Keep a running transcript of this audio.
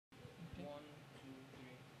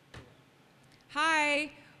Hi,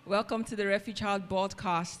 welcome to the Refuge House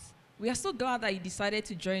broadcast. We are so glad that you decided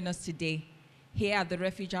to join us today. Here at the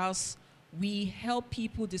Refuge House, we help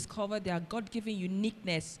people discover their God-given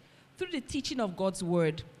uniqueness through the teaching of God's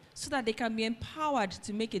word so that they can be empowered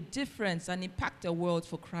to make a difference and impact the world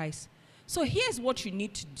for Christ. So here's what you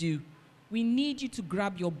need to do. We need you to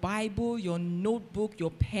grab your Bible, your notebook,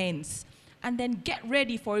 your pens, and then get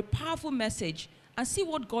ready for a powerful message and see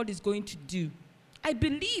what God is going to do. I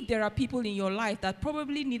believe there are people in your life that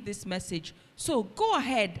probably need this message. So go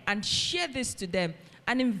ahead and share this to them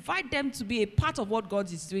and invite them to be a part of what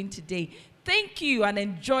God is doing today. Thank you and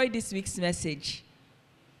enjoy this week's message.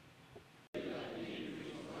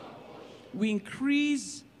 We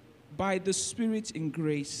increase by the Spirit in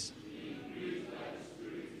grace.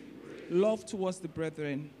 Love towards the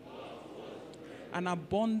brethren. An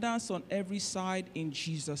abundance on every side in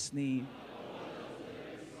Jesus' name.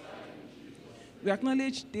 We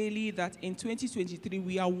acknowledge daily that in 2023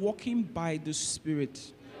 we are walking by the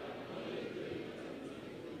Spirit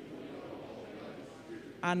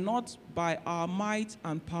and not by our might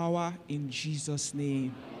and power in Jesus'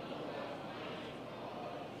 name.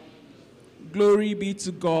 Glory be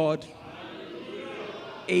to God.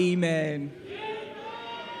 Amen.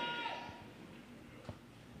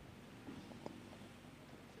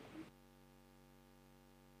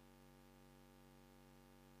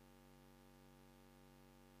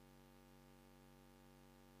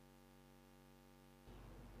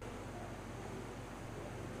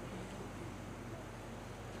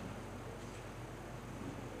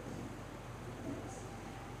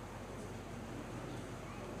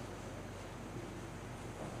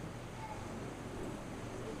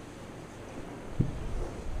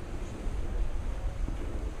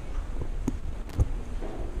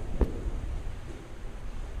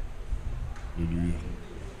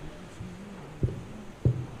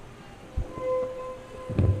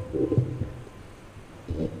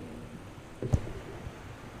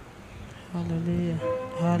 Hallelujah.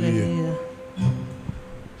 Hallelujah.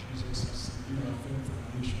 Jesus, you are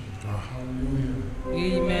faithful. Hallelujah.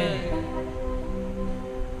 Amen.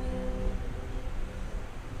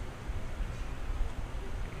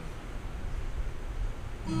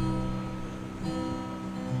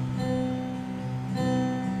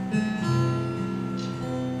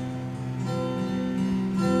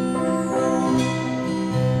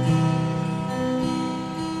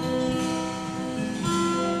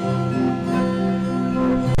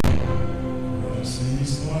 This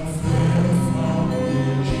is my firm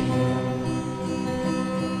foundation.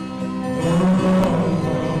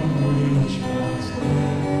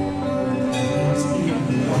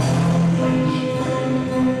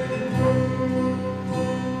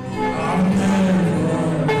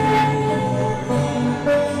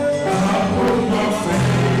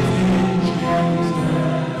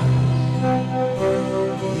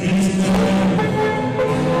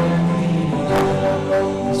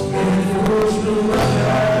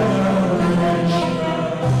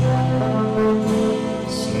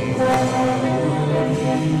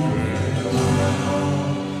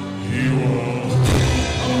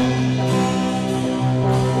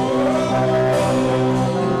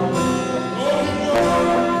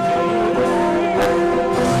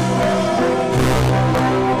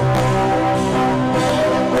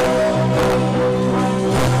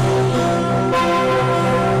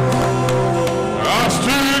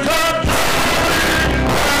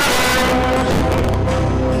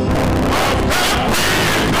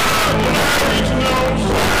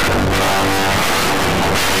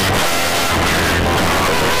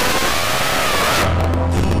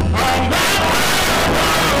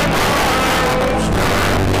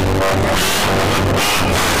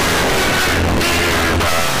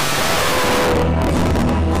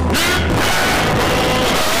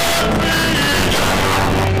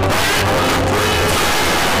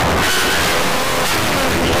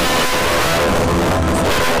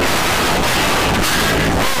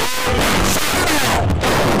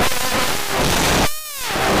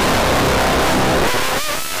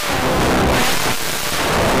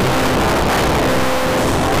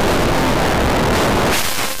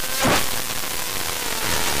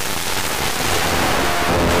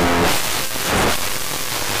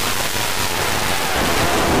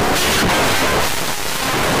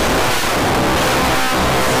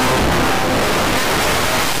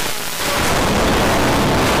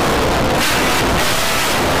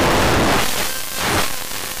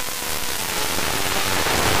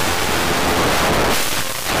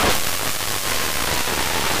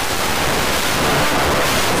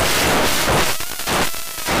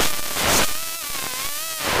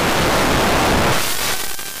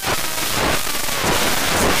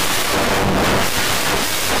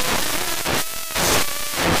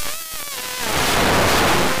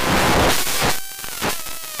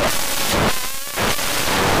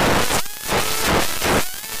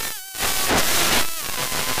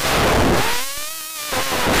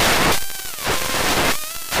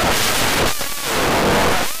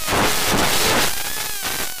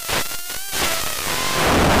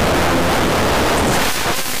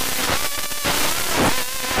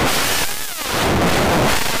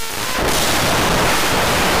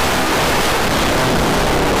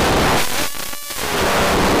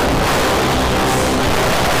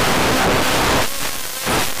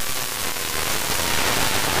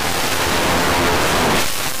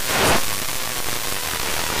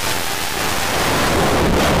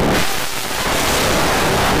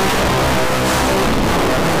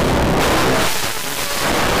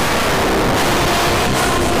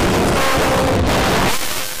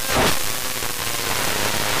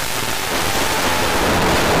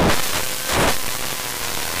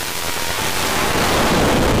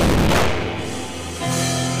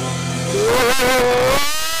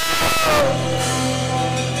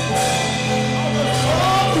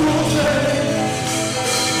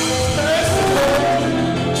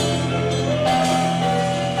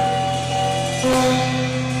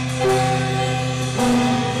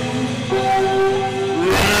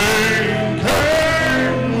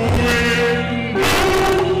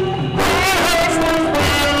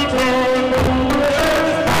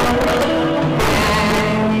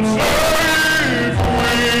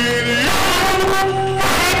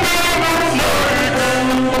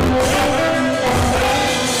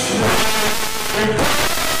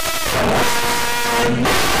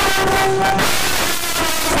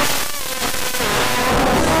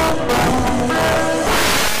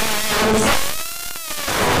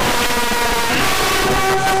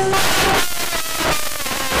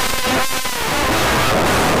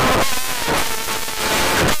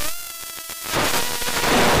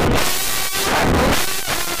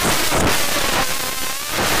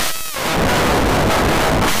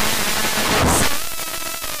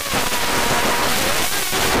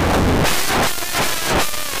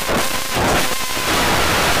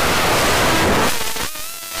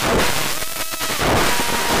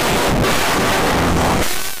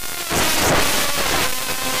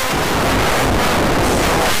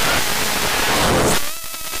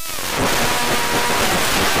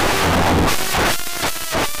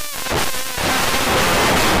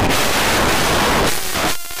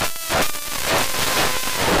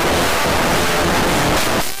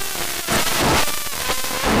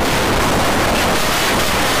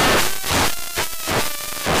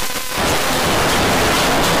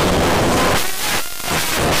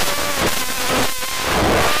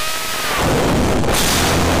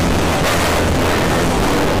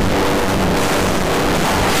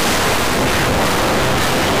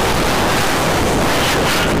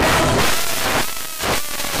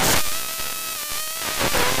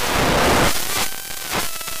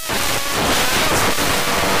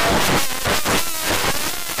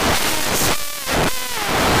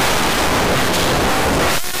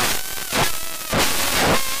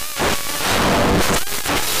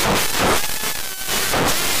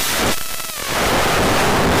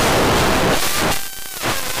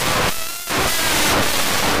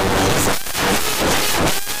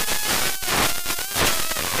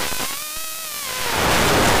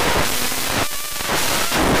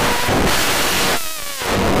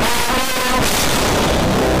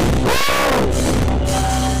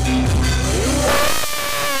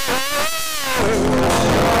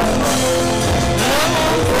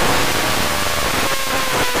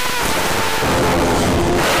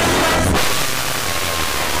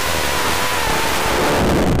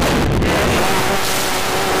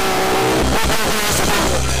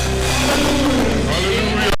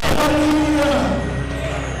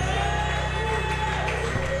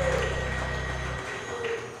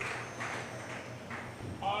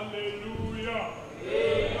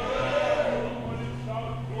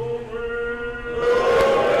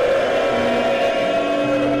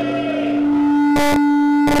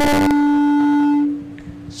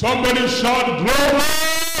 Somebody shout glory.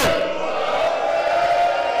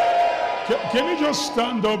 Can you just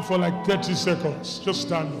stand up for like 30 seconds? Just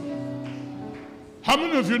stand up. How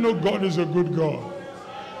many of you know God is a good God?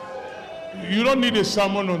 You don't need a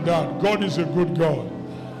sermon on that. God is a good God.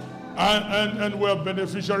 And we're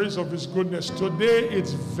beneficiaries of his goodness. Today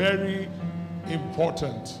it's very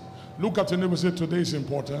important. Look at your neighbor and say, today is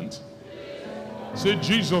important. Say,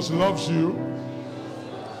 Jesus loves you.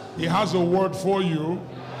 He has a word for you.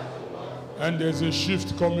 And there's a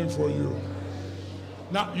shift coming for you.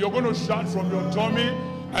 Now, you're going to shout from your tummy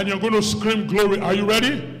and you're going to scream glory. Are you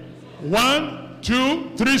ready? 1,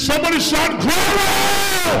 2, 3. Somebody shout glory!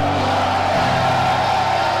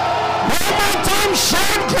 One more time,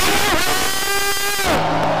 shout glory!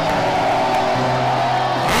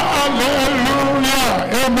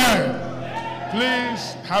 Hallelujah! Amen.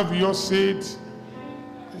 Please have your seat.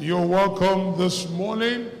 You're welcome this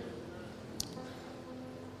morning.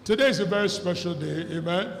 Today is a very special day.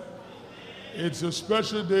 Amen. It's a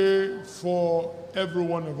special day for every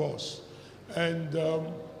one of us. And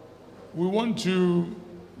we want to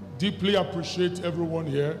deeply appreciate everyone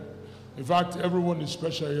here. In fact, everyone is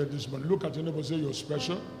special here this morning. Look at your neighbor and say you're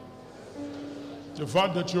special. The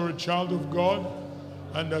fact that you're a child of God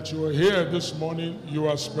and that you are here this morning, you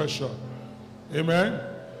are special. Amen.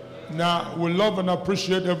 Now, we love and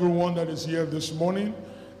appreciate everyone that is here this morning,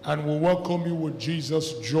 and we welcome you with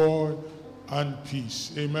Jesus' joy and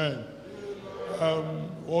peace. Amen.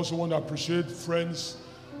 We also want to appreciate friends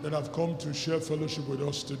that have come to share fellowship with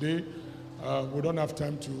us today. We don't have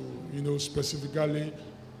time to, specifically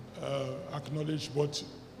acknowledge, but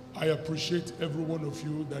I appreciate every one of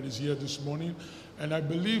you that is here this morning. And I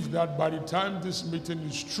believe that by the time this meeting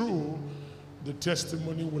is through, the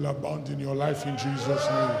testimony will abound in your life in Jesus'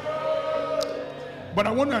 name. But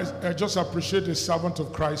I want to just appreciate the servant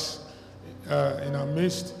of Christ in our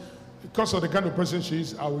midst. Because of the kind of person she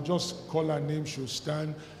is, I will just call her name. She'll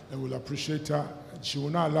stand and we'll appreciate her. She will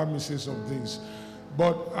not allow me to say some things.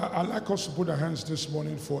 But I'd like us to put our hands this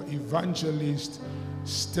morning for Evangelist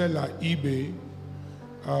Stella Ibe.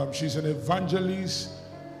 She's an evangelist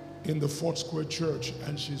in the Fort Square Church,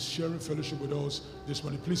 and she's sharing fellowship with us this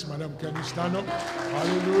morning. Please, madam, can you stand up?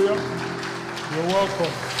 Hallelujah. You're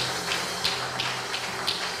welcome.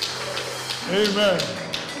 Amen.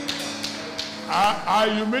 Our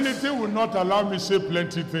humility will not allow me to say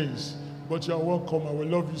plenty things, but you're welcome. I will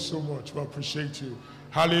love you so much. We appreciate you.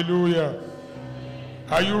 Hallelujah.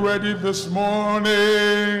 Are you ready this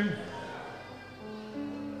morning?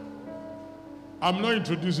 I'm not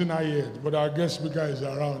introducing her yet, but our guest speaker is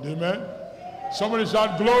around. Amen. Somebody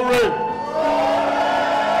shout glory.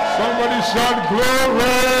 Somebody shout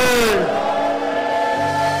glory.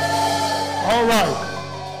 All right.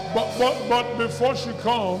 But before she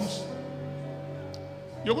comes,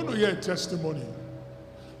 you're going to hear a testimony.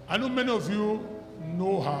 I know many of you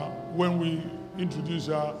know her. When we introduce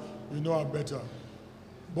her, we know her better.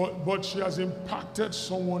 But she has impacted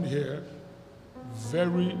someone here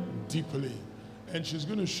very deeply. And she's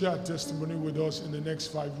going to share a testimony with us in the next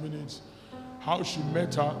 5 minutes, how she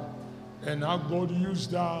met her and how God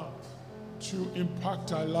used her to impact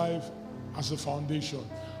her life as a foundation.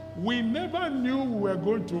 We never knew we were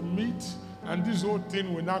going to meet and this whole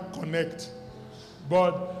thing will not connect.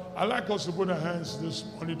 But I'd like us to put our hands this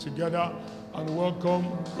morning together and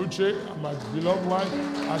welcome Uche, my beloved wife,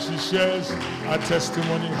 as she shares her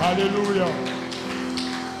testimony. Hallelujah.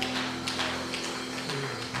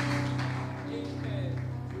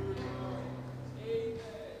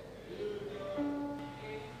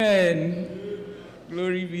 Amen.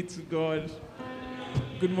 Glory be to God.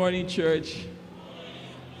 Good morning, church.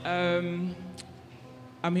 I'm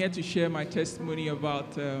here to share my testimony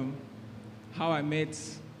about how I met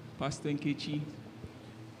Pastor Nkechi.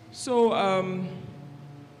 So,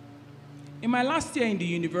 in my last year in the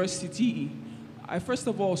university, I first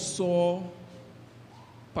of all saw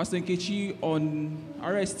Pastor Nkechi on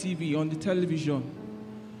RSTV, on the television,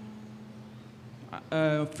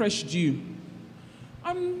 Fresh Dew.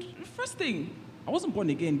 And the first thing, I wasn't born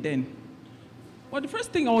again then, but the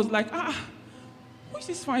first thing I was like, who is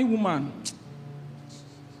this fine woman?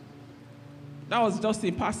 That was just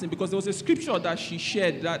in passing because there was a scripture that she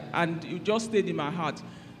shared that, and it just stayed in my heart,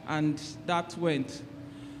 and that went.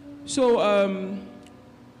 So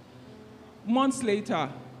months later,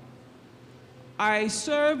 I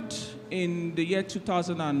served in the year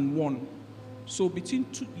 2001. So between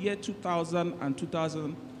year 2000 and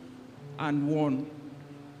 2001,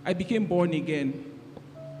 I became born again.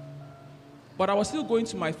 But I was still going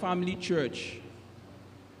to my family church,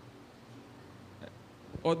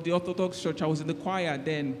 or the Orthodox church. I was in the choir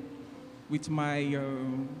then. with my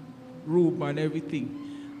robe and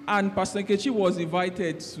everything. And Pastor Nkechi was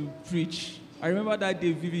invited to preach. I remember that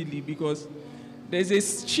day vividly because there's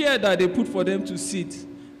a chair that they put for them to sit.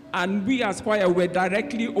 And we as choir were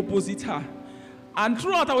directly opposite her. And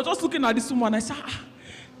throughout, I was just looking at this woman. I said,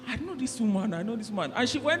 I know this woman. And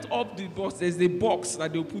she went up the box. There's a box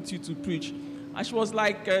that they'll put you to preach. And she was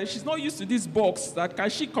like, she's not used to this box. That can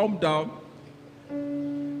she come down?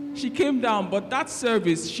 She came down, but that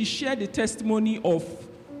service, she shared the testimony of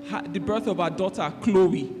the birth of her daughter,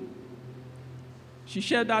 Chloe. She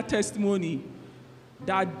shared that testimony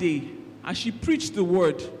that day, and she preached the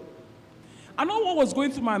word. I know what was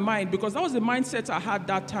going through my mind, because that was the mindset I had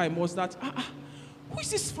that time, was that, who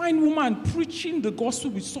is this fine woman preaching the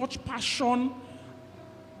gospel with such passion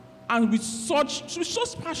and with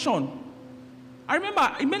such passion? I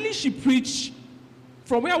remember immediately she preached.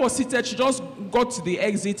 From where I was seated, she just got to the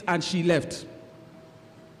exit and she left.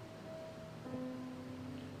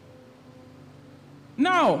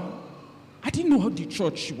 Now, I didn't know how the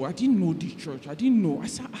church was. I didn't know. I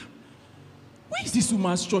said, where is this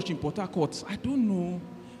woman's church in Port Harcourt? I don't know.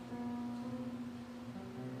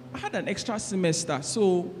 I had an extra semester.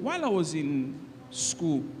 So while I was in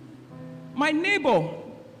school, my neighbor,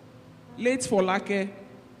 late Folake,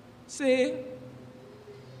 say,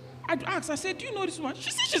 I asked, I said, do you know this woman?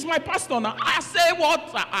 She said, she's my pastor now. I said,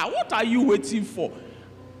 what are you waiting for?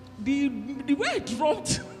 The way I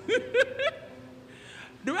dropped,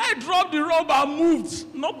 the robe and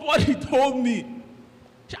moved, nobody told me.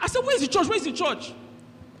 I said, where's the church?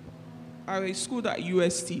 I schooled at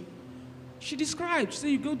UST. She described, she said,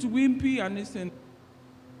 you go to Wimpy and this and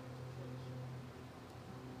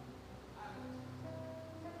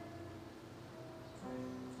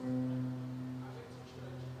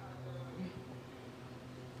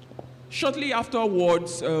shortly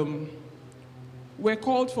afterwards, we're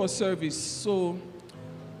called for service. So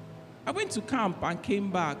I went to camp and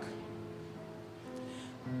came back.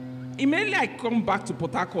 Immediately I come back to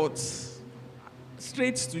Port Harcourt,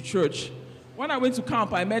 straight to church. When I went to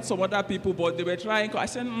camp, I met some other people, but they were trying. I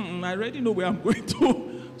said, I already know where I'm going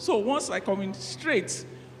to. So once I come in straight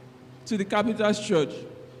to the Capitals Church.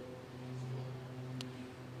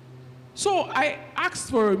 So I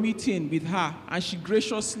asked for a meeting with her, and she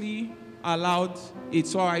graciously allowed it.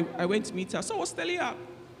 So I went to meet her. So I was telling her,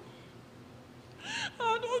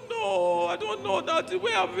 I don't know that the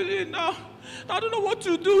way I'm feeling now. I don't know what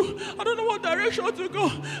to do. I don't know what direction to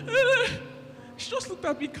go. She just looked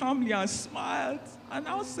at me calmly and smiled. And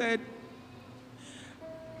I said,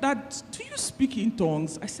 "Dad, do you speak in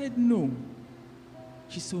tongues?" I said, "No."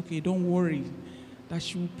 She said, "Okay, don't worry. That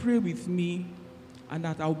she will pray with me and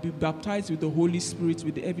that I'll be baptized with the Holy Spirit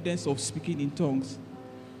with the evidence of speaking in tongues."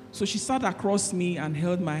 So she sat across me and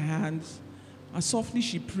held my hands, and softly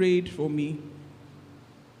she prayed for me.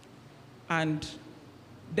 And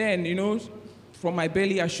then, from my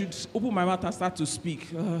belly, I should open my mouth and start to speak.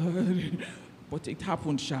 But it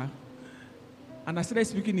happened, Sha. And I started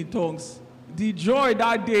speaking in tongues. The joy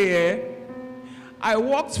that day, I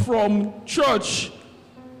walked from church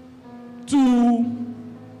to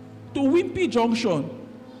Wimpy Junction.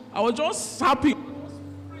 I was just happy.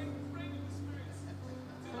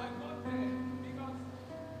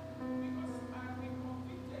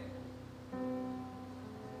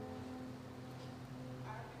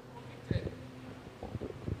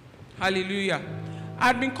 Hallelujah. I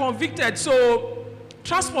had been convicted, so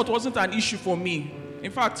transport wasn't an issue for me. In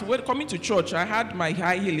fact, when coming to church, I had my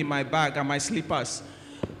high heel in my bag and my slippers.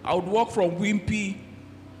 I would walk from Wimpy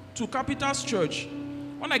to Capitals Church.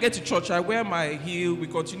 When I get to church, I wear my heel, we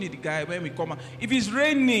continue the guy, when we come out. If it's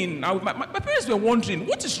raining, my parents were wondering,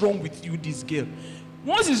 what is wrong with you, this girl?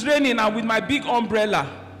 Once it's raining, I'm with my big umbrella.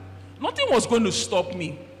 Nothing was going to stop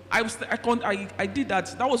me. I did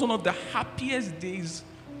that. That was one of the happiest days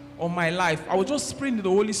of my life. I was just praying in the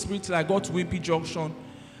Holy Spirit till I got to Wimpy Junction.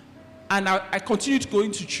 And I continued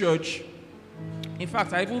going to church. In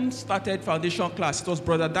fact, I even started foundation class. It was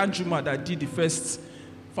Brother Dan Juma that did the first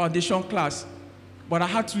foundation class. But I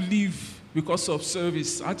had to leave because of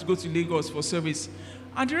service. I had to go to Lagos for service.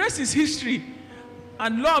 And the rest is history.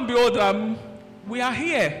 And lo and behold, we are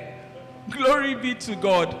here. Glory be to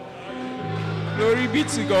God. Glory be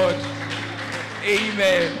to God.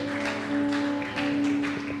 Amen.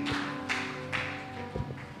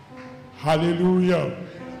 Hallelujah.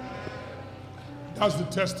 That's the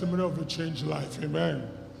testimony of a changed life. Amen.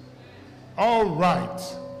 All right.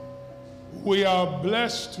 We are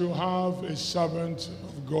blessed to have a servant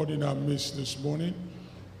of God in our midst this morning.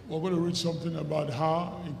 We're going to read something about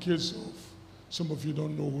her in case of some of you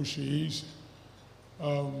don't know who she is.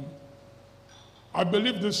 I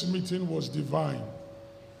believe this meeting was divine.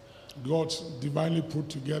 God's divinely put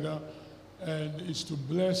together, and it's to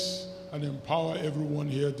bless and empower everyone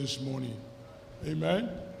here this morning. Amen?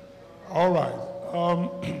 All right.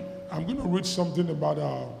 I'm going to read something about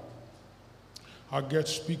our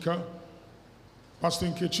guest speaker. Pastor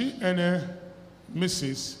Nkechi Ene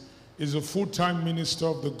Mrs. is a full-time minister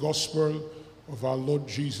of the gospel of our Lord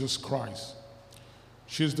Jesus Christ.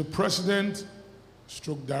 She is the president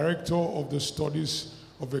 / director of the studies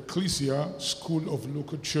of Ecclesia School of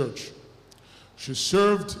Local Church. She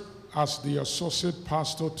served as the associate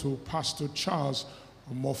pastor to Pastor Charles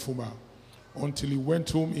Omofuma until he went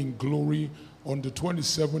home in glory on the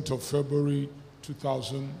 27th of February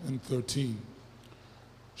 2013.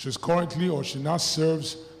 She now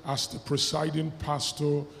serves as the presiding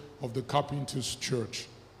pastor of the Carpenters Church.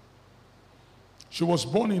 She was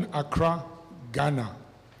born in Accra, Ghana,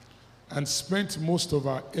 and spent most of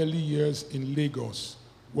her early years in Lagos,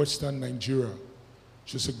 Western Nigeria.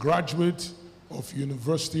 She's a graduate of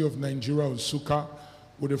University of Nigeria, Nsukka,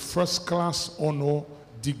 with a first-class honor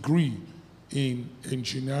degree in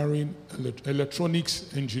engineering, electronics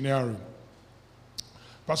engineering.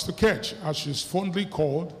 Pastor Ketch, as she's fondly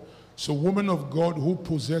called, is a woman of God who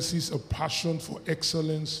possesses a passion for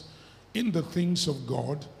excellence in the things of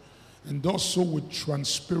God, and does so with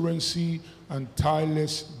transparency and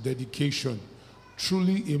tireless dedication.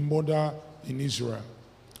 Truly a mother in Israel.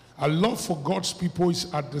 Our love for God's people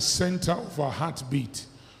is at the center of our heartbeat,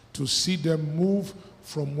 to see them move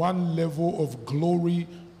from one level of glory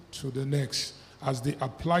to the next as they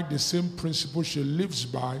apply the same principle she lives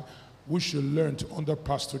by, which she learned under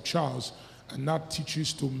Pastor Charles, and now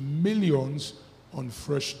teaches to millions on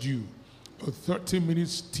Fresh Dew, a 30-minute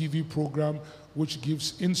TV program which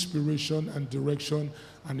gives inspiration and direction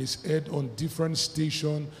and is aired on different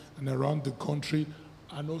stations and around the country,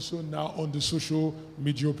 and also now on the social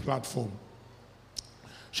media platform.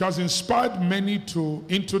 She has inspired many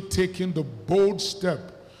into taking the bold step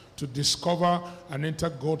to discover and enter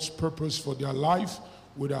God's purpose for their life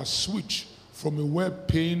with a switch from a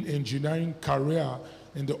well-paying engineering career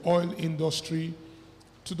in the oil industry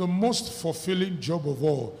to the most fulfilling job of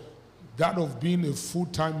all, that of being a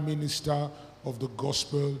full-time minister of the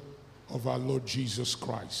gospel of our Lord Jesus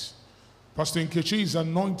Christ. Pastor Nkechi is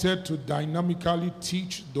anointed to dynamically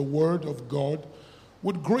teach the word of God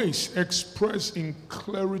with grace expressed in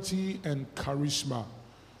clarity and charisma.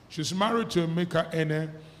 She's married to Emeka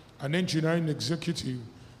Ene, an engineering executive.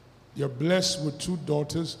 They're blessed with 2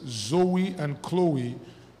 daughters, Zoe and Chloe,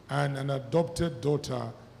 and an adopted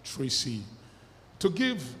daughter, Tracy. To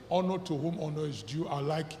give honor to whom honor is due, I'd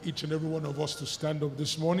like each and every one of us to stand up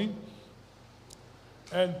this morning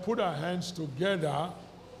and put our hands together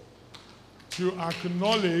to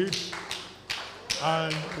acknowledge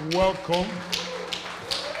and welcome,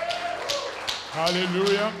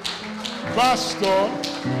 hallelujah, Pastor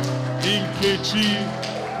Nkechi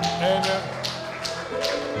Ene.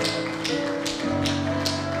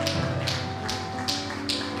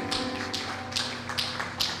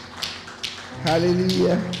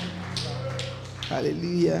 Hallelujah.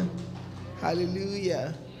 Hallelujah.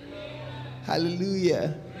 Hallelujah.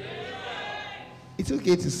 Hallelujah. It's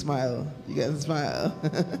okay to smile. You can smile.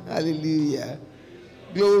 Hallelujah.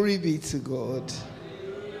 Glory be to God.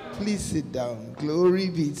 Please sit down. Glory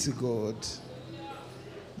be to God.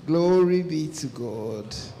 Glory be to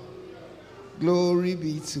God. Glory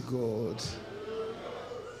be to God.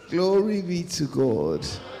 Glory be to God.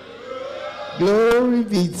 Glory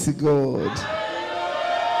be to God.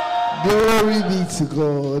 Glory be to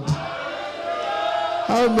God.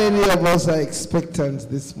 How many of us are expectant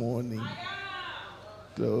this morning?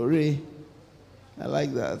 Glory. I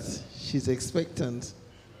like that. She's expectant.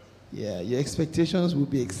 Yeah, your expectations will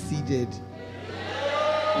be exceeded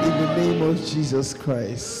in the name of Jesus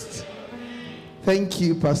Christ. Thank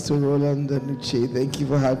you, Pastor Roland Anuche. Thank you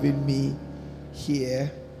for having me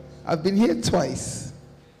here. I've been here twice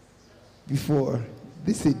before.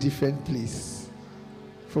 This is a different place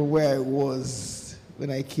from where I was when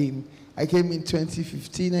I came. I came in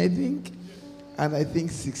 2015, I think, and I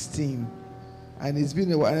think 16. And it's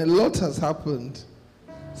been a while, and a lot has happened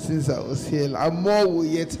since I was here, and more will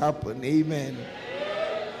yet happen. Amen.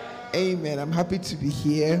 Amen. I'm happy to be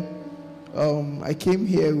here. I came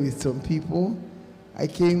here with some people. I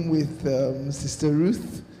came with Sister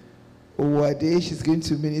Ruth Owade. She's going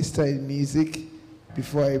to minister in music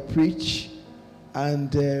before I preach.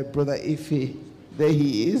 And Brother Efe, there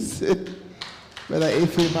he is. Brother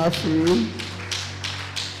Efe Mafuru.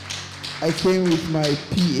 I came with my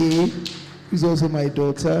PA, who's also my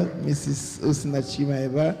daughter, Mrs. Osinachi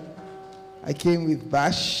Maeva. I came with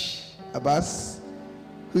Abbas,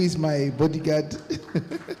 who is my bodyguard.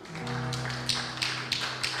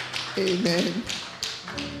 Amen.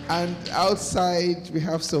 And outside, we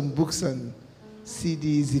have some books and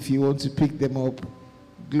CDs if you want to pick them up.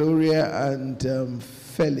 Gloria and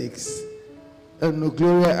Felix,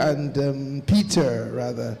 Gloria and Peter,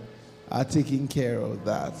 rather, are taking care of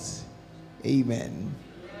that. Amen.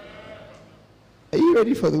 Are you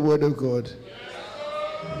ready for the word of God?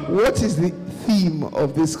 What is the theme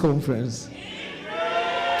of this conference?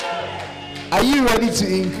 Are you ready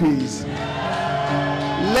to increase?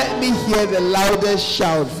 Let me hear the loudest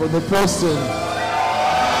shout for the person.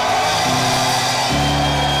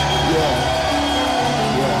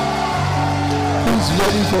 Who's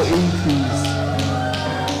ready for increase?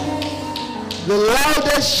 The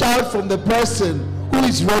loudest shout from the person who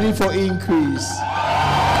is ready for increase.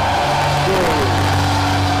 Go.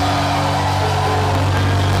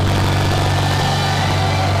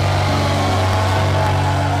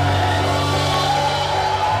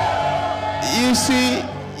 You see,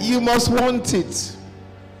 you must want it.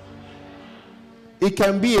 It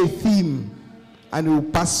can be a theme and it will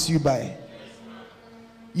pass you by.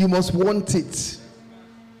 You must want it.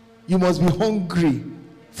 You must be hungry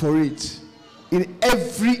for it. In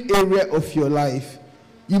every area of your life,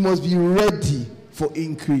 you must be ready for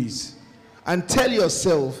increase. And tell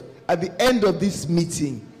yourself, at the end of this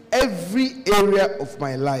meeting, every area of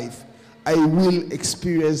my life, I will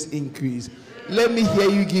experience increase. Let me hear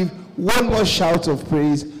you give one more shout of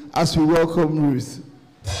praise as we welcome Ruth.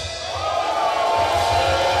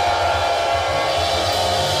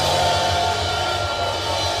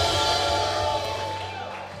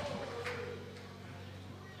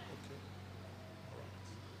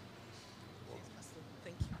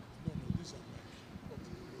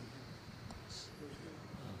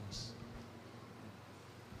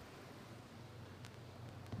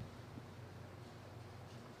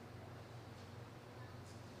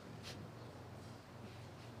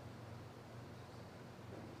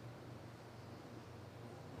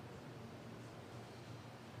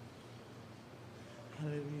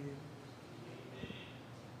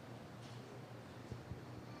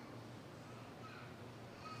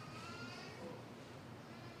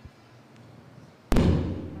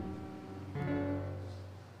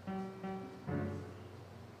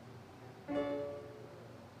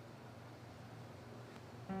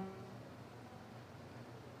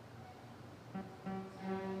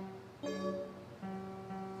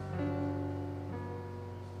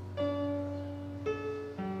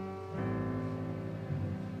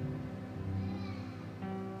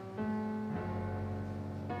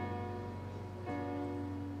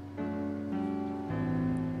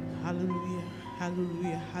 Hallelujah,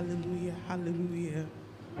 hallelujah, hallelujah, hallelujah.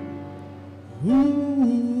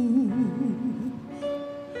 Ooh.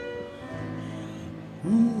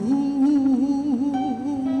 Ooh.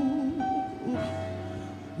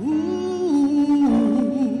 Ooh.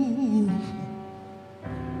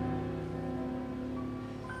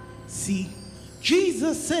 See,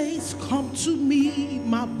 Jesus says, come to me,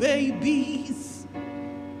 my babies.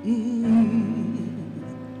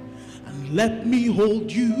 Let me hold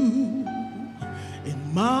you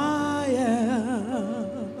in my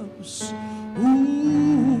arms.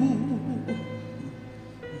 Ooh.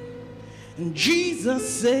 And Jesus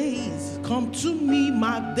says, come to me,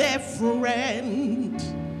 my dear friend.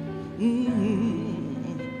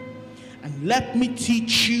 And let me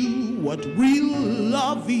teach you what real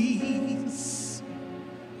love is.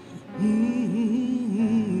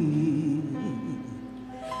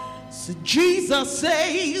 So Jesus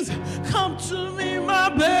says, come to me, my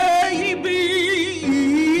babies,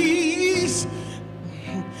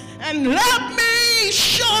 and let me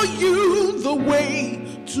show you the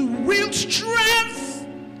way to real strength.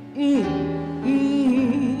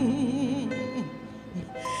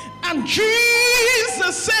 And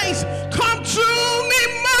Jesus says, come to me,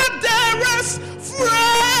 my dearest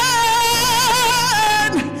friend,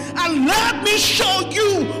 and let me show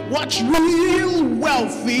you what real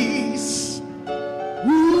wealth is.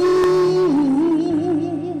 Ooh.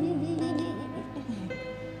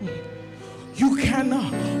 You can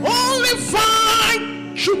only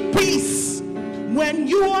find true peace when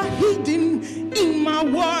you are hidden in my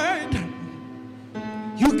word.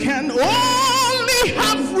 You can only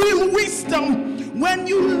have real wisdom when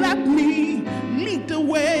you let me lead the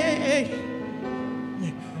way.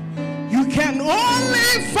 You can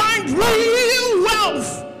only find real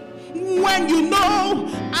wealth when you know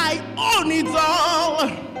I own it all.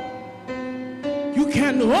 You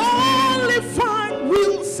can only find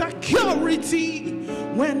real security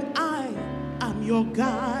when I am your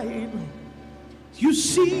guide. You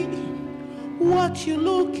see, What you're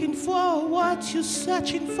looking for, what you're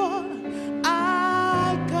searching for,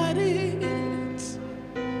 I got it.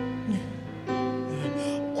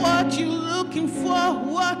 What you're looking for,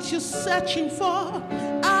 what you're searching for,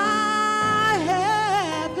 I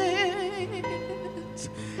have it.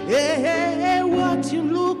 Yeah, what you're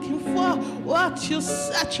looking for, what you're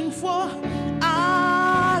searching for,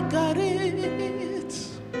 I got it.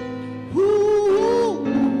 Ooh,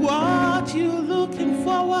 what you're looking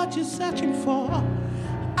for, what you're searching for,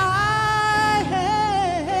 I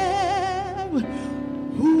have.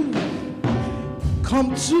 Ooh.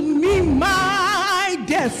 Come to me, my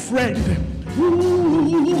dear friend,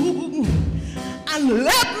 ooh, and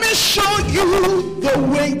let me show you the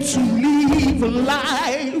way to live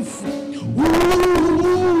life. Ooh.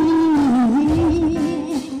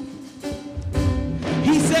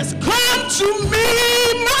 He says, come to me,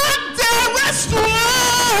 my dearest one,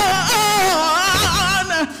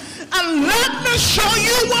 and let me show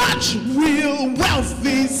you what real wealth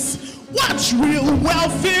is. What real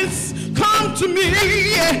wealth is. Come to me,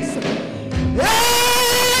 yes.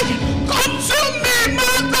 Hey, come to me,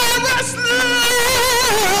 my dearest love,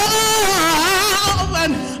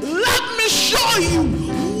 and let me show you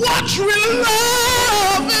what real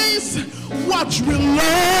love is. What real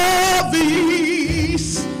love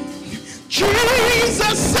is.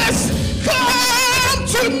 Jesus says, come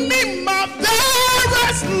to me, my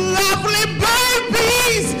dearest lovely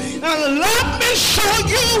babies, and let me show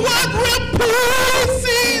you what real peace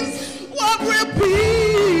is. What real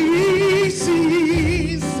peace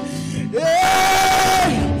is. Hey,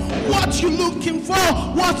 what you looking for,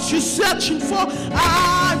 what you searching for,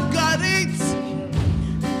 I've got it.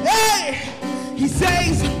 Hey, he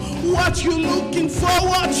says, what you looking for,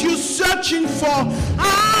 what you searching for,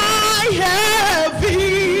 I have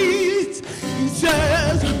it. He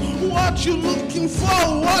says, what you looking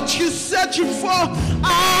for, what you searching for,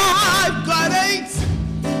 I've got it.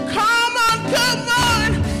 Come on, come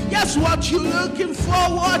on. Yes, what you looking for,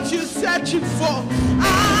 what you searching for,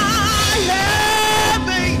 I have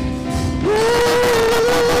it. Ooh,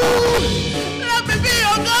 let me be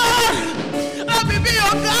your God. Let me be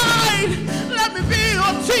your guide. Let me be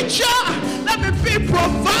your teacher. Let me be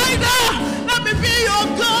provider. Let me be your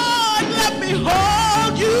God. Let me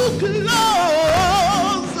hold you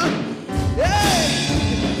close. Yeah.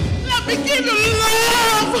 Let me give you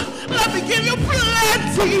love. Let me give you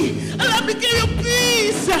plenty. Let me give you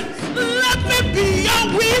peace. Let me be your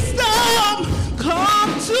wisdom.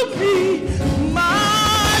 Come to me,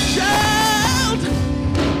 my child.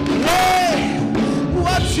 Hey,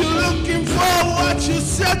 what you looking for, what you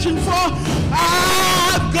searching for,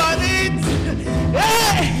 I've got it.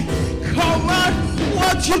 Hey, come on,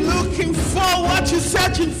 what you looking for, what you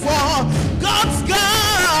searching for, God's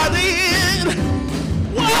got it.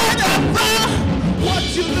 Whatever, what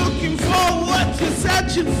you looking for, what you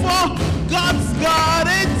searching for, God's got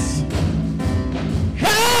it.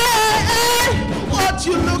 Hey, what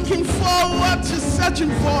you looking for, what you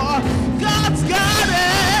searching for, God's got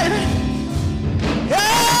it.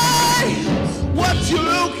 Hey, what you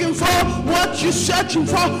looking for, what you searching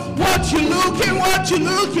for, what you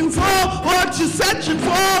looking for, what you searching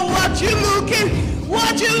for, what you looking for,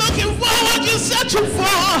 what you searching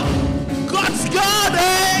for, God's got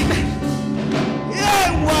it.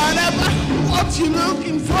 Yeah, whatever, what you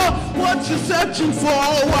looking for, what you searching for,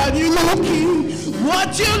 what you looking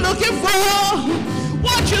for,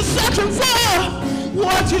 what you searching for,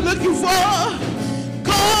 what you looking for,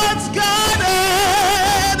 God's got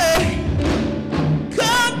it.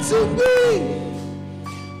 Come to me,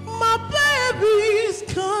 my babies,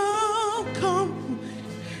 come, come.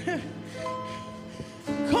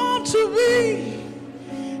 Come to me,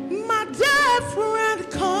 my dear friend,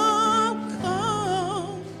 come,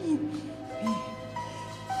 come.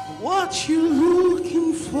 What you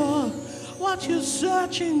looking for, what you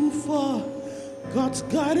searching for, God's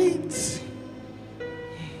got it.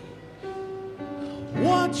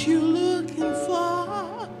 What you looking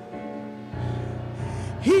for,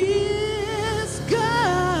 He's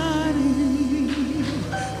got it.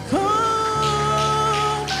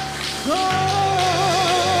 Come, come.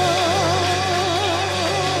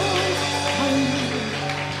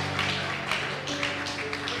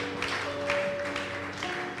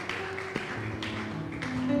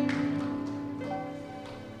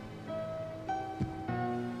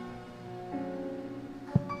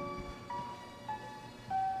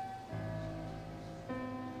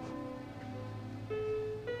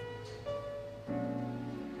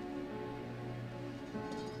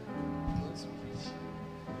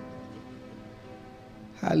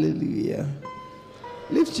 Hallelujah.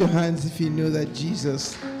 Lift your hands if you know that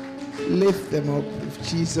Jesus Lift them up if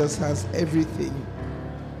Jesus has everything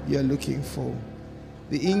you're looking for.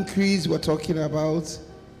 The increase we're talking about,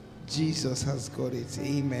 Jesus has got it.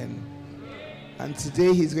 Amen. And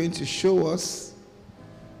today he's going to show us.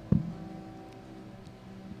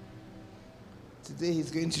 Today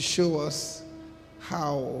he's going to show us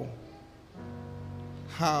how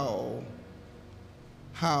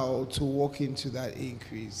to walk into that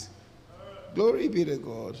increase. Glory be to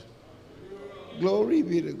God. Glory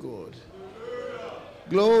be to God.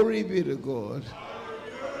 Glory be to God.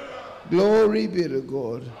 Glory be to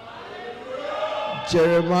God.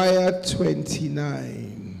 Jeremiah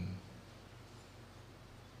 29.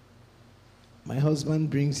 My husband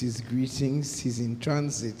brings his greetings. He's in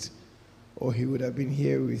transit, or he would have been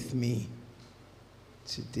here with me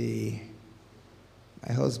today.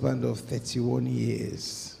 My husband of 31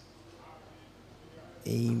 years.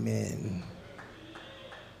 Amen.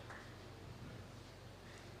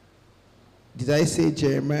 Did I say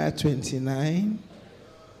Jeremiah 29?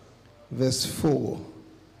 Verse 4.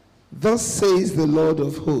 Thus says the Lord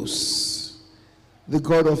of hosts, the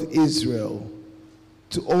God of Israel,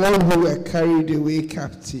 to all who were carried away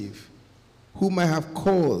captive, whom I have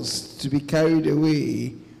caused to be carried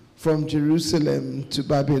away from Jerusalem to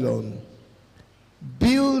Babylon.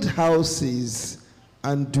 Build houses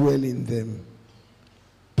and dwell in them.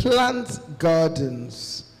 Plant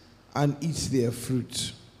gardens and eat their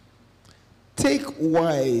fruit. Take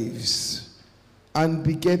wives and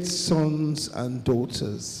beget sons and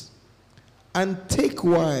daughters. And take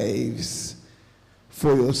wives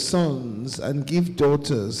for your sons and give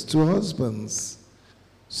daughters to husbands,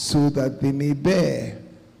 so that they may bear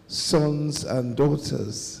sons and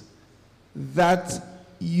daughters, that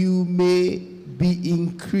you may be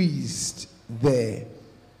increased there.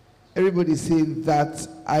 Everybody say, that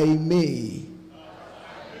I may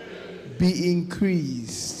be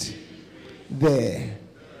increased there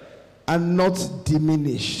and not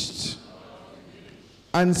diminished.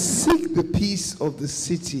 And seek the peace of the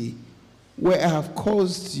city where I have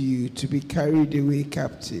caused you to be carried away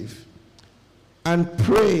captive, and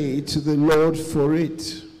pray to the Lord for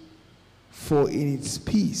it, for in its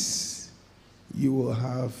peace you will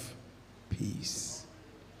have peace.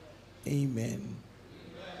 Amen.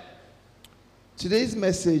 Today's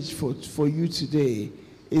message for you today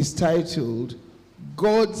is titled,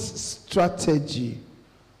 God's Strategy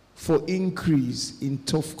for Increase in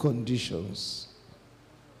Tough Conditions.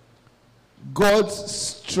 God's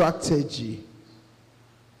strategy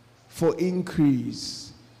for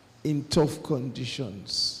increase in tough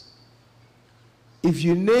conditions. If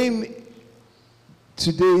you name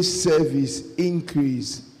today's service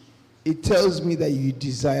increase, it tells me that you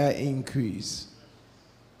desire increase.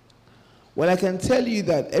 Well, I can tell you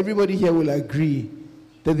that everybody here will agree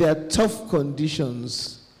that there are tough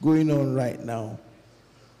conditions going on right now.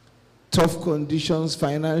 Tough conditions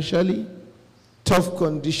financially, tough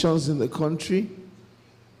conditions in the country,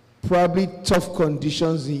 probably tough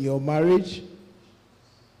conditions in your marriage,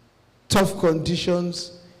 tough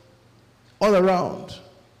conditions all around.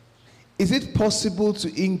 Is it possible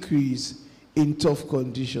to increase in tough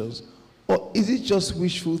conditions, or is it just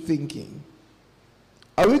wishful thinking?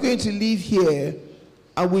 Are we going to leave here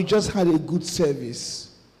and we just had a good service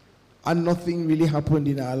and nothing really happened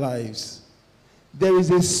in our lives? There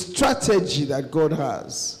is a strategy that God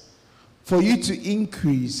has for you to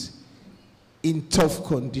increase in tough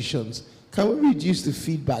conditions. Can we reduce the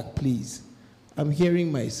feedback, please? I'm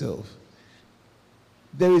hearing myself.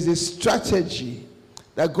 There is a strategy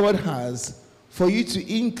that God has for you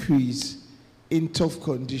to increase in tough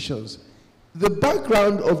conditions. The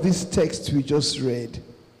background of this text we just read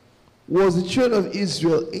was the children of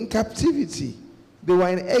Israel in captivity. They were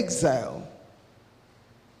in exile.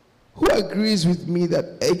 Who agrees with me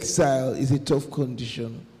that exile is a tough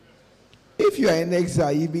condition? If you are in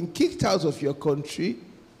exile, you've been kicked out of your country,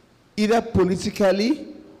 either politically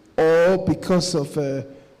or because of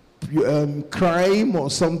crime or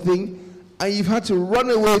something, and you've had to run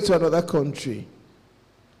away to another country.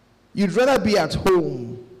 You'd rather be at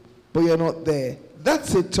home, but you're not there.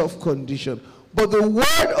 That's a tough condition. But the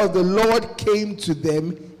word of the Lord came to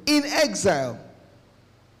them in exile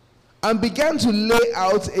and began to lay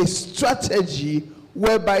out a strategy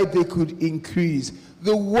whereby they could increase.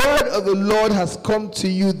 The word of the Lord has come to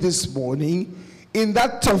you this morning in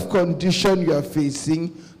that tough condition you are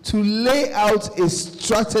facing to lay out a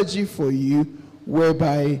strategy for you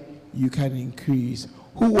whereby you can increase.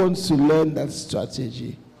 Who wants to learn that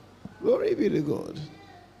strategy? Glory be to God.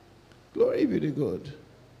 Glory be to God.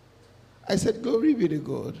 I said, glory be to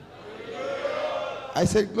God. I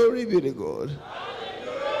said, glory be to God.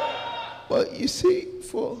 Well, you see,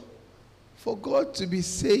 for For God to be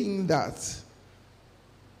saying that,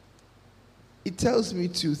 it tells me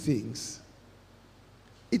two things.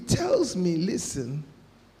 It tells me, listen,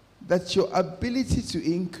 that your ability to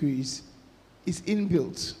increase is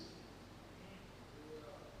inbuilt.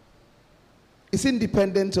 It's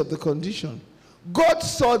independent of the condition. God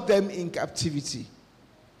saw them in captivity.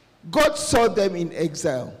 God saw them in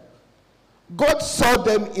exile. God saw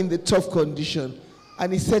them in the tough condition.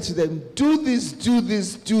 And he said to them, do this, do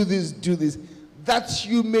this, do this, do this, that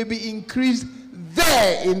you may be increased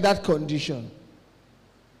there in that condition.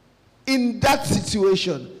 In that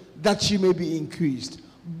situation, that you may be increased.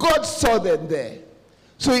 God saw them there.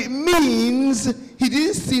 So it means he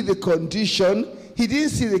didn't see the condition, he didn't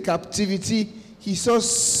see the captivity, he saw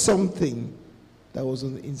something that was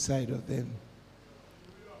on the inside of them.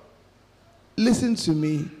 Listen to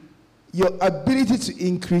me. Your ability to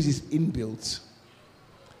increase is inbuilt.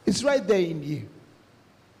 It's right there in you.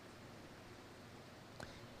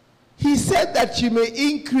 He said that you may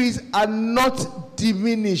increase and not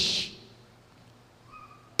diminish.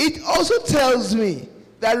 It also tells me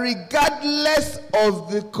that regardless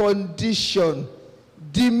of the condition,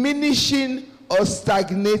 diminishing or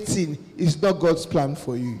stagnating is not God's plan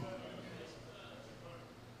for you.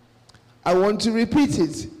 I want to repeat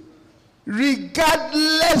it.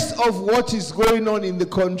 Regardless of what is going on in the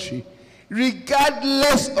country,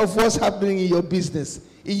 regardless of what's happening in your business,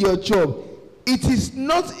 in your job, it is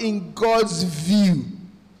not in God's view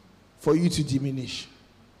for you to diminish.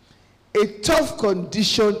 A tough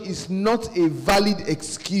condition is not a valid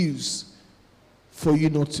excuse for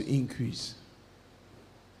you not to increase.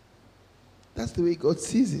 That's the way God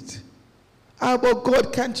sees it. But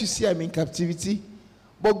God, can't you see I'm in captivity?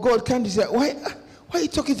 But God, can't you see, why are you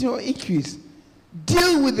talking to me about increase?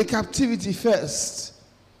 Deal with the captivity first.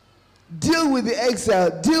 Deal with the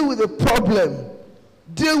exile. Deal with the problem.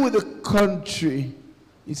 Deal with the country.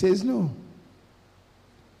 He says, no.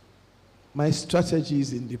 My strategy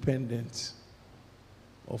is independent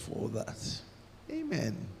of all that.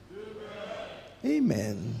 Amen. Amen.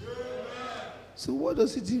 Amen. So what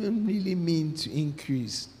does it even really mean to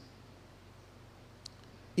increase?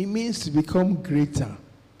 It means to become greater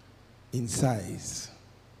in size,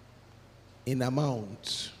 in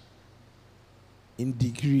amount, in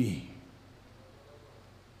degree.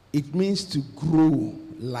 It means to grow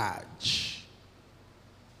large.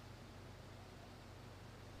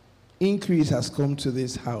 Increase has come to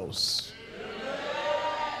this house.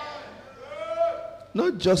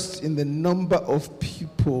 Not just in the number of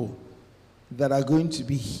people that are going to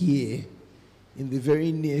be here in the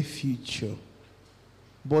very near future,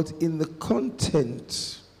 but in the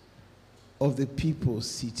content of the people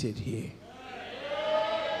seated here.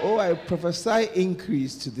 Oh, I prophesy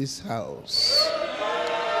increase to this house.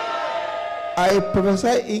 I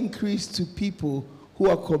prophesy increase to people who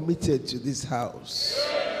are committed to this house.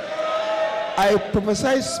 I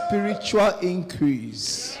prophesy spiritual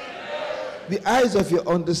increase. The eyes of your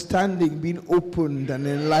understanding being opened and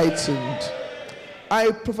enlightened.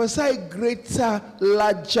 I prophesy greater,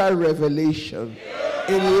 larger revelation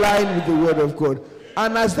in line with the word of God.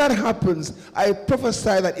 And as that happens, I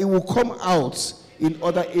prophesy that it will come out in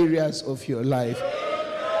other areas of your life.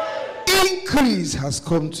 Increase has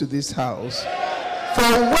come to this house. For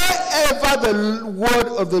wherever the word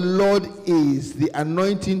of the Lord is, the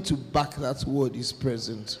anointing to back that word is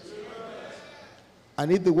present.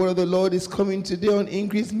 And if the word of the Lord is coming today on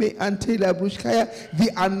increase, may Antela Brushkaya, the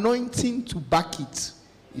anointing to back it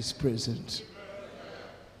is present.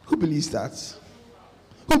 Who believes that?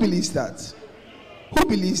 Who believes that? Who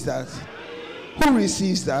believes that? Who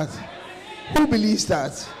receives that? Who believes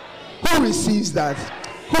that? Who receives that?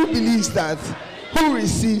 Who believes that? Who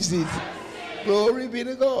receives it? Glory be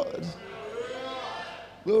to God.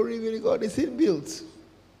 Glory be to God. It's inbuilt.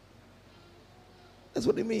 That's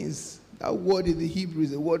what it means. That word in the Hebrew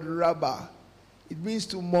is the word rabbah. It means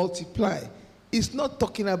to multiply. It's not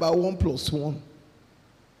talking about 1 plus 1.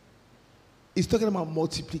 It's talking about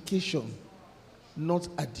multiplication, not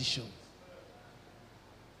addition.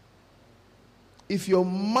 If your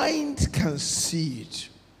mind can see it,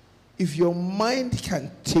 if your mind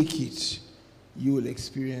can take it, you will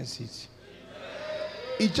experience it.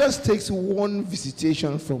 It just takes one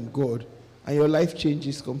visitation from God and your life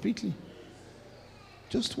changes completely.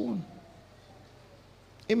 Just one.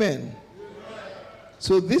 Amen.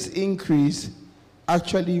 So this increase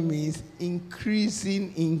actually means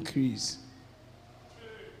increasing increase.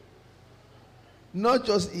 Not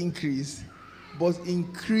just increase, but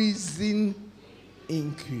increasing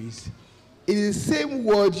increase. It is the same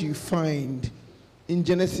word you find in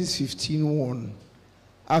Genesis 15:1.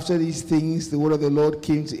 After these things, the word of the Lord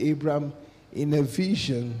came to Abram in a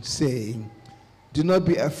vision, saying, "Do not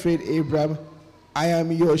be afraid, Abram. I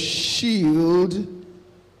am your shield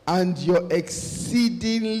and your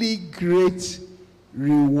exceedingly great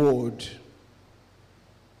reward."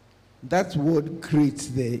 That word "great"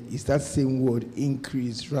 there is that same word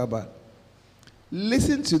 "increase," Rabba.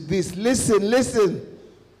 Listen to this. Listen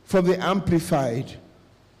from the Amplified.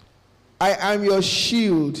 I am your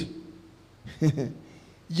shield,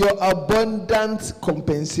 your abundant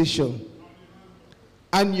compensation,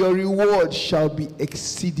 and your reward shall be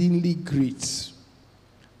exceedingly great.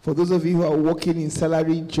 For those of you who are working in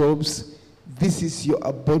salary jobs, this is your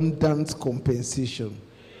abundant compensation.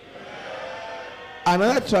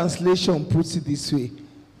 Another translation puts it this way: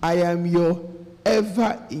 I am your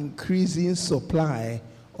ever-increasing supply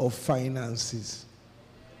of finances.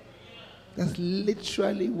 That's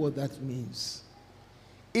literally what that means.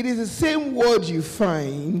 It is the same word you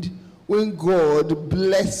find when God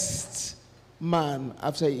blessed man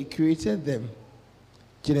after he created them.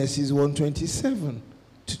 Genesis 1:27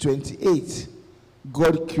 to 28.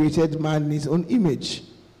 God created man in his own image.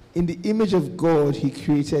 In the image of God, he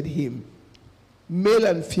created him. Male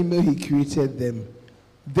and female, he created them.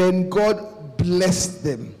 Then God blessed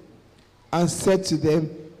them and said to them,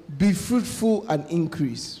 "Be fruitful and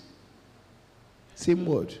increase." Same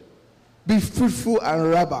word. Be fruitful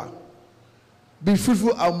and rabba. Be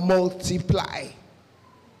fruitful and multiply.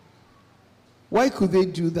 Why could they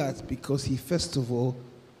do that? Because he first of all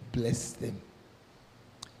blessed them.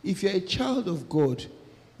 If you're a child of God,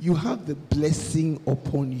 you have the blessing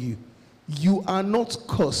upon you. You are not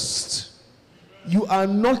cursed. You are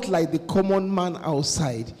not like the common man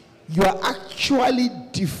outside. You are actually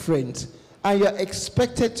different, and you are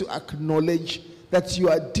expected to acknowledge that you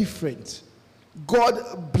are different.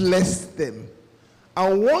 God blessed them,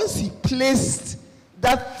 and once he placed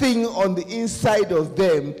that thing on the inside of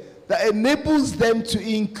them that enables them to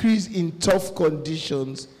increase in tough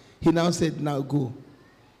conditions, he now said, "Now go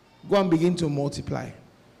and begin to multiply.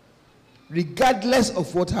 Regardless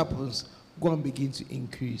of what happens, go and begin to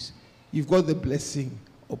increase." You've got the blessing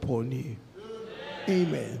upon you.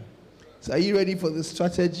 Amen. So are you ready for the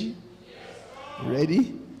strategy?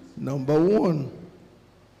 Ready? Number 1.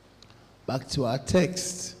 Back to our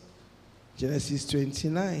text. Genesis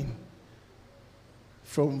 29.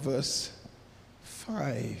 From verse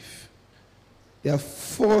 5. There are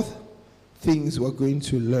 4 things we're going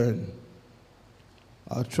to learn.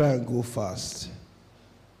 I'll try and go fast.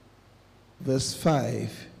 Verse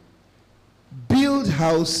 5. Build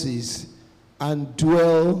houses and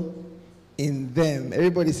dwell in them.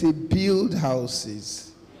 Everybody say, build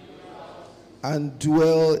houses and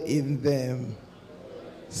dwell in them.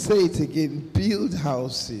 Say it again. Build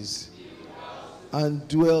houses and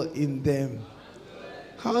dwell in them.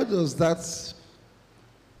 How does that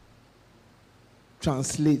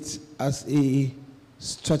translate as a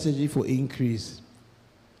strategy for increase?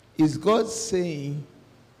 Is God saying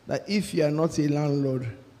that if you are not a landlord,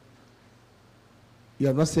 you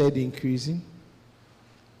have not said increasing?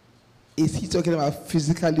 Is he talking about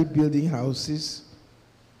physically building houses?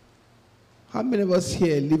 How many of us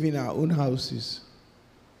here live in our own houses?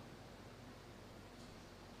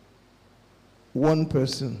 One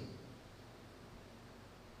person.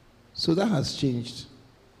 So that has changed.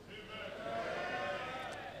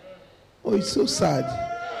 Oh, it's so sad.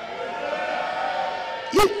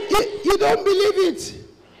 You don't believe it.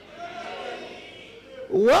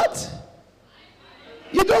 What?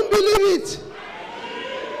 You don't believe it.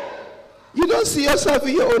 You don't see yourself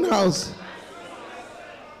in your own house.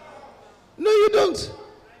 No, you don't.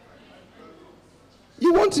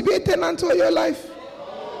 You want to be a tenant all your life.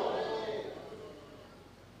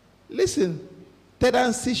 Listen,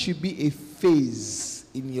 tenancy should be a phase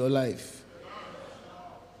in your life.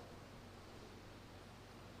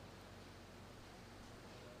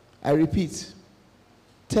 I repeat,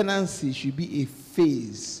 tenancy should be a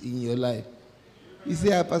phase in your life. You say,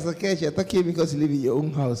 Pastor Kesh, you're talking because you live in your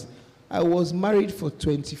own house. I was married for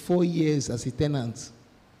 24 years as a tenant.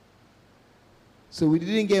 So we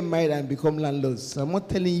didn't get married and become landlords. So I'm not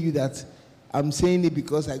telling you that I'm saying it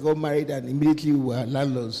because I got married and immediately we were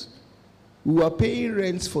landlords. We were paying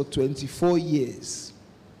rents for 24 years.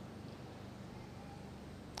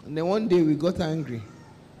 And then one day we got angry.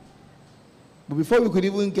 But before we could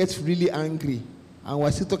even get really angry, and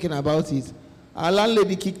we're still talking about it, our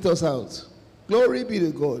landlady kicked us out. Glory be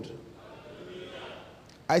to God.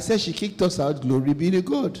 I said she kicked us out. Glory be to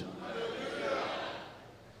God.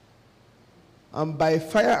 And by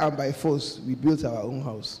fire and by force, we built our own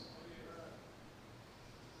house.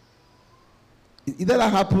 Either that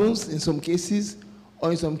happens in some cases,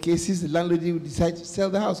 or in some cases, the landlady will decide to sell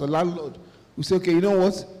the house, or landlord We say, okay, you know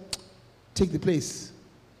what? Take the place.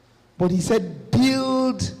 But he said,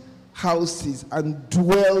 build houses and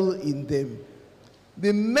dwell in them.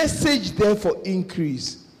 The message there for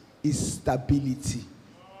increase is stability.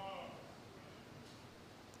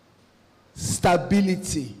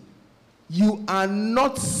 Stability. You are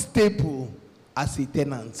not stable as a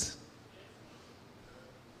tenant.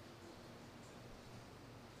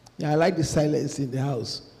 Yeah, I like the silence in the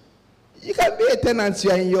house. You can be a tenant,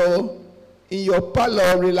 you are in your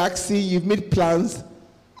parlor relaxing, you've made plans,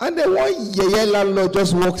 and then one landlord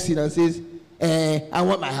just walks in and says, I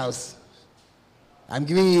want my house. I'm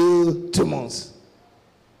giving you 2 months.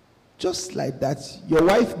 Just like that, your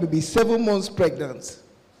wife may be 7 months pregnant,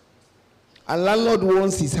 and landlord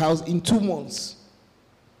wants his house in 2 months.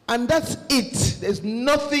 And that's it. There's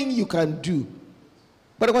nothing you can do.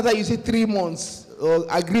 But whether you say 3 months, or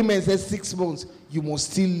agreement says 6 months, you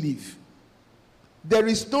must still live. There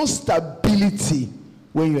is no stability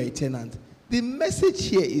when you're a tenant. The message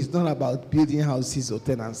here is not about building houses or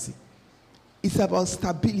tenancy. It's about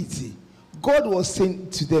stability. God was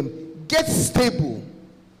saying to them, get stable.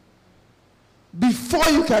 Before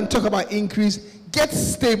you can talk about increase, get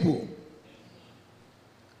stable.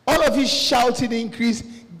 All of you shouting increase,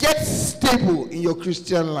 get stable in your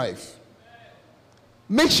Christian life.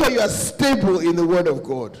 Make sure you are stable in the Word of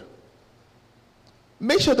God.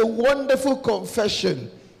 Make sure the wonderful confession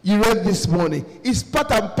you read this morning is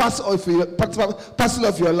part and parcel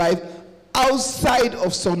of your life outside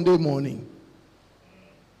of Sunday morning.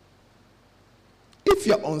 If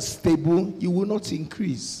you're unstable, you will not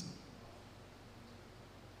increase.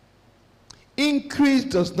 Increase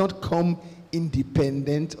does not come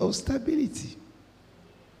independent of stability.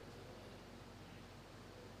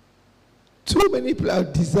 Too many people are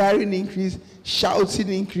desiring increase, shouting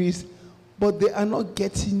increase, but they are not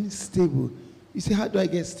getting stable. You say, how do I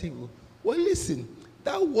get stable? Well, listen,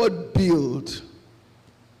 that word build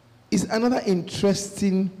is another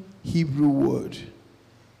interesting Hebrew word.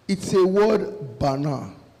 It's a word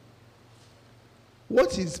bana.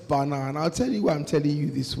 What is bana? And I'll tell you why I'm telling you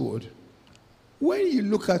this word. When you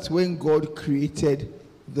look at when God created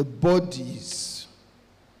the bodies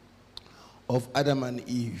of Adam and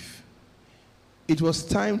Eve, it was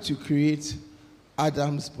time to create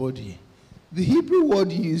Adam's body. The Hebrew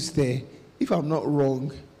word used there, if I'm not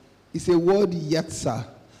wrong, is a word yatsa.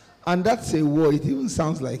 And that's a word, it even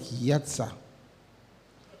sounds like yatsa.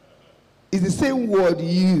 It's the same word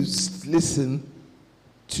used, listen,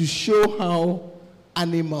 to show how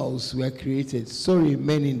animals were created. Sorry,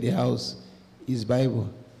 men in the house, is Bible.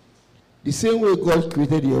 The same way God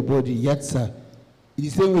created your body, yatsa,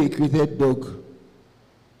 it's the same way he created dog,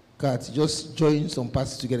 cat, just join some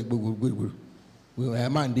parts together.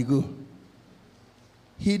 Man, they go.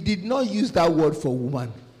 He did not use that word for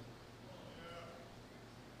woman.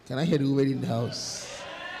 Can I hear the woman in the house?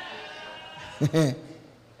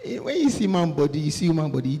 When you see man body, you see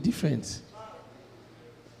human body different.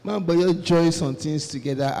 Man body just join some things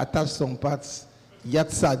together, attach some parts.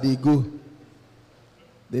 Yatsa, they go.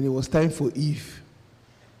 Then it was time for Eve.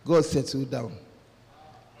 God settled down.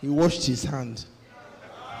 He washed his hand.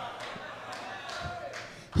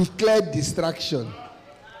 He cleared distraction.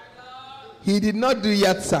 He did not do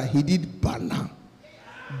yatsa, he did bana.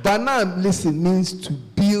 Bana, listen, means to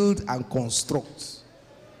build and construct.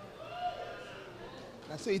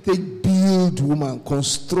 That's why you take build woman,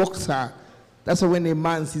 construct her. That's why when a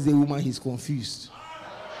man sees a woman, he's confused.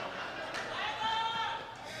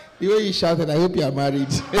 The way you shouted, I hope you are married.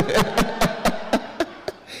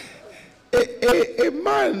 a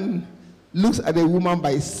man looks at a woman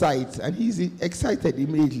by sight and he's excited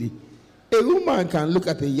immediately. A woman can look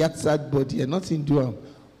at a yatsad body and nothing do her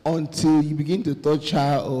until you begin to touch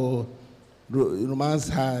her or romance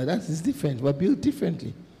her. That is different. We're built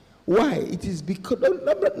differently. Why? It is because,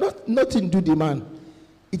 nothing do the man.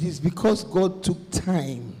 It is because God took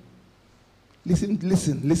time. Listen.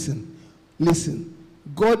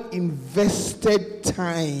 God invested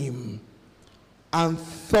time and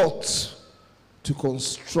thought to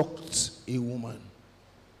construct a woman.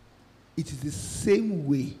 It is the same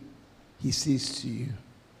way he says to you,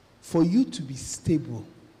 for you to be stable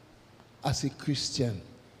as a Christian,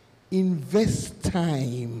 invest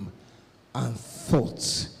time and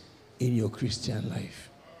thought in your Christian life.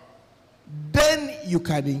 Then you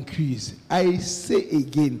can increase. I say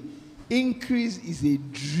again, increase is a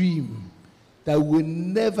dream that will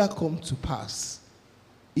never come to pass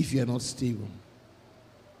if you are not stable.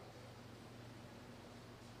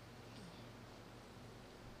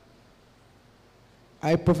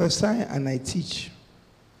 I prophesy and I teach.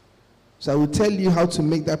 So I will tell you how to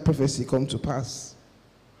make that prophecy come to pass.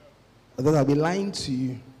 Otherwise, I'll be lying to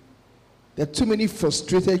you. There are too many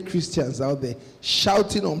frustrated Christians out there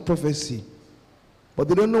shouting on prophecy, but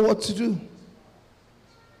they don't know what to do.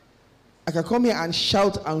 I can come here and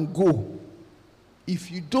shout and go.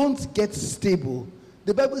 If you don't get stable,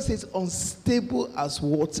 the Bible says, unstable as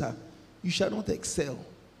water, you shall not excel.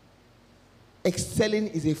 Excelling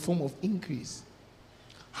is a form of increase.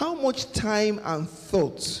 How much time and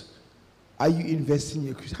thought are you investing in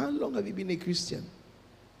your Christian? How long have you been a Christian?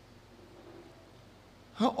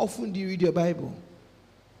 How often do you read your Bible?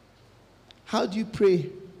 How do you pray?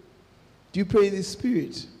 Do you pray in the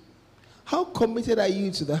Spirit? How committed are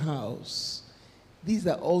you to the house? These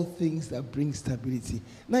are all things that bring stability.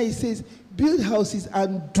 Now he says, build houses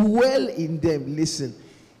and dwell in them. Listen,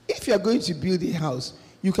 if you are going to build a house,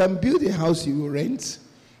 you can build a house you will rent.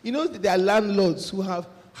 You know, there are landlords who have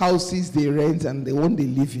houses they rent and the one they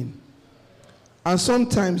live in. And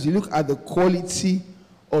sometimes you look at the quality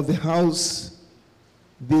of the house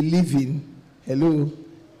they live in. Hello?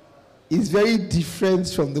 It's very different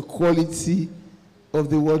from the quality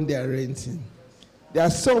of the one they are renting. There are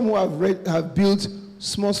some who have built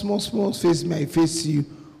small face me, I face you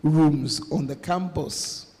rooms on the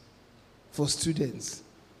campus for students.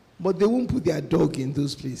 But they won't put their dog in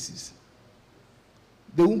those places.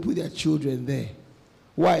 They won't put their children there.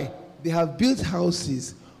 Why? They have built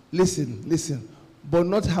houses, listen, but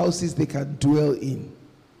not houses they can dwell in.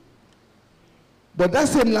 But that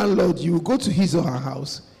same landlord, you will go to his or her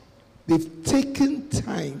house, they've taken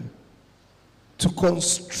time to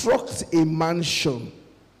construct a mansion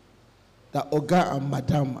that Oga and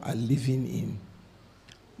Madam are living in.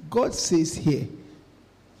 God says here,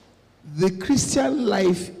 the Christian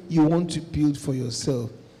life you want to build for yourself,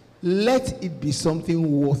 let it be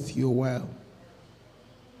something worth your while.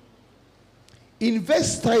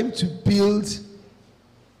 Invest time to build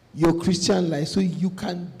your Christian life so you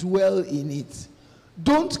can dwell in it.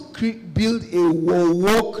 Don't build a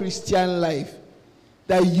war Christian life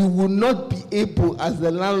that you will not be able as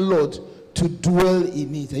the landlord to dwell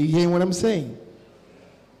in it. Are you hearing what I'm saying?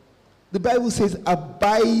 The Bible says,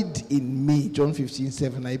 abide in me, John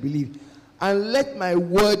 15:7, I believe, and let my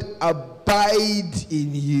word abide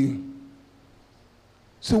in you.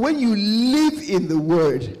 So when you live in the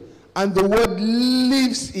word, and the word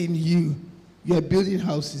lives in you, you are building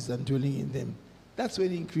houses and dwelling in them. That's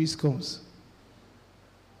when increase comes.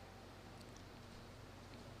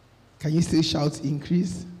 Can you still shout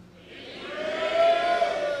increase?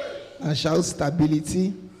 And shout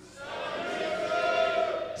stability?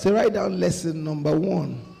 So write down lesson number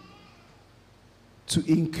 1.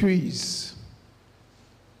 To increase,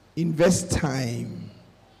 invest time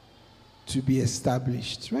to be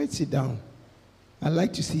established. Write it down. I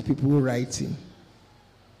like to see people writing.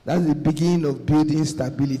 That's the beginning of building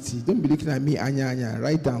stability. Don't be looking at me, anya.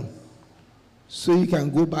 Write down. So you can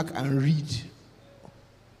go back and read.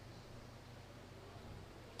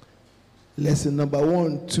 Lesson number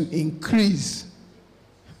 1, to increase.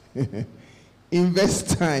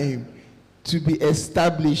 Invest time to be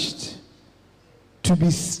established, to be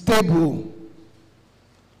stable,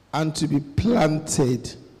 and to be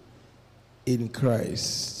planted in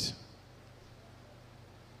Christ.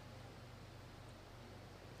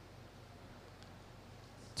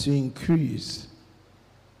 To increase,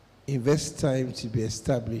 invest time to be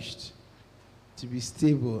established, to be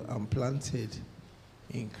stable and planted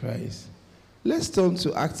in Christ. Let's turn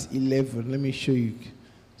to Acts 11. Let me show you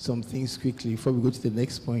some things quickly before we go to the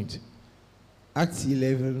next point. Acts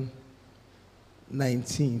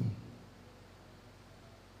 11:19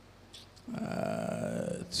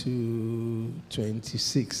 to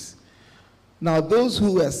 26. Now those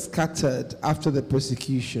who were scattered after the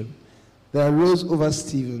persecution that arose over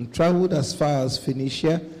Stephen traveled as far as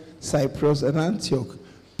Phoenicia, Cyprus, and Antioch,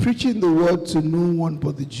 preaching the word to no one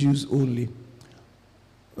but the Jews only.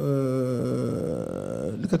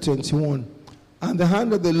 Look at 21. And the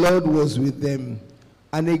hand of the Lord was with them,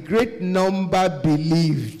 and a great number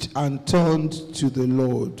believed and turned to the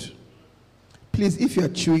Lord. Please, if you are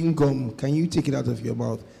chewing gum, can you take it out of your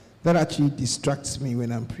mouth? That actually distracts me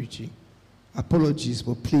when I'm preaching. Apologies,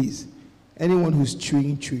 but please, anyone who's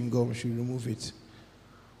chewing gum should remove it.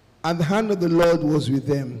 And the hand of the Lord was with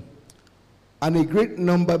them, and a great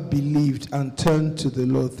number believed and turned to the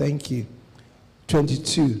Lord. Thank you.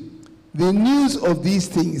 22. The news of these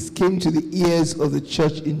things came to the ears of the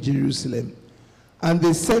church in Jerusalem, and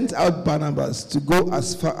they sent out Barnabas to go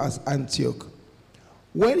as far as Antioch.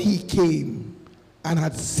 When he came and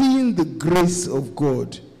had seen the grace of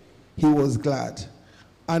God, he was glad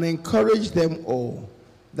and encouraged them all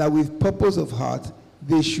that with purpose of heart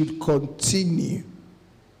they should continue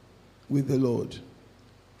with the Lord.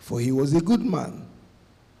 For he was a good man,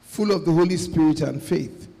 full of the Holy Spirit and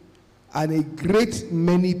faith, and a great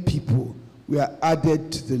many people were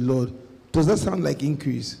added to the Lord. Does that sound like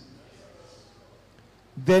increase?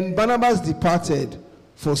 Then Barnabas departed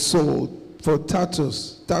for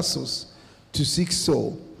Tarsus to seek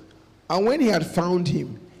Saul. And when he had found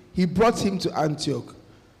him, he brought him to Antioch.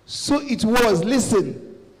 So it was,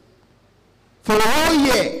 listen, for a whole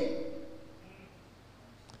year,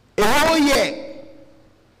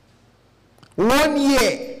 1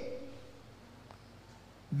 year,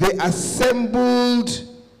 they assembled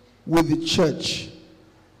with the church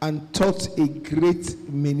and taught a great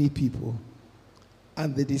many people.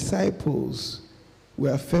 And the disciples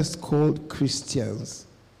were first called Christians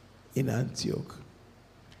in Antioch.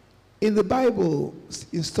 In the Bible,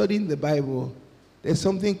 in studying the Bible, there's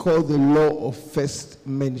something called the law of first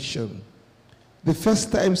mention. The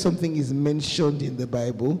first time something is mentioned in the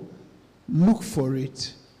Bible, look for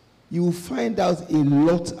it. You will find out a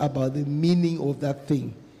lot about the meaning of that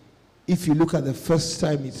thing if you look at the first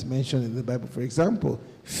time it's mentioned in the Bible. For example,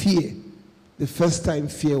 fear. The first time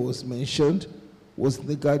fear was mentioned was in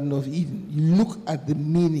the Garden of Eden. You look at the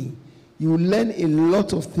meaning. You will learn a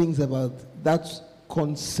lot of things about that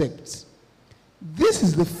concept. This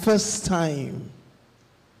is the first time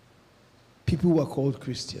people were called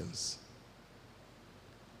Christians.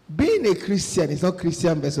 Being a Christian is not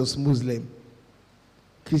Christian versus Muslim,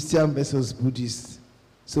 Christian versus Buddhist.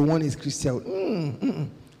 So one is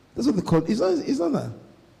Christian. That's what they call it. It's not that.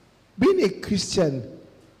 Being a Christian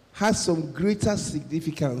has some greater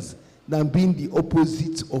significance than being the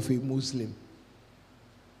opposite of a Muslim.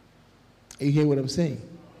 You hear what I'm saying?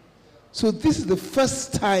 So this is the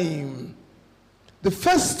first time they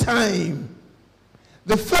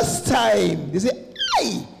say,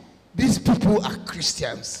 "Aye, these people are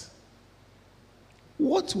Christians."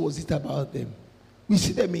 What was it about them? We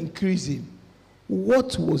see them increasing.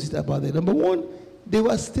 What was it about them? Number one, they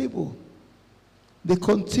were stable. They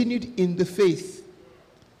continued in the faith.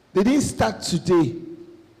 They didn't start today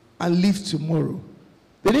and leave tomorrow.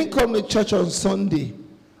 They didn't come to church on Sunday,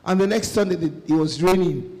 and the next Sunday it was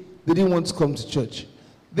raining. They didn't want to come to church.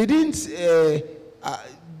 They didn't,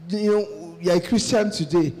 you're a Christian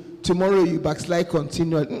today, tomorrow you backslide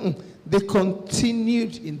continually. They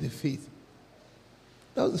continued in the faith.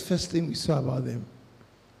 That was the first thing we saw about them.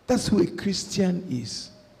 That's who a Christian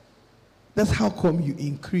is. That's how come you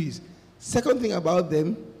increase. Second thing about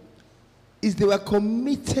them is they were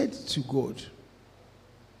committed to God.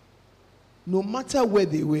 No matter where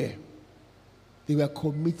they were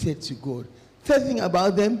committed to God. Third thing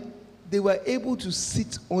about them, they were able to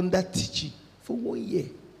sit under teaching for 1 year.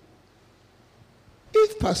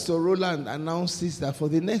 If Pastor Roland announces that for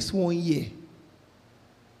the next 1 year,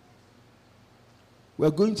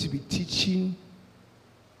 we're going to be teaching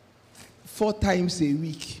 4 times a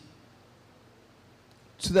week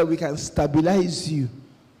so that we can stabilize you,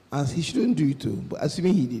 and he shouldn't do it too, but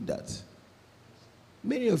assuming he did that,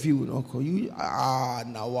 many of you will not call you.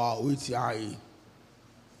 Now wow, it's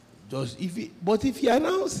just but if he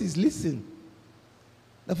announces, listen,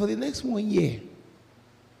 that for the next 1 year,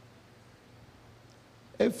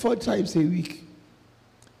 4 times a week,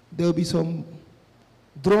 there will be some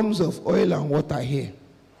drums of oil and water here.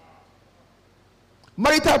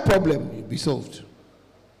 Marital problem will be solved.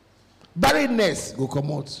 Barrenness will come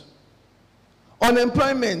out.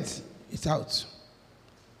 Unemployment is out.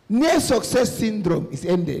 Near success syndrome is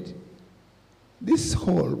ended. This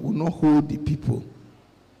hall will not hold the people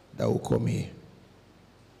that will come here.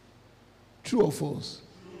 True or false?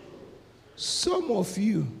 Some of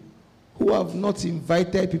you who have not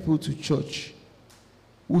invited people to church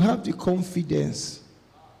will have the confidence.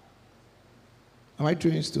 Am I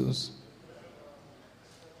throwing stones?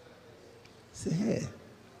 Say, hey,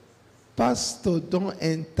 pastor, don't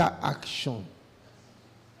enter action.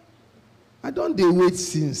 I don't wait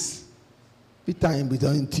since. Be time be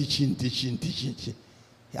done teaching.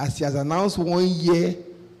 As he has announced 1 year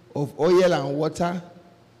of oil and water,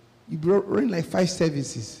 you run like 5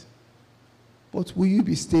 services. But will you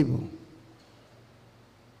be stable?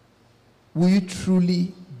 Will you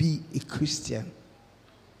truly be a Christian?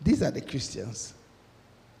 These are the Christians.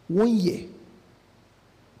 1 year.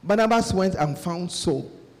 Barnabas went and found Saul.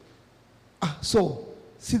 Saul,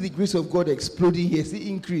 see the grace of God exploding here. See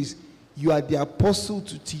increase. You are the apostle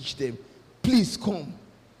to teach them. Please come.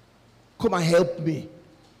 Come and help me.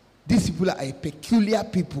 These people are a peculiar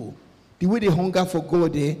people. The way they hunger for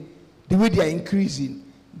God, the way they are increasing.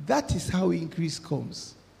 That is how increase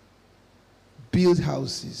comes. Build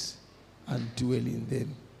houses and dwell in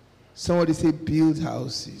them. Somebody say, build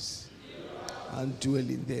houses and dwell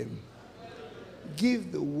in them.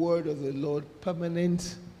 give the word of the Lord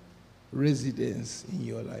permanent residence in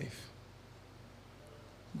your life.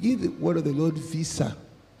 Give the word of the Lord visa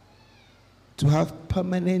to have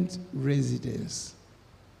permanent residence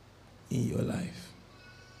in your life.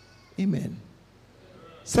 Amen.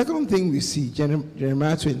 Second thing we see,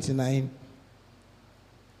 Jeremiah 29,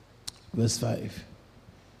 verse 5.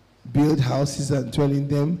 Build houses and dwell in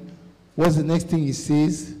them. What's the next thing he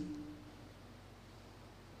says?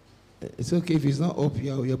 It's okay if it's not up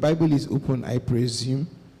here. Your Bible is open, I presume.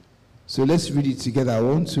 So let's read it together. I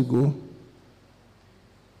want to go.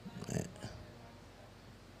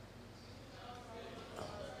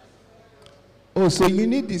 Oh, so you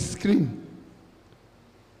need the screen.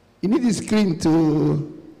 You need the screen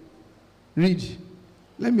to read.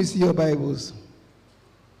 Let me see your Bibles.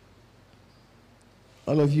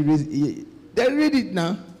 All of you read. Then read it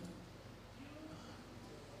now.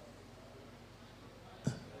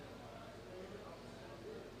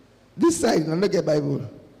 This side, I don't get Bible.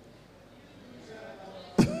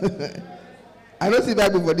 I don't see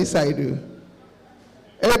Bible for this side, though.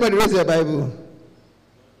 Everybody raise their Bible.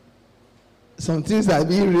 Some things are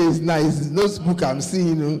being raised now. It's no book I'm seeing,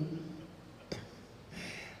 you know.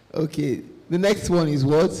 Okay, the next one is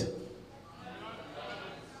what?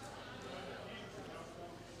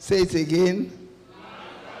 Say it again.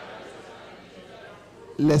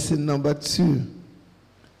 Lesson number 2.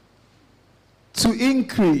 To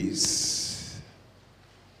increase,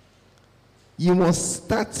 you must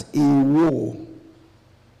start a war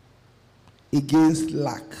against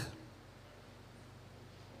lack.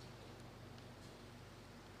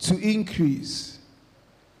 To increase,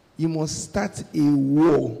 you must start a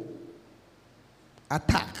war,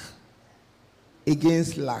 attack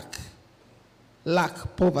against lack.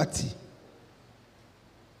 Lack, poverty.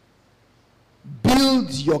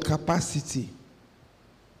 Build your capacity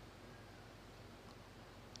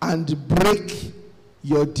and break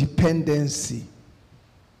your dependency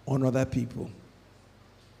on other people.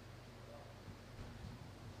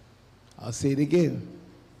 I'll say it again.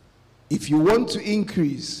 If you want to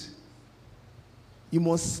increase, you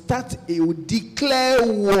must start a declare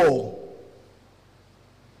war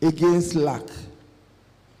against lack.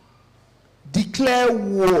 Declare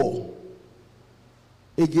war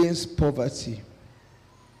against poverty.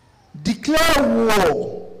 Declare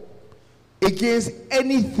war against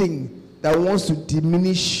anything that wants to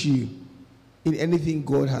diminish you in anything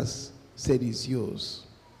God has said is yours.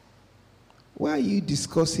 Why are you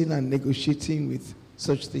discussing and negotiating with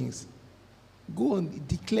such things? Go on,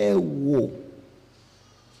 declare war.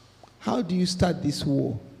 How do you start this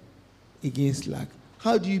war against lack?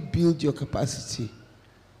 How do you build your capacity?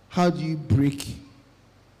 How do you break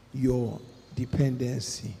your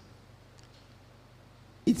dependency?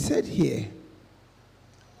 It said here,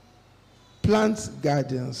 plant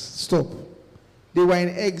gardens. Stop. They were in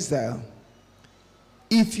exile.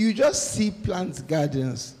 If you just see plant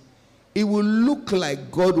gardens, it will look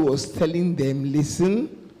like God was telling them,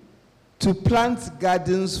 listen, to plant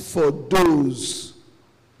gardens for those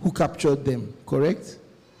who captured them. Correct?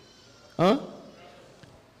 Huh?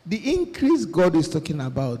 The increase God is talking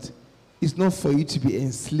about is not for you to be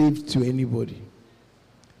enslaved to anybody.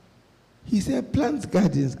 He said, plant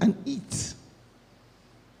gardens and eat.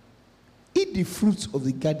 Eat the fruits of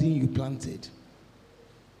the garden you planted.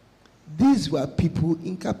 These were people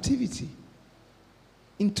in captivity,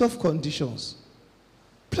 in tough conditions.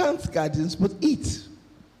 Plant gardens, but eat.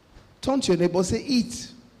 Turn to your neighbor, say,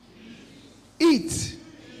 eat. Eat.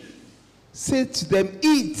 Say to them,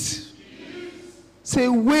 eat. Say,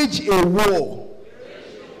 wage a war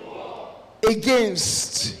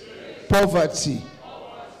against poverty.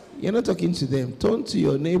 You're not talking to them. Turn to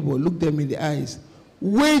your neighbor, look them in the eyes.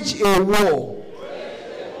 Wage a war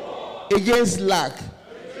against lack.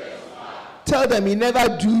 Tell them, he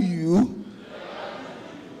never do you.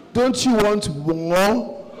 Don't you want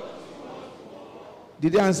more?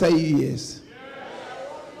 Did they answer you yes?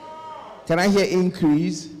 Can I hear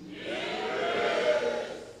increase?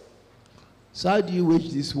 So how do you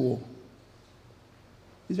wage this war?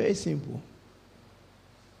 It's very simple.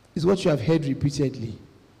 It's what you have heard repeatedly.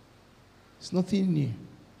 It's nothing new.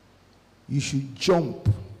 You should jump.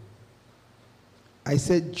 I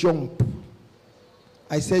said jump.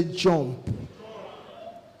 I said jump.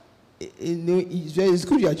 It's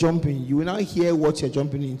good you are jumping. You will now hear what you're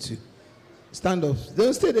jumping into. Stand up.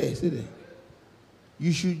 Don't stay there. Stay there.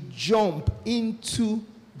 You should jump into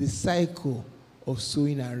the cycle of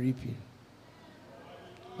sowing and reaping.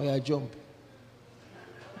 Oh yeah, jump.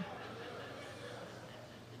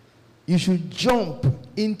 You should jump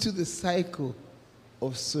into the cycle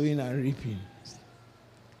of sowing and reaping.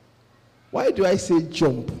 Why do I say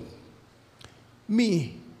jump?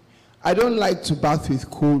 Me, I don't like to bath with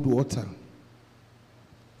cold water.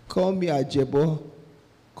 Call me Ajebo.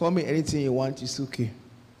 Call me anything you want, it's okay.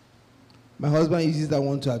 My husband uses that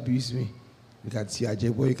one to abuse me. You can see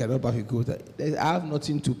Ajebo, you cannot bath with cold water. I have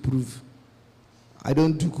nothing to prove. I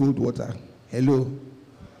don't do cold water. Hello.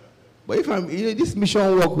 But if I'm, this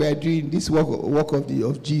mission work we are doing, this work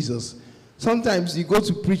of Jesus, sometimes you go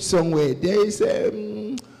to preach somewhere, there is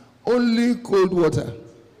only cold water.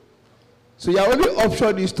 So your only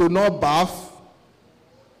option is to not bath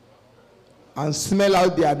and smell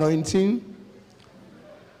out the anointing,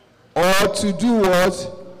 or to do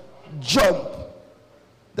what? Jump.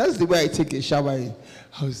 That's the way I take a shower. I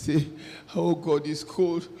will say, oh God, it's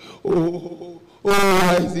cold. Oh,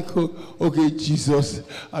 why is it cold? Okay, Jesus,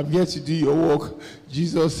 I'm here to do your work.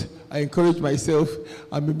 Jesus, I encourage myself.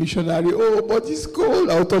 I'm a missionary. Oh, but it's cold.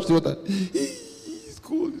 I'll touch the water. It's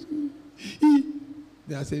cold. It's cold.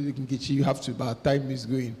 Then I said, Nkechi, you have to bath. Time is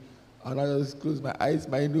going. And I just close my eyes,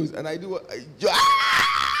 my nose, and I do what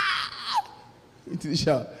into the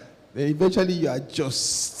shower. Then eventually you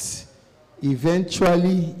adjust.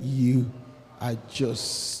 Eventually you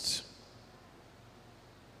adjust.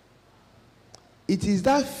 It is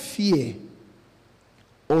that fear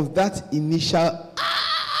of that initial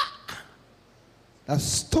that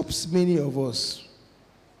stops many of us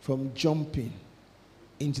from jumping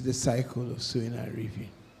into the cycle of sowing and reaping.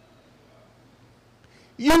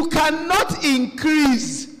 You cannot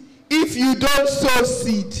increase if you don't sow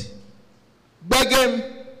seed. Begging,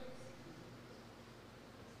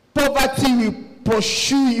 poverty will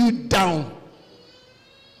pursue you down.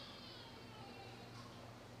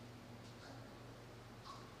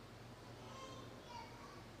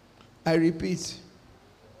 I repeat,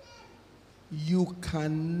 you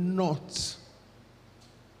cannot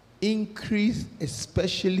increase,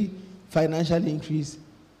 especially financial increase,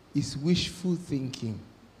 is wishful thinking.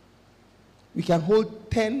 We can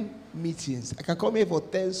hold 10 meetings. I can come here for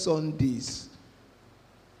 10 Sundays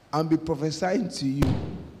and be prophesying to you.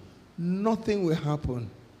 Nothing will happen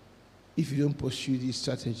if you don't pursue these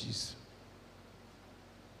strategies.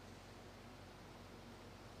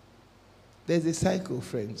 There's a cycle,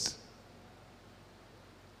 friends.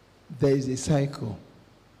 There is a cycle.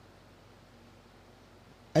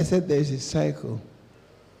 I said there is a cycle.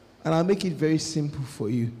 And I'll make it very simple for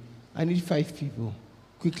you. I need 5 people,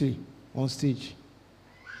 quickly, on stage.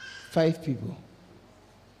 5 people.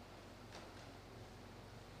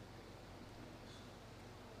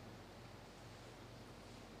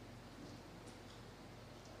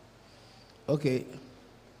 Okay.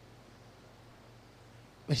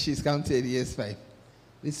 She's counted, yes, 5.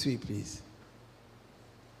 This way, please.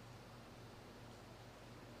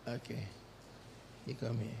 Okay. You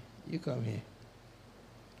come here. You come here.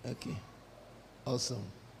 Okay. Awesome.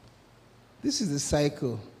 This is the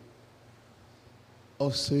cycle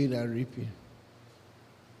of sowing and reaping.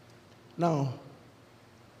 Now,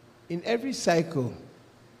 in every cycle,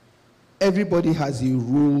 everybody has a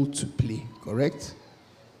role to play, correct?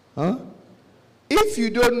 Huh? If you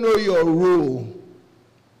don't know your role,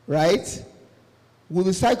 right, will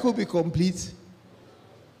the cycle be complete?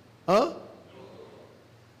 Huh?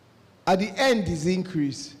 At the end is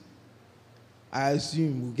increase. I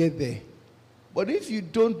assume we'll get there. But if you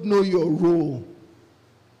don't know your role,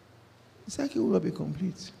 the cycle will not be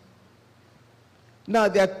complete. Now,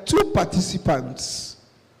 there are 2 participants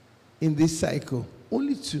in this cycle.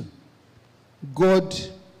 Only 2. God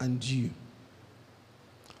and you.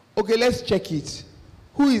 Okay, let's check it.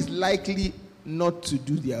 Who is likely not to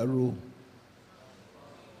do their role?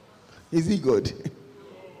 Is it God?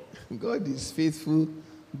 God is faithful.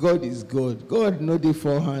 God is God. God knows the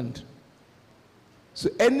forehand. So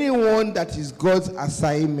anyone that is God's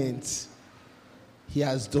assignment, he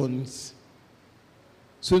has done it.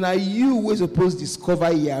 So now you were supposed to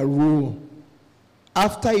discover your role.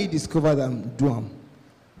 After you discover them, do them.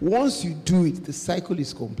 Once you do it, the cycle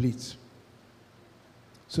is complete.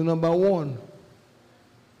 So number 1,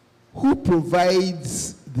 who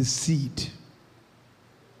provides the seed?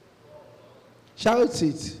 Shout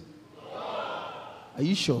it. Are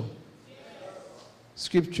you sure?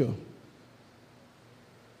 Scripture.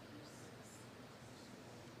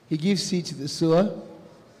 He gives seed to the sower.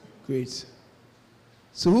 Great.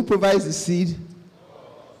 So who provides the seed?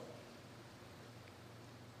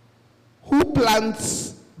 Who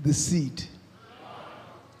plants the seed?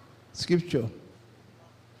 Scripture.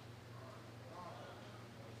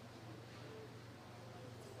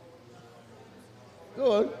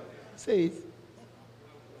 Go on. Say it.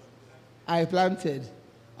 I planted.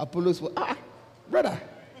 Apollos. Brother.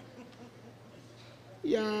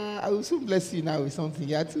 Yeah, I will soon bless you now with something.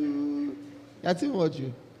 You are too much.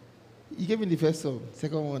 You gave me the first one,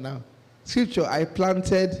 second one now. Scripture, I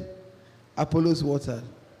planted, Apollos watered.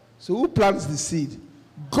 So who plants the seed?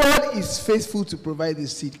 God is faithful to provide the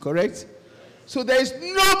seed, correct? So there is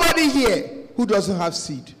nobody here who doesn't have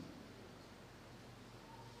seed.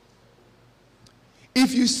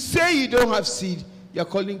 If you say you don't have seed, you are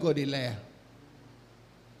calling God a liar.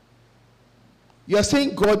 You are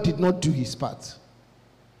saying God did not do his part.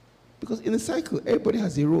 Because in the cycle, everybody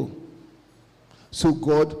has a role. So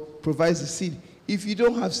God provides the seed. If you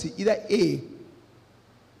don't have seed, either A,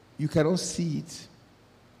 you cannot see it,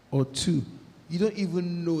 or two, you don't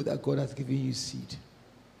even know that God has given you seed.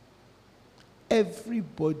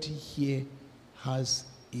 Everybody here has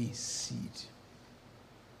a seed.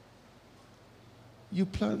 You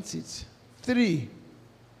plant it. 3,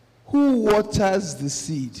 who waters the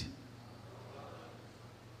seed?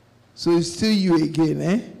 So it's still you again,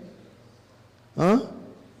 eh? Huh?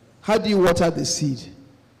 How do you water the seed?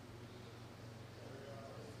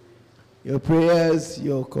 Your prayers,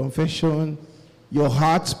 your confession, your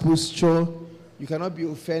heart posture. You cannot be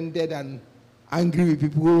offended and angry with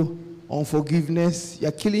people, unforgiveness.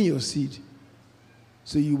 You're killing your seed.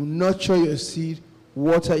 So you nurture your seed,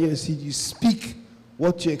 water your seed. You speak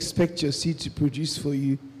what you expect your seed to produce for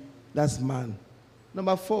you. That's man.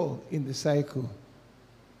 Number 4 in the cycle.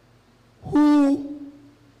 Who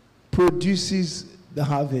produces the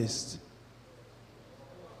harvest?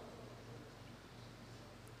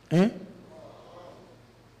 Eh?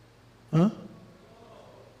 Huh?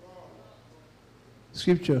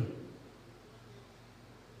 Scripture.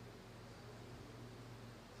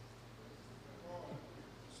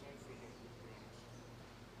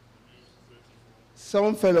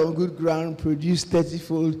 Some fell on good ground, produced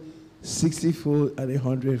 30-fold, 60-fold, and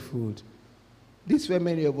 100-fold. This is where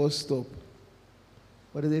many of us stop.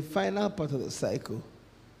 But in the final part of the cycle,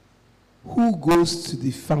 who goes to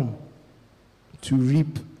the farm to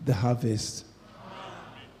reap the harvest?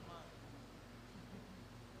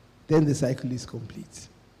 Then the cycle is complete.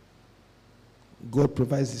 God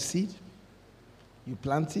provides the seed. You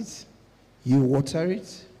plant it. You water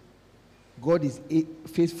it. God is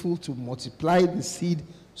faithful to multiply the seed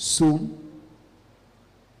sown.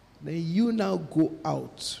 Then you now go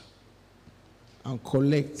out and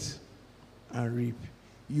collect and reap.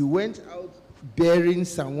 You went out bearing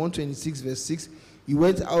Psalm 126 verse 6. You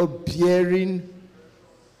went out bearing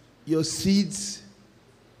your seeds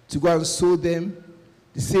to go and sow them.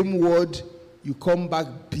 The same word, you come back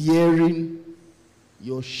bearing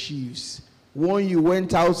your sheaves. One, you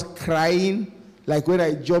went out crying, like when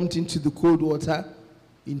I jumped into the cold water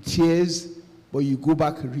in tears, but you go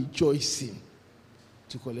back rejoicing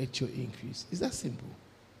to collect your increase. Is that simple?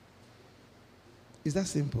 Is that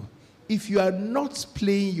simple? If you are not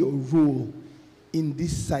playing your role in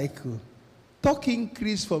this cycle, talk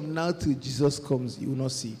increase from now till Jesus comes, you will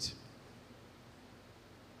not see it.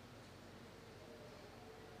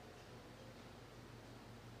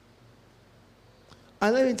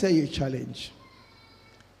 And let me tell you a challenge.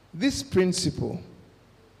 This principle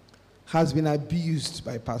has been abused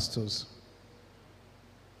by pastors.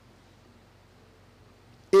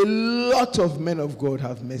 A lot of men of God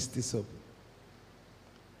have messed this up.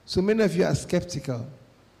 So many of you are skeptical.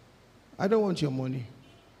 I don't want your money.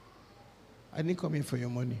 I didn't come here for your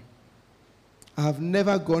money. I have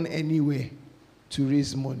never gone anywhere to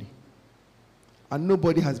raise money. And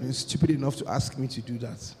nobody has been stupid enough to ask me to do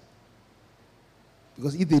that.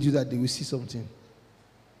 Because if they do that, they will see something.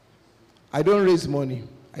 I don't raise money.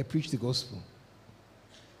 I preach the gospel.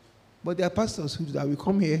 But there are pastors who do that. We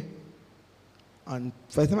come here, and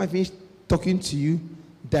by the time I finish talking to you,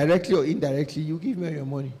 directly or indirectly, you give me your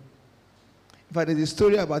money. In fact, there's a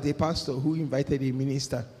story about a pastor who invited a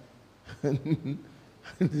minister. And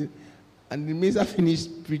the minister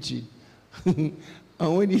finished preaching. And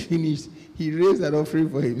when he finished, he raised an offering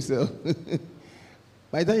for himself.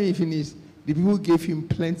 By the time he finished, the people gave him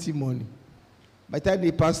plenty money. By the time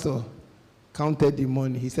the pastor counted the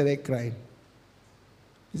money, he started crying.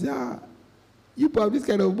 He said, you have this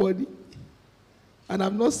kind of money, and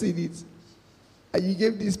I've not seen it. And you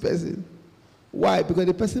gave this person. Why? Because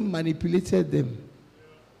the person manipulated them.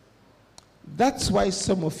 That's why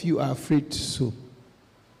some of you are afraid to sow.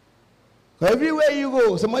 Everywhere you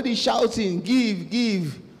go, somebody shouting,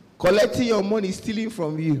 give, collecting your money, stealing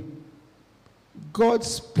from you.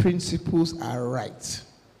 God's principles are right.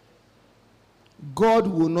 God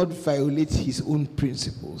will not violate his own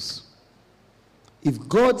principles. If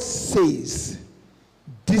God says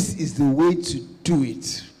this is the way to do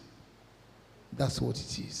it, that's what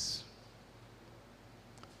it is.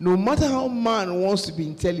 No matter how man wants to be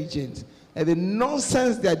intelligent, and the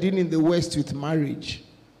nonsense they are doing in the West with marriage,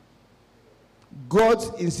 God's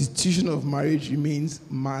institution of marriage remains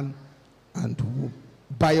man and woman.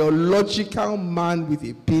 Biological man with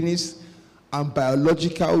a penis and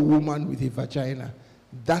biological woman with a vagina.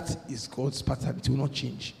 That is God's pattern. It will not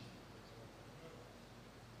change.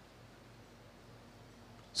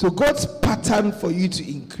 So God's pattern for you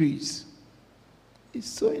to increase is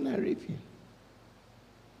Saudi Arabia.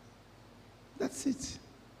 That's it.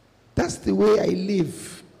 That's the way I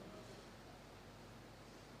live.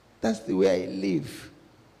 That's the way I live.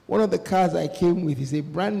 One of the cars I came with is a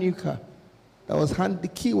brand new car.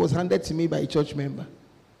 The key was handed to me by a church member.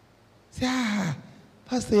 I say,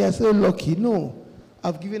 Pastor, you're so lucky. No,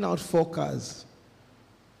 I've given out 4 cars,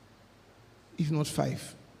 if not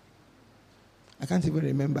 5. I can't even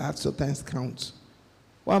remember. I have to sometimes count.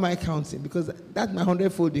 Why am I counting? Because that's my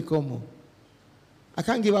 100-fold become. I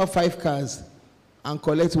can't give out 5 cars and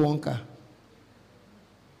collect 1 car.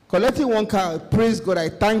 Collecting 1 car, praise God, I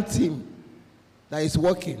thanked him that it's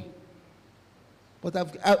working. But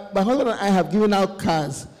my husband and I have given out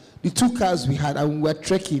cars, the 2 cars we had, and we were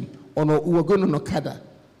trekking, we were going on Okada.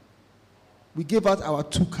 We gave out our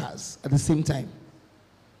 2 cars at the same time.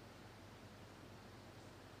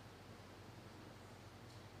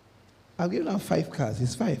 I've given out 5 cars.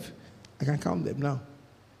 It's 5. I can count them now.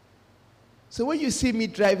 So when you see me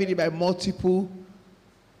driving in my multiple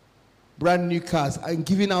brand new cars and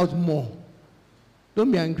giving out more,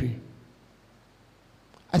 don't be angry.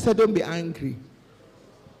 I said don't be angry.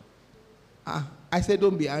 I said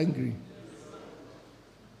don't be angry.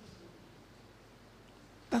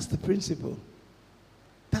 That's the principle.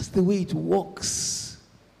 That's the way it works.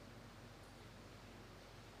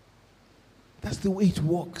 That's the way it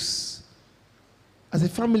works. As a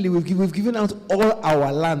family, we've given out all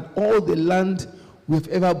our land, all the land we've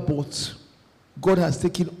ever bought. God has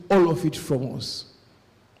taken all of it from us.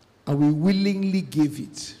 And we willingly gave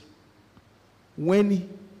it. When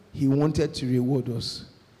he wanted to reward us,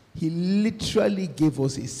 he literally gave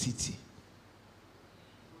us a city.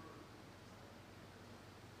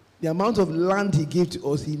 The amount of land he gave to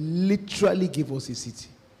us, he literally gave us a city.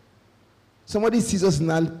 Somebody sees us in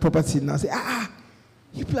that property now and say,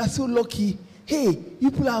 you people are so lucky. Hey,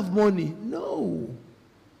 you people have money. No.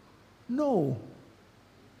 No.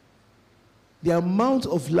 The amount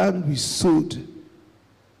of land we sold,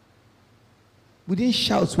 we didn't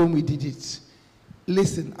shout when we did it.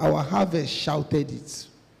 Listen, our harvest shouted it.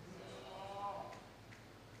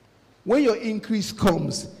 When your increase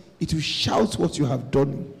comes, it will shout what you have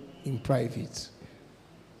done in private.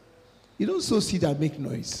 You don't sow seed and make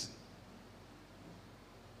noise.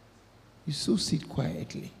 You sow seed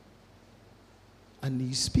quietly. And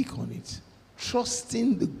you speak on it,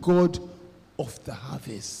 trusting the God of the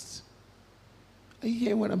harvest. Are you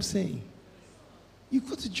hearing what I'm saying? You've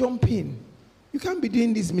got to jump in. You can't be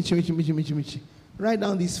doing this, michi. Write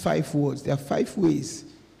down these 5 words. There are 5 ways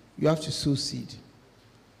you have to sow seed.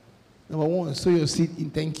 Number 1, sow your seed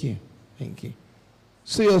in thank you. Thank you.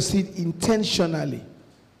 Sow your seed intentionally.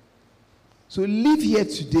 So live here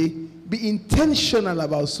today. Be intentional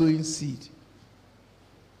about sowing seed.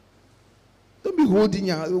 Don't be holding.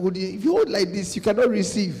 If you hold like this, you cannot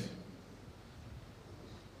receive.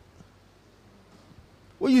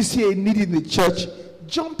 When you see a need in the church,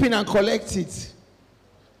 jump in and collect it.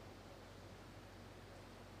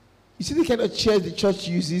 You see the kind of chairs the church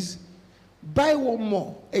uses? Buy one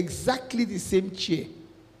more, exactly the same chair.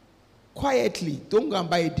 Quietly. Don't go and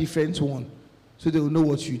buy a different one so they will know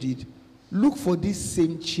what you did. Look for this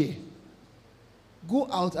same chair. Go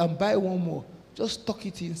out and buy one more. Just tuck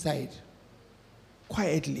it inside.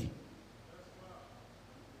 Quietly.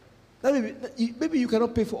 Maybe you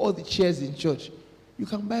cannot pay for all the chairs in church. You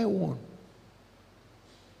can buy one.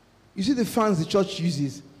 You see the fans the church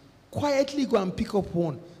uses? Quietly go and pick up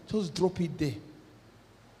one. Just drop it there.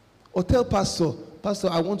 Or tell Pastor,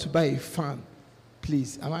 I want to buy a fan.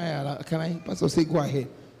 Please, can I? Pastor say, go ahead.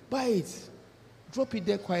 Buy it. Drop it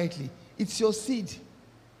there quietly. It's your seed.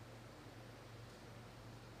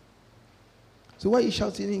 So why are you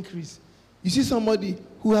shouting increase? You see somebody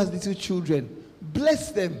who has little children,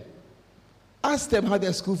 bless them. Ask them how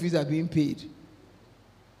their school fees are being paid.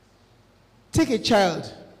 Take a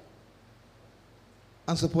child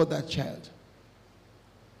and support that child.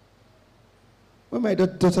 When my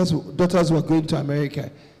daughters were going to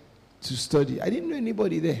America to study, I didn't know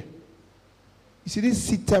anybody there. You see, this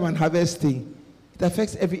seed time and harvest thing, it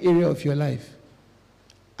affects every area of your life.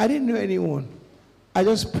 I didn't know anyone. I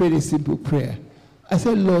just prayed a simple prayer. I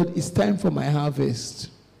said, Lord, it's time for my harvest.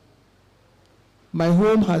 My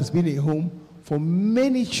home has been a home for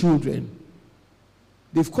many children.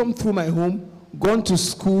 They've come through my home, gone to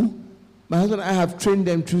school. My husband and I have trained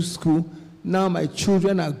them through school. Now my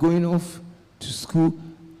children are going off to school.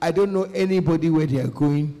 I don't know anybody where they are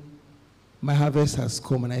going. My harvest has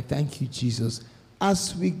come, and I thank you, Jesus.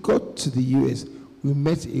 As we got to the US, we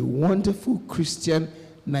met a wonderful Christian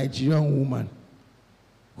Nigerian woman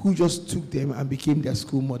who just took them and became their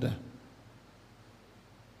school mother.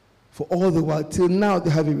 For all the while, till now, they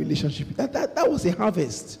have a relationship. That was a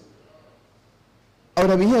harvest. I would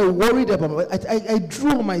have been here worried about it. I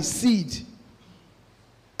drew on my seed.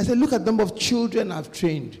 I said, look at the number of children I've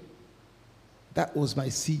trained. That was my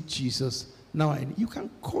seed, Jesus. Now you can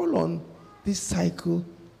call on this cycle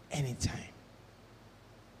anytime.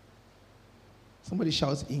 Somebody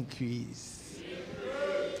shouts increase.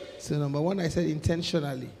 So number one, I said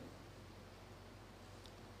intentionally.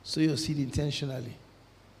 Sow your seed intentionally.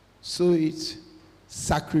 Sow it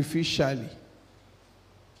sacrificially.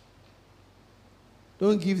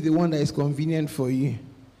 Don't give the one that is convenient for you.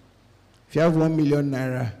 If you have 1 million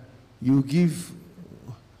naira, you give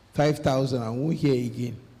 5,000 and won't hear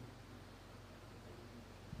again.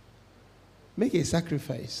 Make a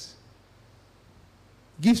sacrifice.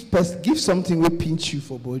 Give something will pinch you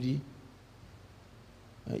for body.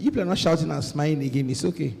 People are not shouting and smiling again. It's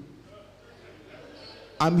okay.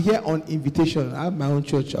 I'm here on invitation. I have my own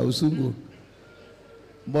church. I will soon go.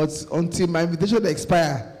 But until my invitation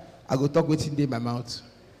expires, I go talk what's in my mouth.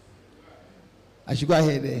 I should go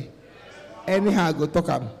ahead there. Anyhow, I go talk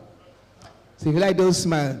am. So if you like, don't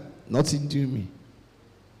smile. Nothing to me.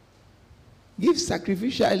 Give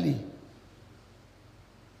sacrificially.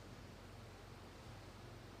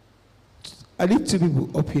 I need 2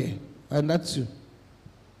 people up here. And not 2. You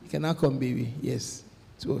can now come, baby. Yes.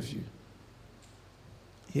 2 of you.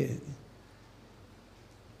 Here.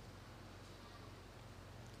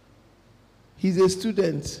 He's a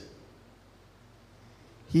student.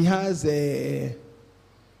 He has in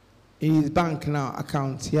his bank now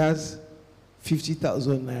account, he has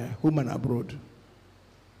 50,000 naira, home and abroad.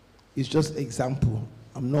 It's just example.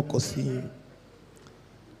 I'm not cursing you.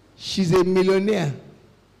 She's a millionaire,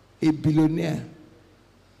 a billionaire.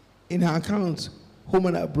 In her account, home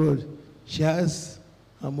and abroad, she has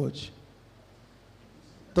how much?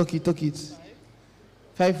 Talk it.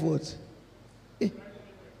 5 what?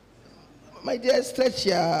 My dear, stretch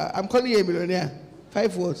here. I'm calling you a millionaire.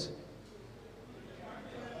 5 what?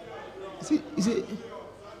 Is it?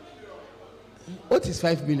 What is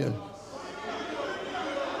 5 billion?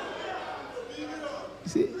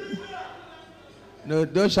 Is it? No,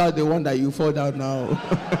 don't shout the one that you fall down now.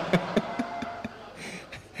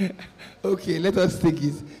 Okay, let us take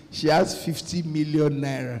it. She has 50 million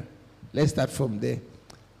naira. Let's start from there.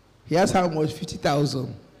 He has how much?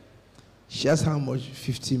 50,000. She has how much?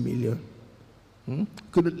 50 million.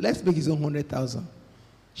 Let's make his own 100,000.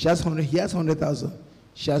 She has 100. He has 100,000.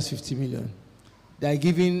 She has 50 million. They are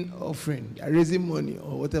giving offering. They are raising money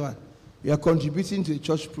or whatever. We are contributing to a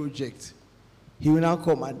church project. He will now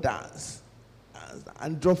come and dance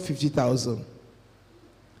and drop 50,000.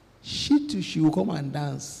 She too, she will come and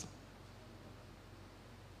dance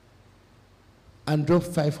and drop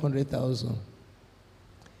 500,000.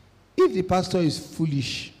 If the pastor is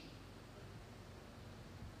foolish,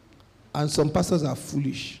 and some pastors are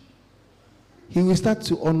foolish, he will start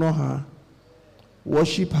to honor her,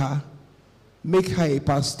 worship her, make her a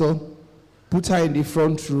pastor, put her in the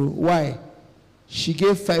front row. Why? She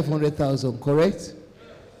gave 500,000, correct?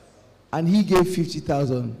 And he gave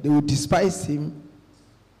 50,000. They will despise him,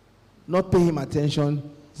 not pay him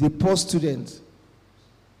attention. He's a poor student.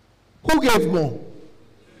 Who gave more?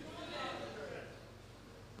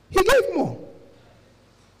 He gave more.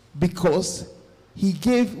 Because he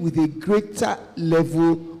gave with a greater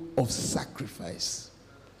level of sacrifice.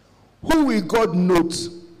 Who will God note?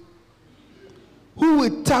 Who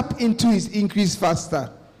will tap into his increase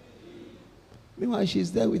faster? Meanwhile,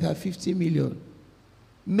 she's there with her 50 million,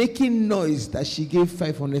 making noise that she gave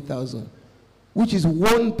 500,000, which is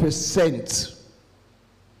 1%.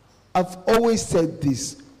 I've always said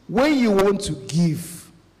this. When you want to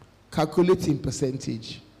give, calculate in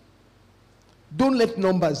percentage. Don't let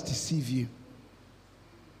numbers deceive you.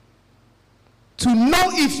 To know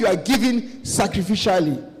if you are giving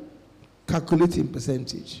sacrificially, calculate in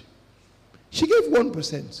percentage. She gave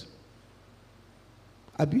 1%.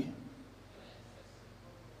 Abi?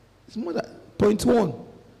 It's more than 0.1.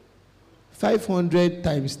 500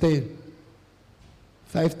 times 10.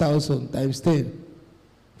 5,000 times 10.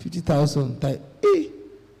 50,000 times.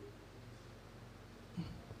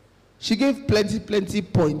 She gave plenty,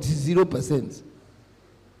 0.0%.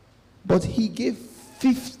 But he gave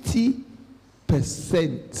 50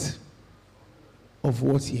 1% of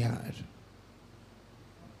what he had.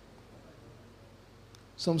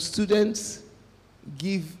 Some students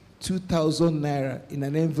give 2,000 naira in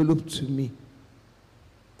an envelope to me.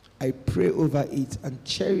 I pray over it and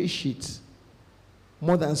cherish it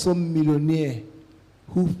more than some millionaire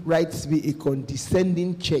who writes me a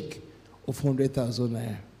condescending check of 100,000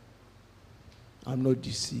 naira. I'm not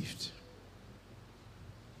deceived.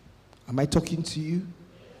 Am I talking to you?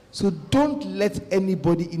 So don't let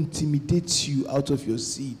anybody intimidate you out of your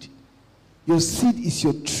seed. Your seed is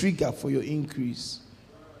your trigger for your increase.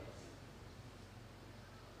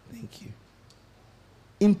 Thank you.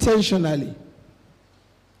 Intentionally,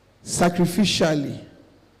 sacrificially,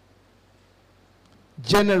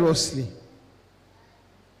 generously,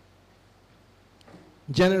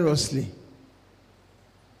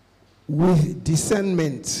 with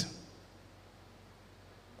discernment.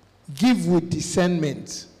 Give with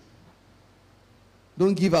discernment.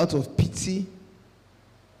 Don't give out of pity.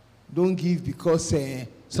 Don't give because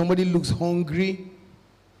somebody looks hungry.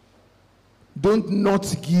 Don't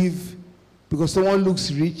not give because someone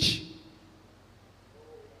looks rich.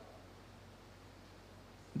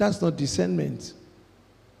 That's not discernment.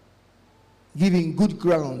 Giving good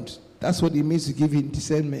ground. That's what it means to give in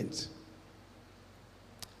discernment.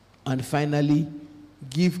 And finally,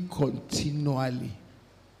 give continually.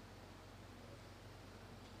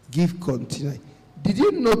 Give continually. Did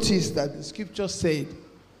you notice that the scripture said,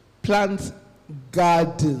 plant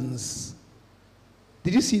gardens?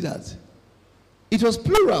 Did you see that? It was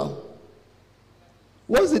plural.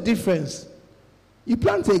 What's the difference? You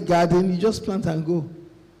plant a garden, you just plant and go.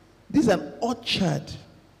 This is an orchard.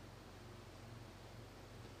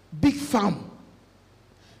 Big farm.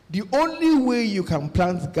 The only way you can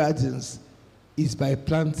plant gardens is by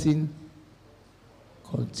planting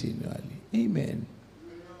continually. Amen.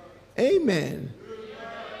 Amen.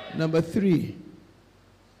 Number three.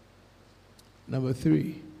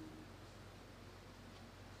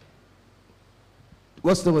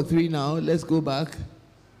 What's number 3 now? Let's go back.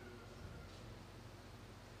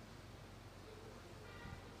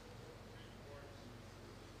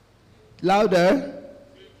 Louder.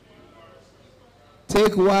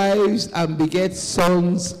 Take wives and beget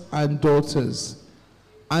sons and daughters.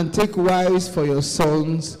 And take wives for your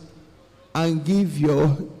sons and give your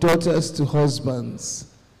daughters to husbands,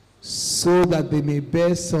 so that they may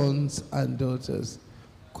bear sons and daughters.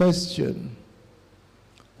 Question: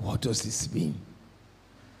 what does this mean?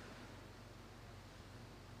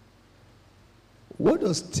 What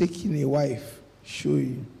does taking a wife show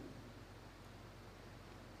you?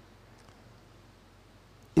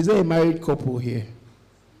 Is there a married couple here?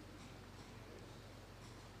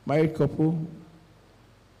 Married couple?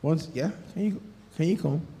 Once, yeah? Can you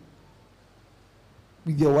come?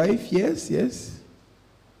 With your wife? Yes.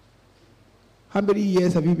 How many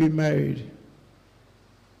years have you been married?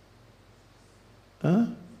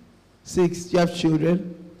 6. Do you have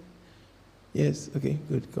children? Yes. Okay,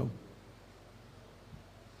 good. Come.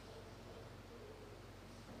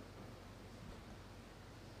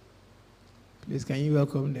 Please, can you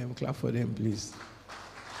welcome them? Clap for them, please.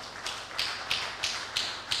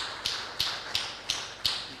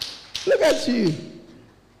 Look at you.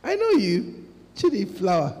 I know you. Chidi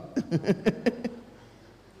Flower.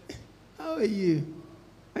 How are you?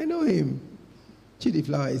 I know him. Chidi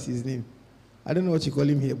Flower is his name. I don't know what you call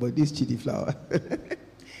him here, but this Chidi Flower.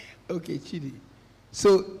 Okay, Chidi.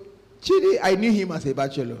 So, Chidi, I knew him as a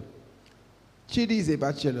bachelor. Chidi is a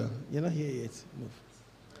bachelor. You're not here yet. Move.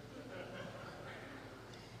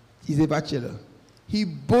 He's a bachelor. He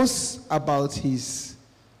boasts about his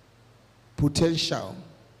potential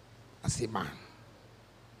as a man.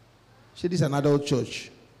 This is an adult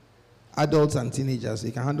church. Adults and teenagers,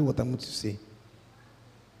 they can handle what I'm going to say.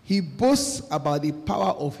 He boasts about the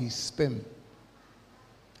power of his sperm.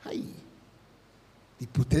 Hi. The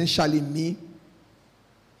potential in me.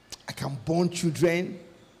 I can born children.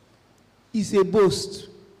 It's a boast.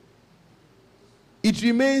 It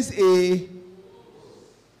remains a...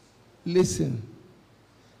 Listen.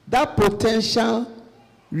 That potential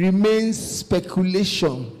remains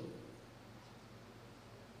speculation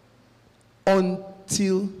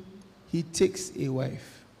until he takes a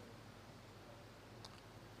wife.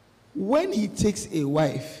 When he takes a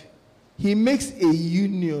wife, he makes a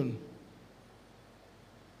union.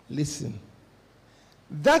 Listen.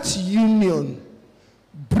 That union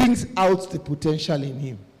brings out the potential in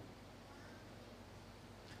him.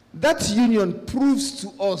 That union proves to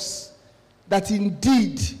us that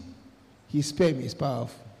indeed his sperm is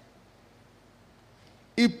powerful.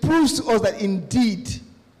 It proves to us that indeed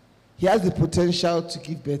he has the potential to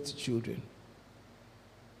give birth to children.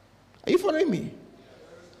 Are you following me?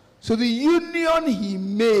 So the union he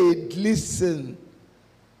made, listen,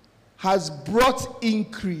 has brought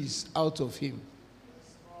increase out of him.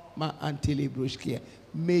 Ma antele broshkia.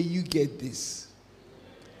 May you get this.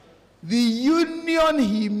 The union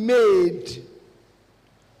he made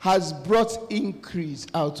has brought increase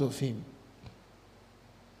out of him.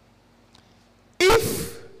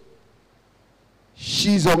 If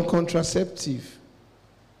she's on contraceptive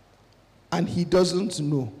and he doesn't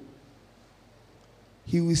know,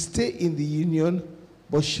 he will stay in the union,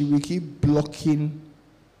 but she will keep blocking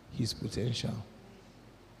his potential.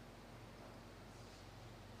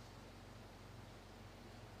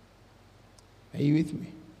 Are you with me?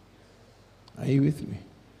 Are you with me?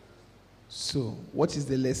 So, what is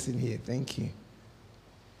the lesson here? Thank you.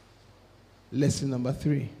 Lesson number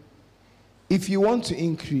 3. If you want to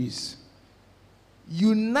increase,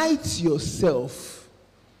 unite yourself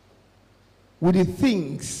with the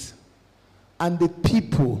things and the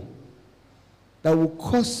people that will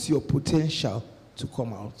cause your potential to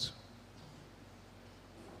come out.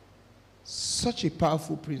 Such a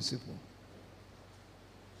powerful principle.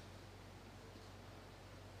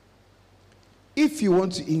 If you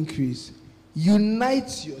want to increase,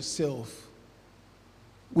 unite yourself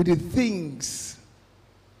with the things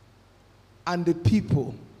and the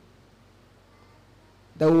people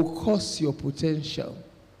that will cause your potential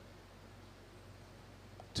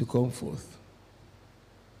to come forth.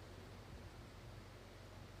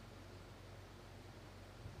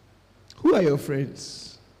 Who are your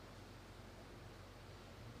friends?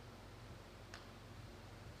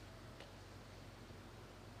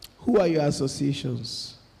 Who are your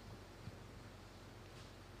associations?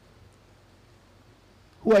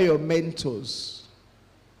 Who are your mentors?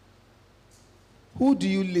 Who do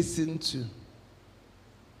you listen to?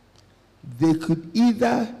 They could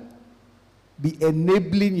either be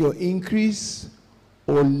enabling your increase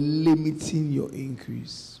or limiting your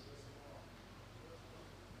increase.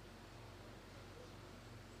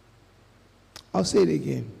 I'll say it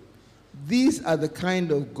again. These are the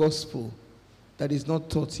kind of gospel that is not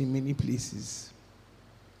taught in many places.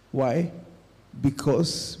 Why?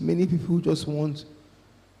 Because many people just want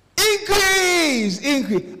increase,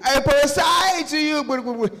 increase. I prophesy to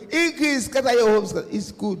you, increase, scatter your hopes.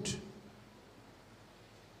 It's good.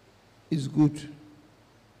 It's good.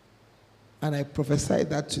 And I prophesy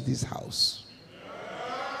that to this house.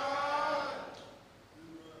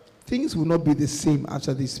 Things will not be the same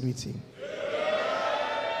after this meeting.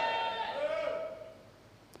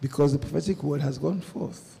 Because the prophetic word has gone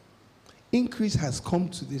forth. Increase has come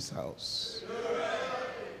to this house.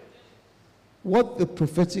 What the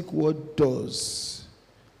prophetic word does,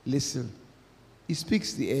 listen, it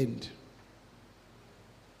speaks the end.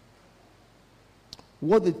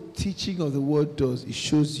 What the teaching of the word does, it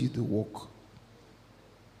shows you the work.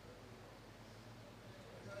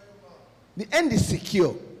 The end is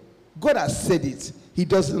secure. God has said it. He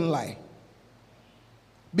doesn't lie.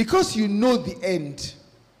 Because you know the end,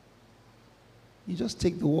 you just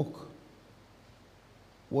take the work.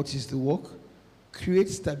 What is the work? Create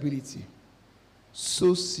stability.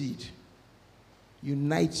 Sow seed.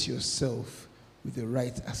 Unite yourself with the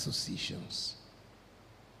right associations.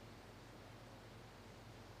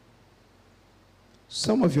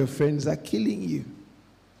 Some of your friends are killing you.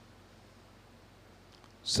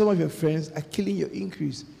 Some of your friends are killing your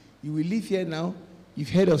increase. You will live here now. You've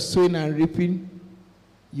heard of sowing and reaping.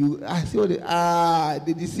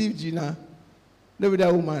 They deceived you now. No, with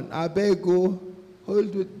that woman. I beg go.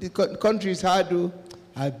 Hold the country is hard though.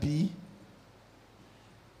 I be.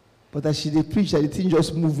 But as she they preach that the thing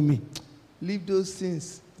just move me. Leave those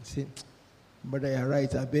things. Say, brother, you're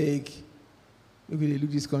right. I beg. Maybe they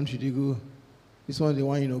look this country. They go. This one they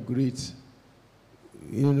want great.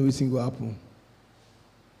 You don't know what's going to happen.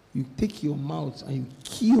 You take your mouth and you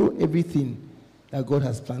kill everything that God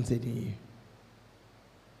has planted in you.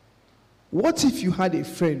 What if you had a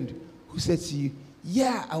friend who said to you,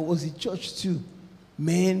 yeah, I was in church too.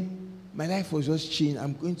 Man, my life was just changed.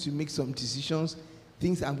 I'm going to make some decisions.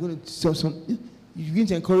 Things I'm going to sell some. You're going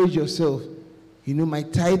to encourage yourself. You know, my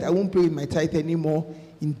tithe, I won't pay with my tithe anymore.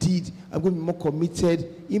 Indeed, I'm going to be more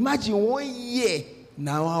committed. Imagine 1 year.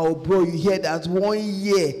 Now, bro, you hear that 1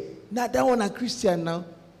 year. Now, that one a Christian now.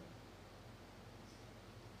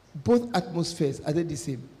 Both atmospheres, are they the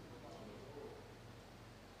same?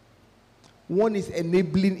 One is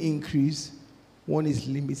enabling increase. One is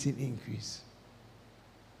limiting increase.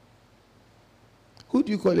 Who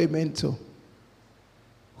do you call a mentor?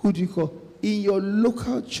 Who do you call? In your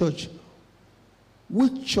local church,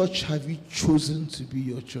 which church have you chosen to be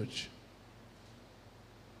your church?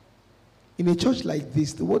 In a church like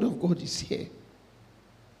this, the word of God is here.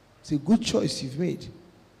 It's a good choice you've made.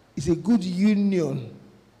 It's a good union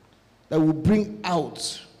that will bring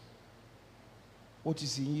out what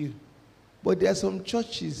is in you. But there are some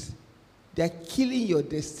churches, they are killing your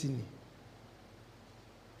destiny.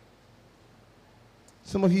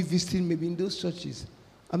 Some of you visiting maybe in those churches.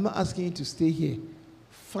 I'm not asking you to stay here.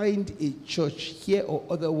 Find a church here or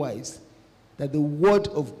otherwise that the word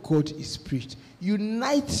of God is preached.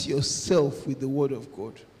 Unite yourself with the word of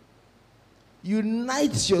God.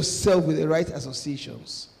 Unite yourself with the right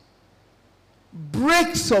associations.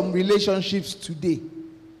 Break some relationships today.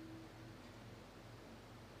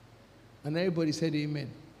 And everybody said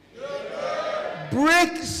amen. Amen.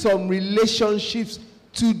 Break some relationships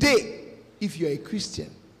today if you're a Christian.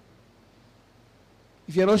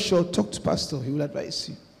 If you're not sure, talk to pastor. He will advise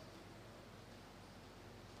you.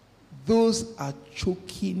 Those are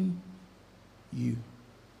choking you.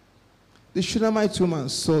 The Shunammite woman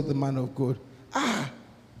saw the man of God.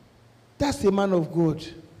 That's the man of God.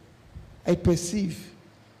 I perceive.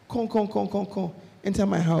 Come. Enter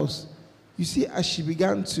my house. You see, as she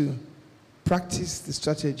began to practice the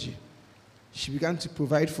strategy, she began to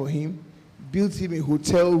provide for him, built him a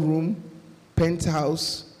hotel room,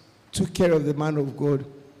 penthouse, took care of the man of God.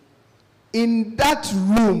 In that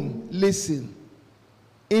room, listen,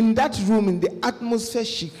 in that room, in the atmosphere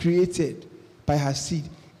she created by her seed,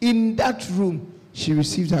 in that room, she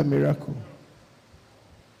received her miracle.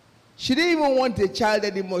 She didn't even want a child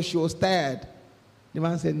anymore. She was tired. The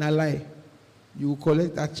man said, "Nalai, you will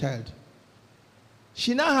collect that child."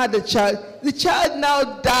 She now had a child. The child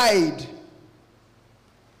now died.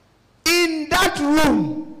 In that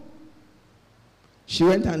room, she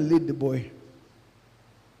went and laid the boy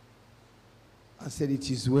and said, "It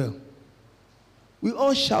is well." We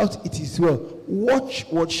all shout, "It is well." Watch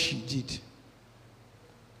what she did.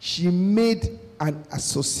 She made an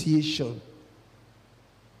association,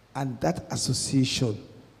 and that association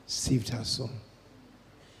saved her son.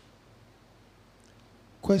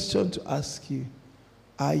 Question to ask you: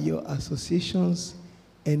 are your associations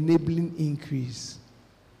enabling increase,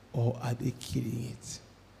 or are they killing it?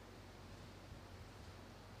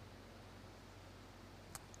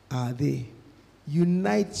 Are they?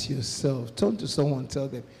 Unite yourself. Turn to someone, tell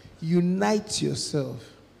them, unite yourself.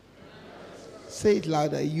 Say it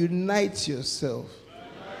louder. Unite yourself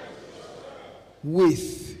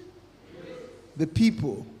with the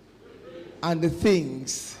people and the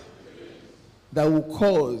things that will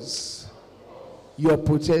cause your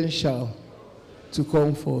potential to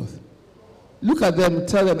come forth. Look at them,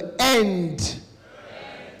 tell them, end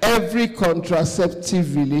every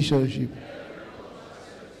contraceptive relationship.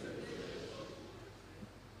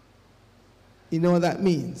 You know what that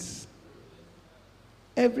means?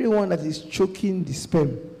 Everyone that is choking the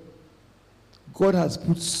sperm, God has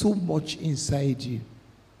put so much inside you.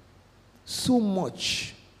 So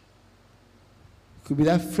much. It could be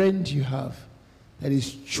that friend you have that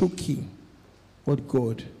is choking what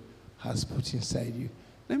God has put inside you.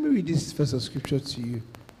 Let me read this verse of scripture to you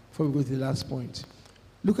before we go to the last point.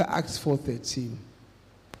 Look at Acts 4:13.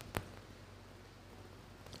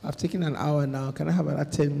 I've taken an hour now. Can I have another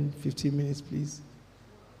 10, 15 minutes, please?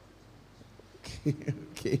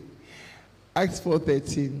 Okay. Acts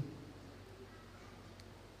 4:13.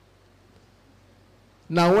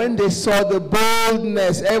 Now when they saw the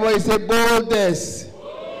boldness, everybody say boldness,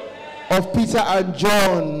 of Peter and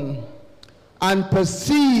John, and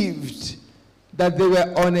perceived that they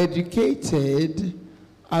were uneducated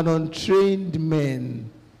and untrained men,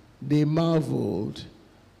 they marveled,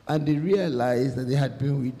 and they realized that they had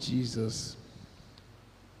been with Jesus.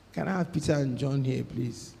 Can I have Peter and John here,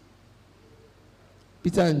 please?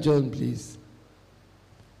 Peter and John, please.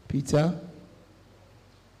 Peter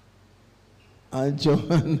and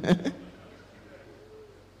John.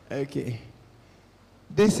 Okay.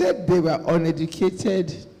 They said they were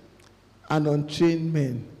uneducated and untrained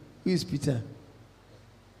men. Who is Peter?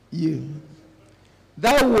 You.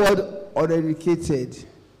 That word uneducated,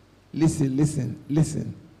 listen,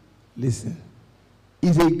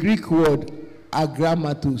 is a Greek word,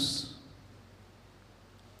 agrammatos.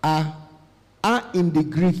 A in the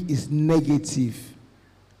Greek is negative.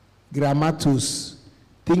 Grammatos.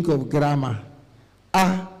 Think of grammar.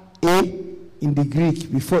 A in the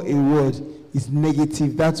Greek before a word is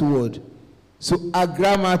negative, that word. So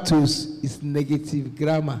agrammatos is negative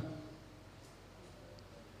grammar.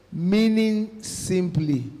 Meaning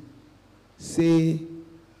simply, say,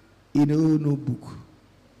 no book.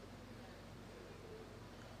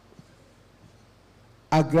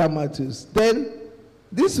 Agrammatos. Then,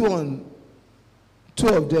 this one, two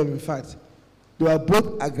of them in fact, They were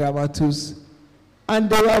both agrammatos, and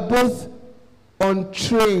they were both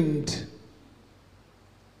untrained.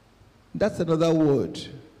 That's another word.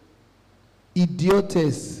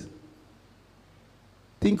 Idiotes.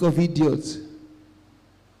 Think of idiots.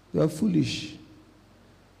 They were foolish.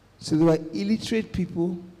 So they were illiterate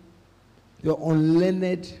people. They were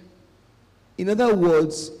unlearned. In other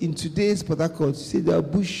words, in today's Port Harcourt, you say they are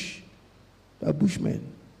bushmen.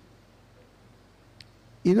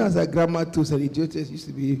 You know, as a grammatos and idiots used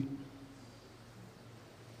to be.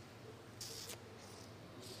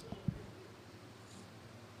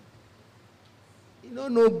 You know,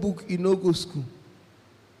 no book, you know, go school.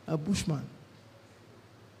 A bushman.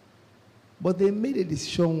 But they made a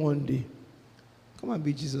decision one day. Come and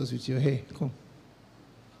be Jesus with your hair. Come.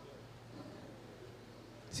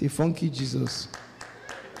 Say, funky Jesus.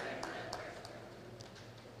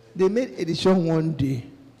 They made a decision one day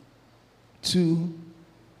to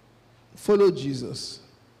follow Jesus.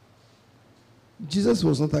 Jesus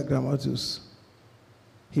was not a grammatos.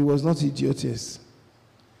 He was not idiotes.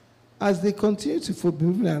 As they continued to be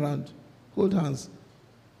moving around, hold hands,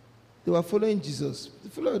 they were following Jesus. They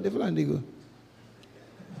follow and they go.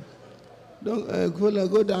 Don't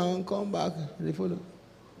go down, come back. They follow.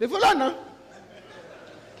 They follow now.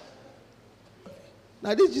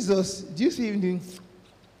 Now this Jesus, do you see him doing?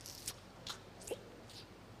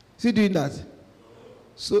 Is he doing that?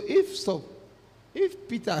 So if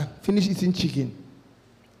Peter finished eating chicken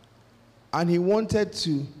and he wanted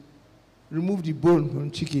to remove the bone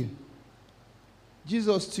from chicken,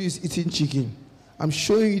 Jesus too is eating chicken. I'm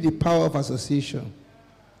showing you the power of association.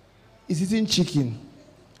 He's eating chicken.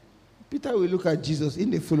 Peter will look at Jesus,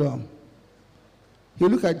 in the follow him. He'll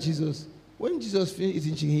look at Jesus. When Jesus finished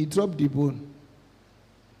eating chicken, he dropped the bone.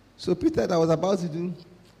 So Peter that was about to do,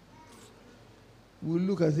 will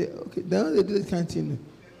look and say, okay, then they do this kind of thing.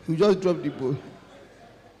 He'll just drop the bone.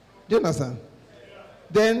 Do you understand?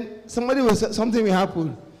 Then something will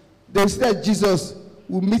happen. They'll see that Jesus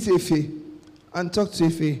will meet Efe and talk to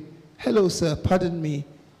Efe. Hello, sir, pardon me.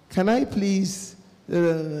 Can I please,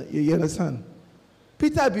 you understand?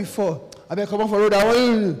 Peter before, I been come off a road, I want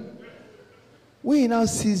you. When he now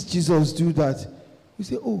sees Jesus do that, you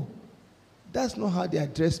say, oh, that's not how they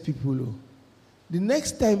address people. Oh. The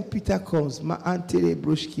next time Peter comes, what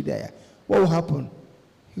will happen?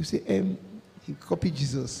 He'll say, he'll copy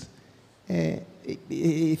Jesus.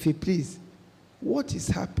 If you please, what is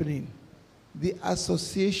happening? The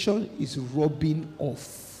association is rubbing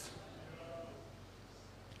off.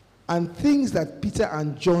 And things that Peter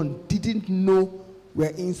and John didn't know were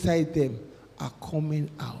inside them are coming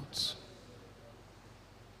out.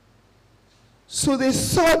 So they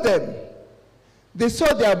saw them. They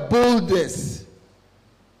saw their boldness.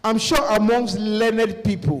 I'm sure amongst learned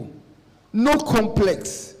people. No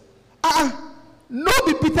complex. No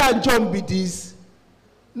be Peter and John be this.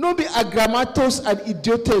 No be agrammatos and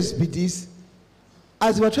idiotes be this.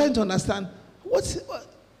 As we're trying to understand,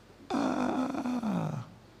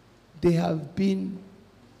 they have been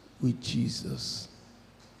with Jesus.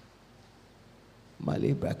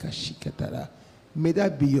 May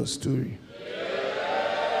that be your story.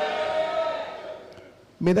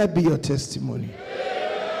 May that be your testimony.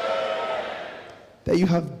 That you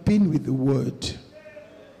have been with the Word.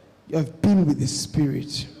 You have been with the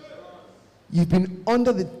Spirit. You've been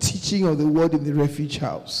under the teaching of the Word in the Refuge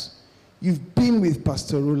House. You've been with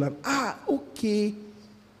Pastor Roland. Okay.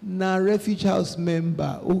 Now Refuge House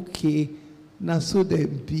member. Okay. Now so they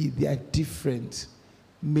are different.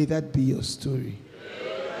 May that be your story.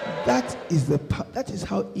 That is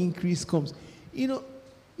how increase comes. You know,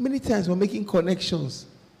 many times we're making connections.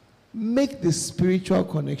 Make the spiritual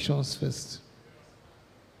connections first.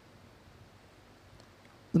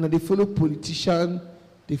 You know, they follow politicians,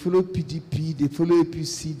 they follow PDP, they follow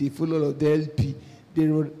APC, they follow the LP.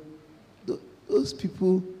 Those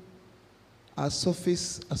people are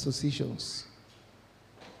surface associations.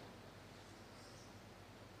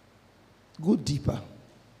 Go deeper.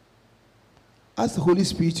 Ask the Holy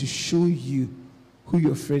Spirit to show you who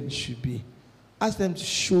your friends should be. Ask them to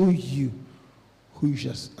show you who you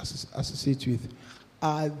should associate with.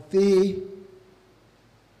 Are they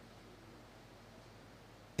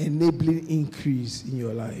enabling increase in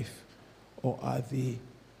your life, or are they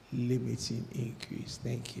limiting increase?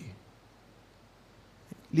 Thank you.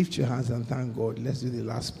 Lift your hands and thank God. Let's do the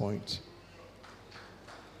last point.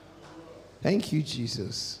 Thank you,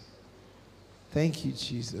 Jesus. Thank you,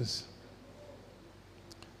 Jesus.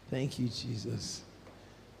 Thank you, Jesus.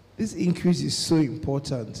 This increase is so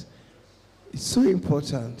important. It's so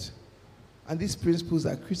important. And these principles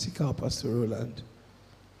are critical, Pastor Roland.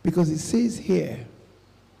 Because it says here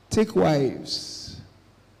Take wives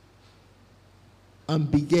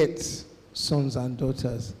and beget sons and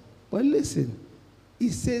daughters. But listen,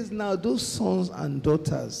 it says now those sons and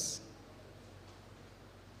daughters,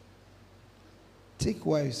 take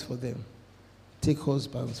wives for them. Take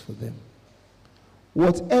husbands for them.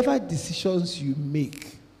 Whatever decisions you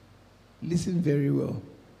make, listen very well.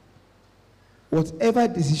 Whatever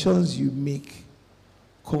decisions you make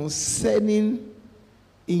concerning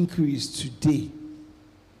increase today,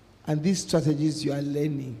 and these strategies you are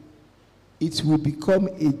learning, it will become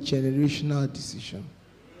a generational decision.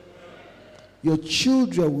 Your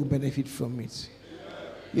children will benefit from it.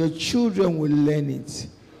 Your children will learn it.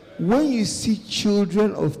 When you see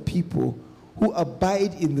children of people who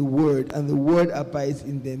abide in the word and the word abides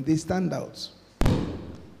in them, they stand out.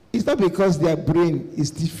 It's not because their brain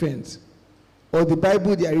is different or the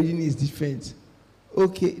Bible they are reading is different.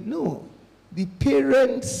 Okay, no. The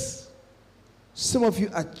parents, some of you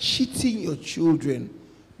are cheating your children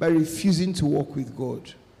by refusing to walk with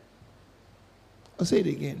God. I'll say it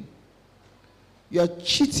again. You are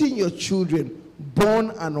cheating your children,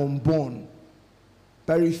 born and unborn,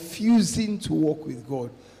 by refusing to walk with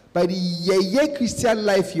God. By the yeye Christian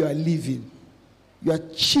life you are living, you are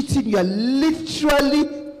cheating, you are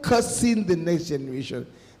literally cursing the next generation.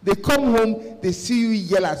 They come home, they see you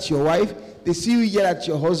yell at your wife, they see you yell at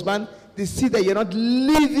your husband, they see that you're not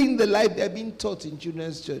living the life they're being taught in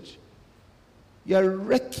children's church. You are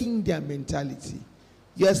wrecking their mentality.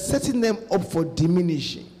 You are setting them up for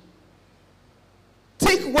diminishing.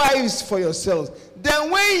 Take wives for yourselves. Then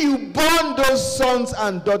when you born those sons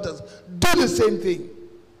and daughters, do the same thing.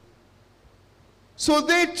 So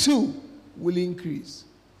they too will increase.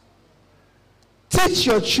 Teach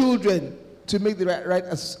your children to make the right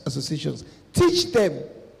associations. Teach them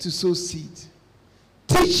to sow seed.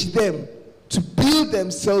 Teach them to build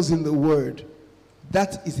themselves in the word.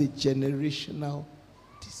 That is a generational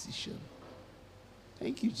decision.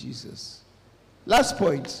 Thank you, Jesus. Last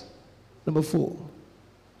point, number 4.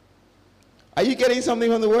 Are you getting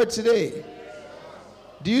something from the word today?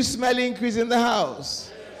 Do you smell increase in the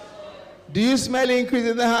house? Do you smell increase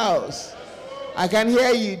in the house? I can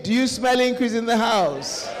hear you. Do you smell increase in the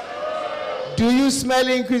house? Do you smell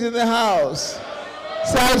increase in the house?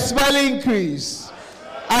 So I smell increase.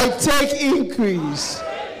 I take increase.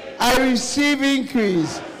 I receive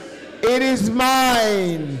increase. It is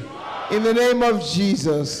mine. In the name of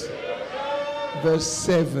Jesus. Verse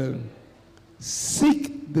 7.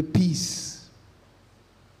 Seek the peace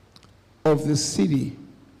of the city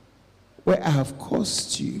where I have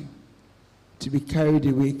caused you to be carried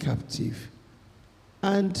away captive,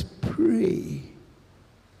 and pray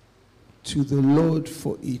to the Lord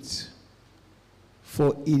for it,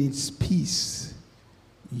 for in its peace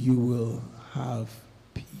you will have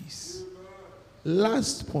peace.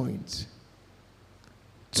 Last point,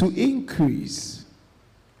 to increase,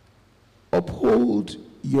 uphold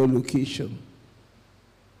your location.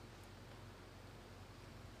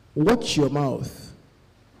 Watch your mouth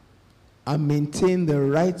and maintain the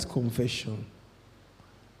right confession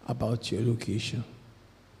about your location.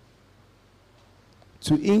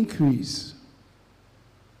 To increase,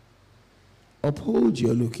 uphold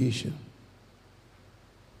your location.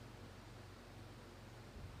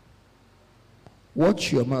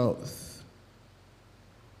 Watch your mouth.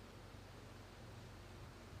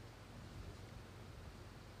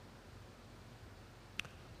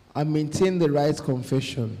 And maintain the right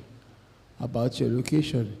confession about your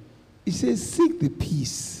location. It says, seek the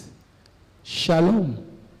peace, shalom.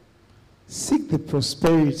 Seek the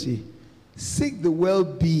prosperity. Seek the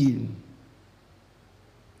well-being.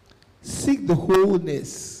 Seek the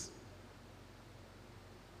wholeness.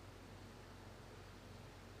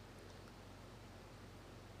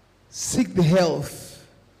 Seek the health.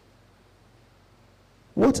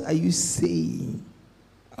 What are you saying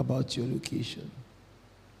about your location?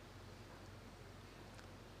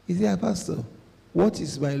 Is there a pastor? What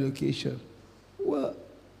is my location? Well,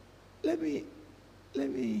 let me tell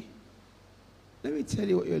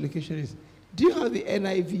you what your location is. Do you have the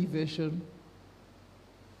NIV version?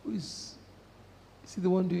 Is he the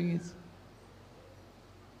one doing it?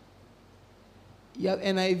 You have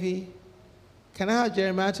NIV? Can I have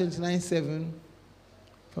Jeremiah 29:7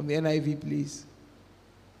 from the NIV, please?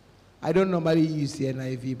 I don't normally use the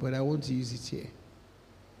NIV, but I want to use it here.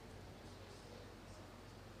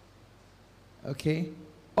 Okay?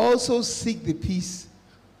 Also seek the peace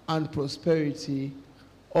and prosperity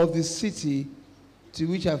of the city to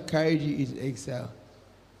which I've carried you into exile.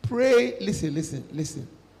 Pray, listen.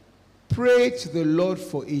 Pray to the Lord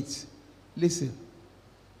for it. Listen.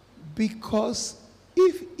 Because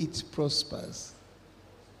if it prospers,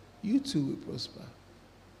 you too will prosper.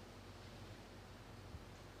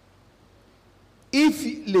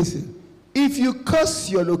 If you curse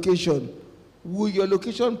your location, will your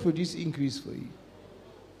location produce increase for you?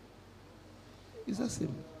 It's that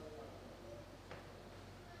simple.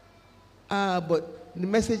 But the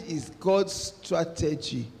message is God's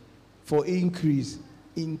strategy for increase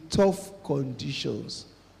in tough conditions.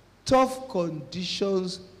 Tough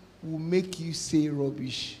conditions will make you say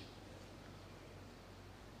rubbish.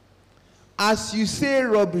 As you say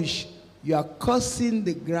rubbish, you are cursing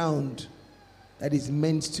the ground that is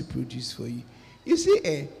meant to produce for you. You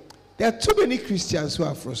see, there are too many Christians who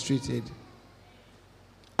are frustrated.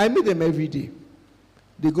 I meet them every day.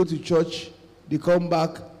 They go to church, they come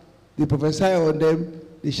back, they prophesy on them,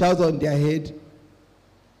 they shout on their head,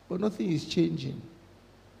 but nothing is changing.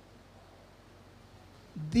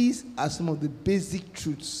 These are some of the basic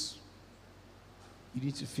truths you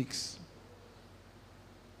need to fix.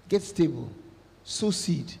 Get stable, sow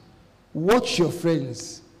seed, watch your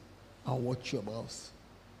friends, and watch your mouth.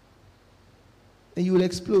 And you will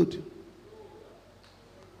explode.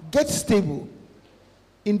 Get stable.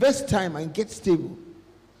 Invest time and get stable.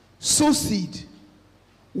 Sow seed.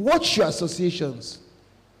 Watch your associations.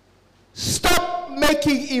 Stop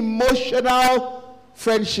making emotional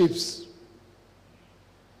friendships.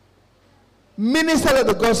 Minister of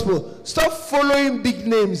the gospel. Stop following big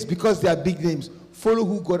names because they are big names. Follow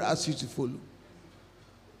who God asks you to follow.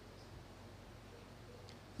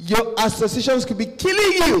 Your associations could be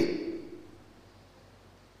killing you.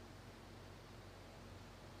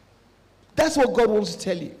 That's what God wants to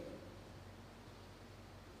tell you.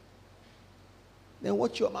 Then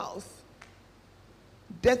watch your mouth.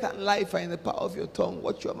 Death and life are in the power of your tongue.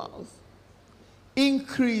 Watch your mouth.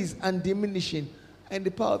 Increase and diminishing are in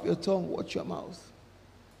the power of your tongue. Watch your mouth.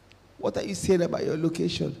 What are you saying about your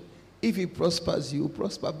location? If it prospers, you will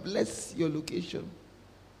prosper. Bless your location.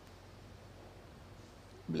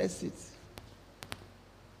 Bless it.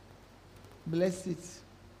 Bless it.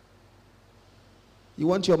 You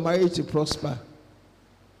want your marriage to prosper.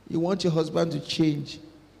 You want your husband to change.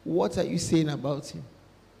 What are you saying about him?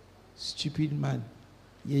 Stupid man.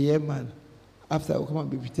 Yeah, man. After I will come and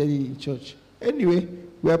be pretending in church. Anyway,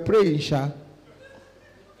 we are praying, Sha.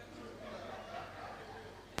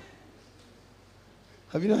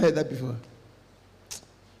 Have you not heard that before?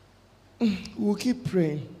 We'll keep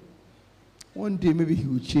praying. One day maybe he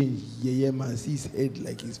will change. Yeah, man. See his head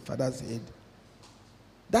like his father's head.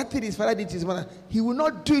 That thing his father did to his mother, he will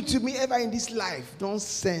not do it to me ever in this life.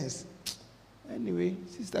 Nonsense. Anyway,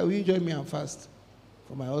 sister, will you join me and fast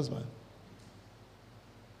for my husband?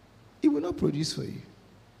 He will not produce for you.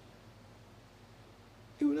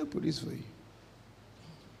 He will not produce for you.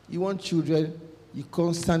 You want children, you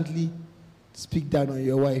constantly speak down on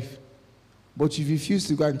your wife. But you refuse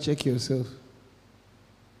to go and check yourself.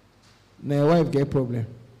 Now your wife get a problem.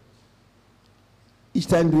 Each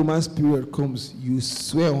time the woman's period comes, you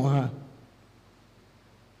swear on her.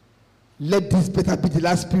 Let this better be the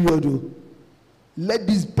last period, though. Let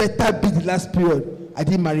this better be the last period. I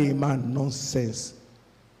didn't marry a man. Nonsense.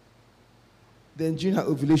 Then during her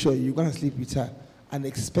ovulation, you're going to sleep with her and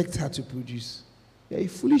expect her to produce. You're a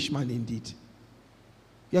foolish man indeed.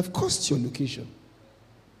 You have cost your location.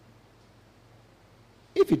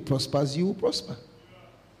 If it prospers, you will prosper.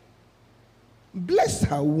 Bless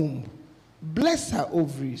her womb. Bless her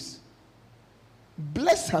ovaries.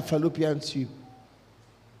 Bless her fallopian tube.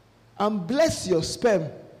 And bless your sperm.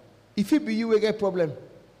 If it be you, will get problem.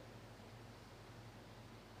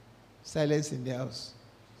 Silence in the house.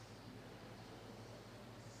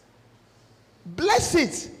 Bless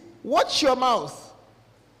it. Watch your mouth.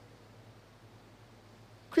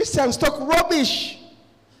 Christians talk rubbish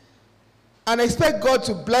and expect God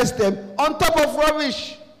to bless them on top of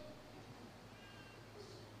rubbish.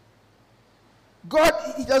 God,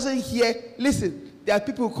 he doesn't hear. Listen, there are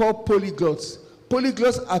people called polyglots.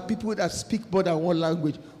 Polyglots are people that speak more than one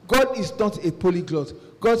language. God is not a polyglot.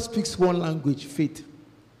 God speaks one language, faith.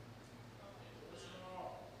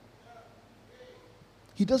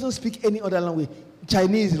 He doesn't speak any other language.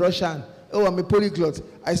 Chinese, Russian. Oh, I'm a polyglot.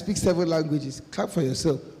 I speak 7 languages. Clap for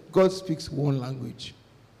yourself. God speaks one language.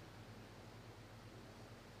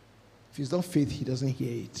 If it's not faith, he doesn't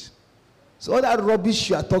hear it. So all that rubbish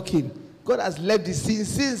you are talking, God has left the scene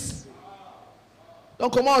since.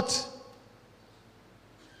 Don't come out.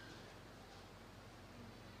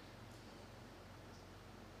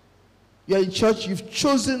 You're in church, you've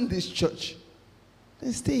chosen this church.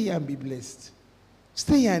 Then stay here and be blessed.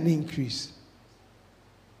 Stay here and increase.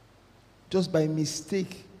 Just by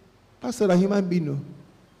mistake. Pastor, a human being, no.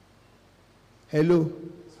 Hello.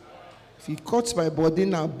 If you cut my body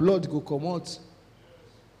now, blood go come out.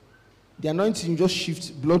 The anointing just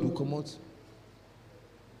shift, blood will come out.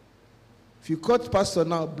 If you cut pastor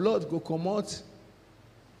now, blood go come out.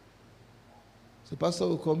 So pastor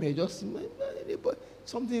will come here, just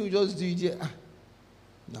something will just do it.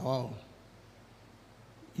 Now, wow.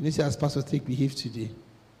 You know, see as pastor take behave today.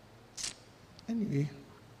 Anyway,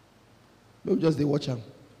 maybe just the watch him.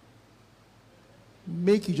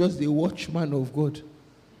 Make you just the watchman of God.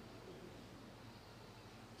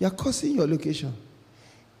 You are causing your location.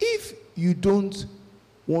 If you don't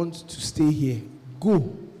want to stay here,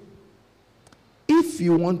 go. If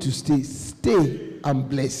you want to stay, stay and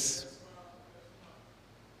bless.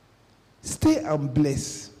 Stay and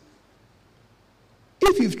bless.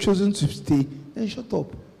 If you've chosen to stay, then shut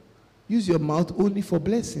up. Use your mouth only for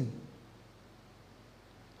blessing.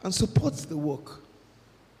 And support the work.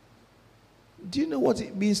 Do you know what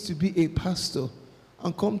it means to be a pastor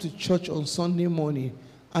and come to church on Sunday morning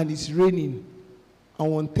and it's raining and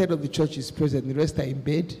 1/3 of the church is present, the rest are in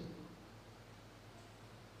bed?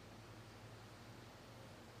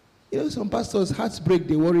 You know, some pastors' hearts break,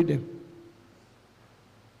 they worry them.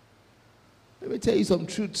 Let me tell you some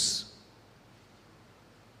truths.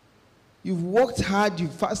 You've worked hard,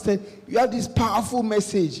 you've fasted, you have this powerful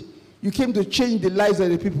message. You came to change the lives of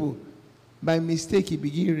the people. By mistake, it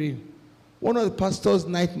began rain. One of the pastor's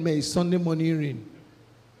nightmares is Sunday morning rain.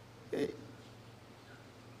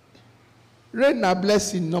 Rain is a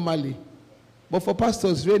blessing normally. But for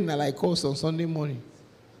pastors, rain is like us on Sunday morning.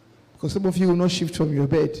 Because some of you will not shift from your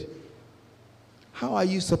bed. How are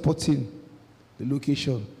you supporting the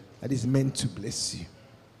location that is meant to bless you?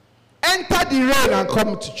 Enter the rain and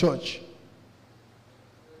come to church.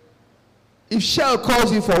 If Shell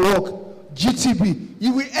calls you for work, GTB,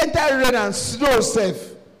 you will enter rain and snow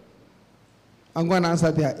safe. I'm going to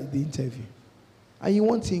answer the interview. And you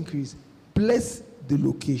want to increase. Bless the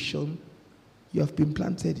location you have been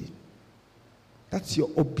planted in. That's your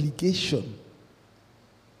obligation.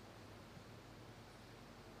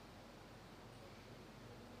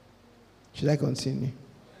 Should I continue?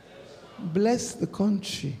 Bless the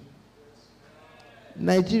country.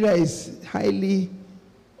 Nigeria is highly,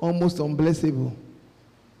 almost unblessable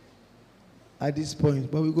at this point,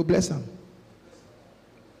 but we go bless them.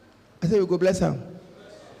 I said we go bless them.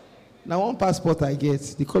 Now one passport I get,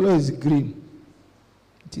 the color is green.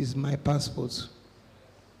 It is my passport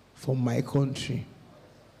for my country.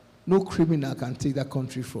 No criminal can take that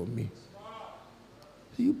country from me.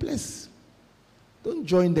 So you bless. Don't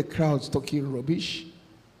join the crowds talking rubbish.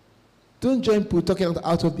 Don't join people talking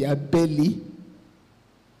out of their belly.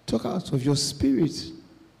 Talk out of your spirit.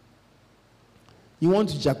 You want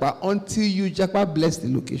to Japa until you Japa bless the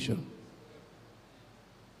location.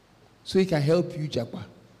 So he can help you Japa.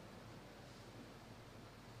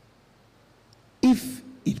 If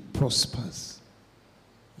it prospers,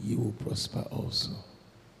 you will prosper also.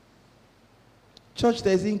 Church,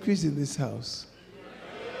 there's increase in this house.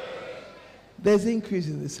 There's increase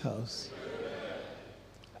in this house.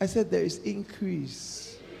 I said there is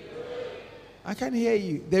increase. I can't hear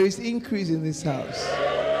you. There is increase in this house.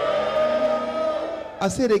 I'll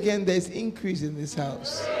say it again, there's increase in this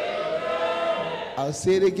house. I'll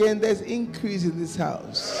say it again, there's increase in this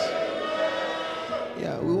house.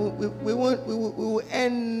 Yeah, we will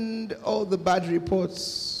end all the bad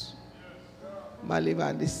reports.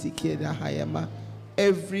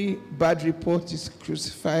 Every bad report is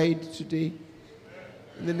crucified today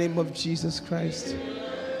in the name of Jesus Christ.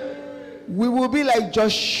 We will be like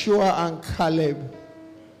Joshua and Caleb.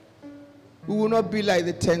 We will not be like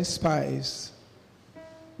the 10 spies.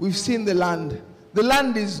 We've seen the land. The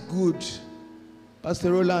land is good.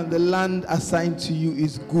 Pastor Roland, the land assigned to you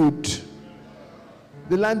is good.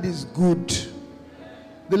 The land is good.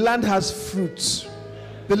 The land has fruit.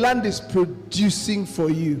 The land is producing for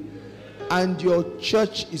you. And your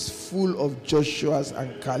church is full of Joshuas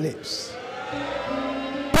and Calebs.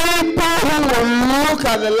 People who will look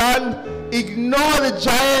at the land, ignore the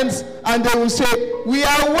giants, and they will say, we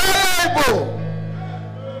are well able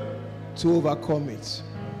to overcome it.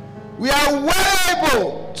 We are well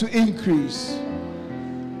able to increase.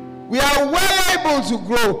 We are well able to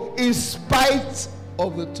grow in spite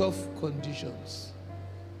of the tough conditions.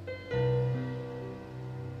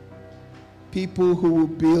 People who will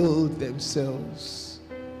build themselves.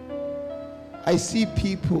 I see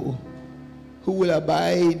people who will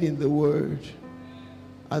abide in the word,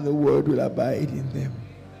 and the word will abide in them.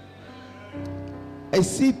 I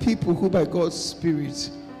see people who by God's Spirit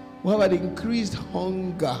will have an increased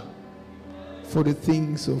hunger for the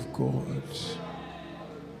things of God.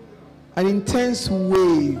 An intense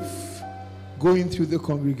wave going through the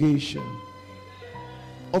congregation,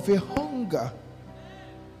 of a hunger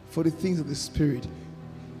for the things of the Spirit.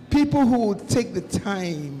 People who would take the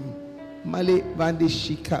time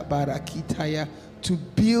to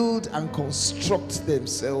build and construct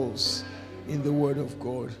themselves in the Word of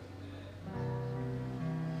God.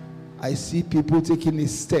 I see people taking a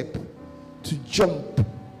step to jump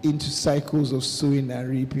into cycles of sowing and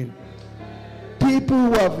reaping. People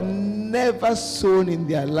who have never sown in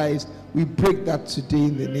their lives, we break that today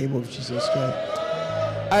in the name of Jesus Christ.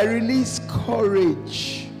 I release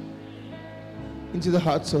courage into the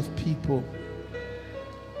hearts of people.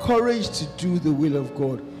 Courage to do the will of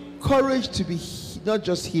God. Courage to be not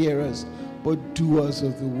just hearers, but doers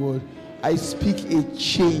of the word. I speak a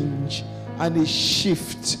change and a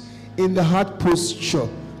shift in the heart posture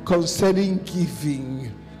concerning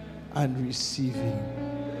giving and receiving.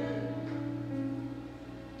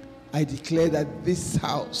 I declare that this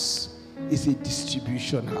house is a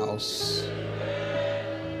distribution house.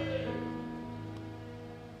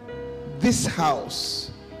 This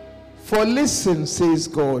house, for listen, says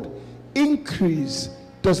God, increase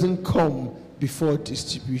doesn't come before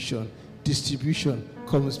distribution. Distribution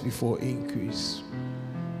comes before increase.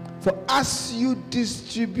 For as you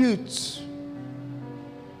distribute,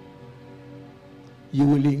 you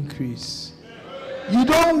will increase. You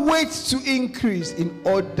don't wait to increase in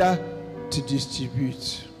order to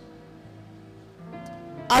distribute.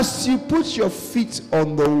 As you put your feet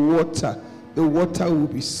on the water will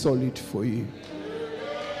be solid for you.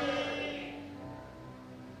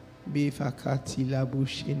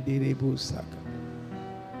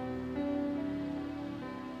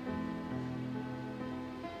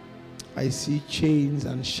 I see chains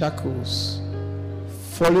and shackles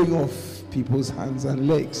falling off people's hands and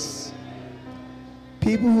legs.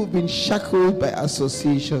 People who've been shackled by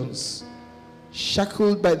associations,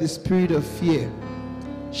 shackled by the spirit of fear,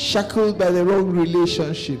 shackled by the wrong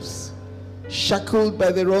relationships, shackled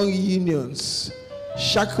by the wrong unions,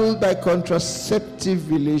 shackled by contraceptive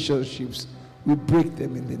relationships. We break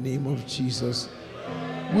them in the name of Jesus.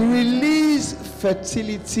 We release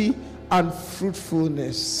fertility and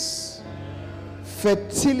fruitfulness.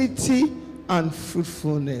 Fertility and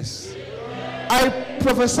fruitfulness. I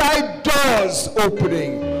prophesy doors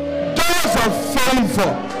opening, doors of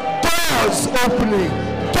favor, doors opening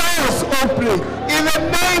in the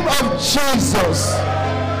name of Jesus.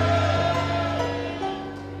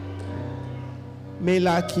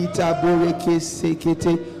 Melakita boreke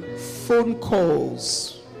sekete, phone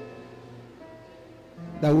calls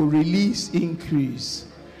that will release increase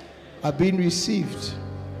are being received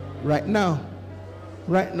right now.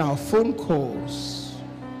 Right now, phone calls,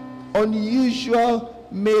 unusual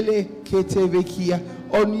mele ketevekia,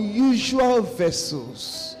 unusual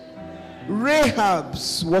vessels,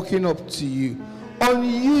 Rahabs walking up to you,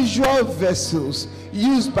 unusual vessels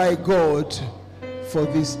used by God for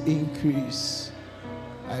this increase.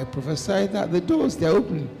 I prophesy that the doors they are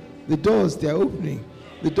opening, the doors they are opening,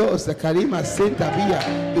 the doors the Karima Saint Abia,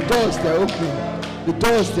 the doors they are opening, the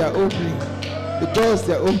doors they are opening, the doors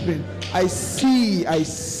they are opening. I see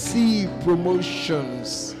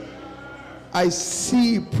promotions. I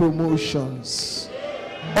see promotions.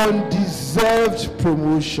 Undeserved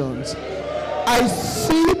promotions. I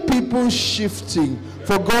see people shifting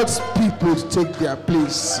for God's people to take their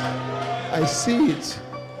place. I see it.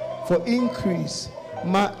 For increase.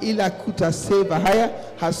 Ma ilakuta seva haya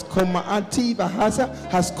has come anti vahasa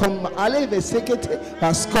has come aleve sekete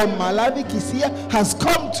has come malavi kisia has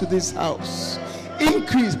come to this house.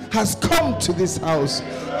 Increase has come to this house.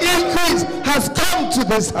 Increase has come to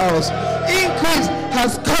this house. Increase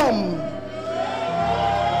has come.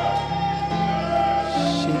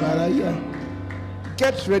 Shivaraya.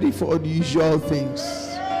 Get ready for unusual things.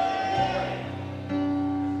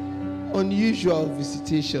 Unusual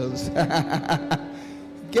visitations.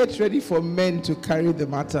 Get ready for men to carry the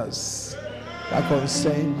matters that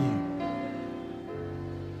concern you.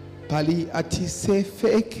 Pali atise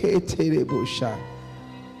feke terebosha.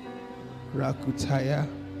 Rakutaya.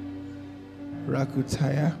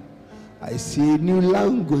 I see a new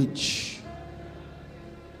language.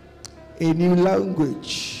 A new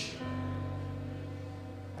language.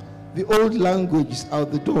 The old language is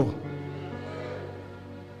out the door.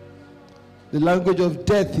 The language of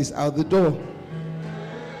death is out the door.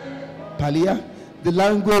 Palia, the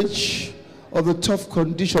language of the tough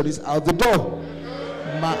condition is out the door.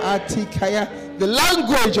 Maati kaya, the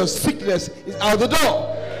language of sickness is out the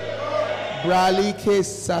door. Bralike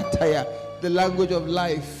sataya, the language of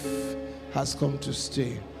life has come to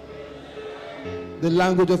stay. The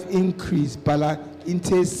language of increase, bala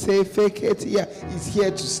inte sefeketia, is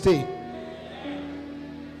here to stay.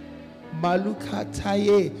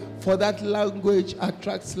 Malukataye, for that language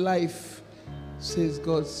attracts life, says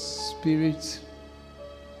God's Spirit.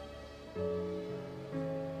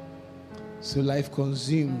 So life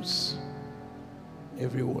consumes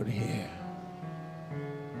everyone here.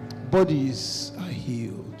 Bodies are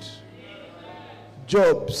healed.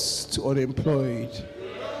 Jobs to unemployed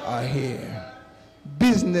are here.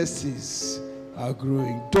 Businesses are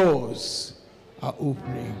growing. Doors are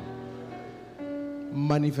opening.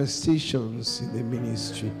 Manifestations in the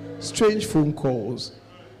ministry. Strange phone calls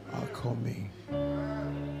are coming.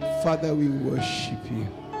 Father, we worship you.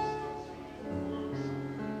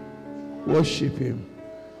 Worship him.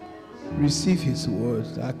 Receive his word.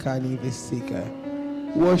 Akani Vesika.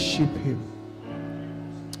 Worship him.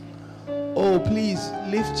 Oh, please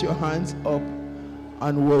lift your hands up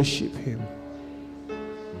and worship him.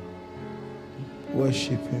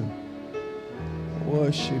 Worship him.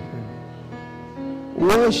 Worship him.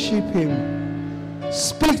 Worship him.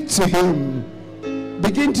 Speak to him.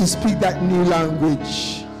 Begin to speak that new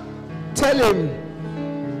language. Tell him,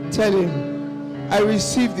 I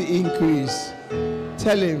receive the increase.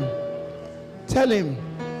 Tell him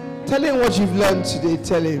what you've learned today.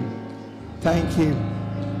 Tell him, thank him.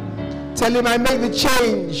 Tell him I make the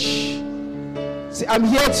change. See, I'm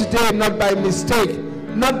here today not by mistake,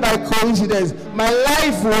 not by coincidence. My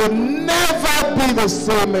life will never be the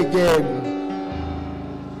same again.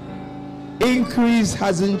 Increase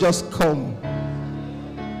hasn't just come.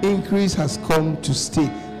 Increase has come to stay.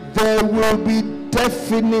 There will be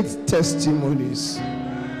definite testimonies.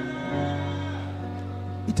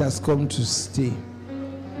 It has come to stay.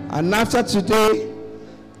 And after today,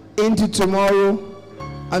 into tomorrow,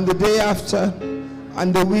 and the day after,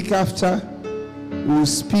 and the week after, we will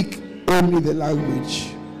speak only the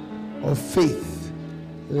language of faith,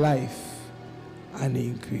 life, and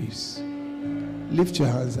increase. Lift your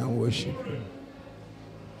hands and worship him.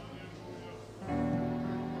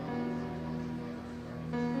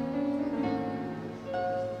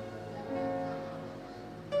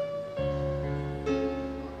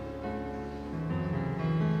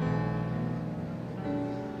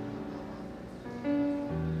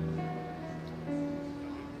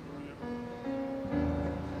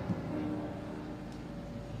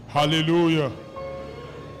 Hallelujah.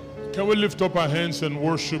 Can we lift up our hands and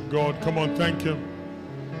worship God? Come on, thank him.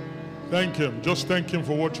 Thank him. Just thank him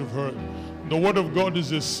for what you've heard. The word of God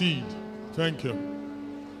is a seed. Thank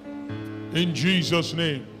him. In Jesus'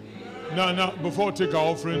 name. Now, before I take our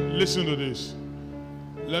offering, listen to this.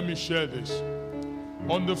 Let me share this.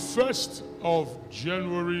 On the 1st of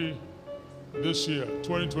January this year,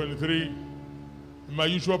 2023, in my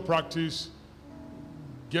usual practice,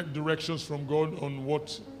 get directions from God on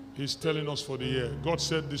what he's telling us for the year. God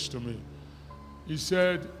said this to me. He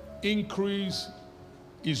said, increase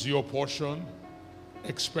is your portion.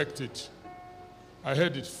 Expect it. I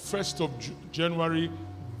heard it 1st of January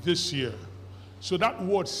this year. So that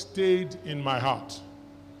word stayed in my heart.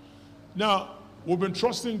 Now, we've been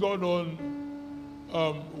trusting God on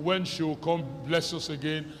when she will come bless us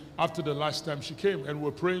again after the last time she came. And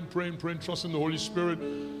we're praying, trusting the Holy Spirit.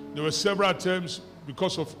 There were several attempts.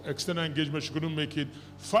 Because of external engagement, she couldn't make it.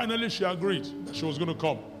 Finally, she agreed that she was going to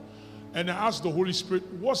come. And I asked the Holy Spirit,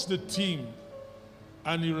 what's the theme?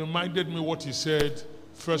 And he reminded me what he said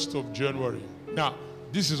 1st of January. Now,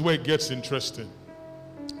 this is where it gets interesting.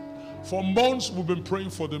 For months, we've been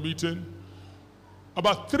praying for the meeting.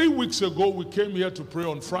 About 3 weeks ago, we came here to pray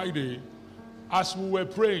on Friday. As we were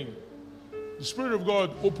praying, the Spirit of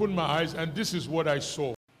God opened my eyes, and this is what I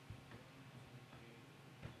saw.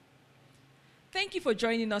 Thank you for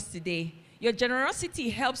joining us today. Your generosity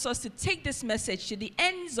helps us to take this message to the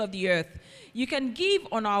ends of the earth. You can give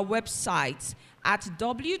on our website at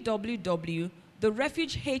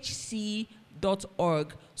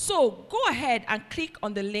www.therefugehc.org. So go ahead and click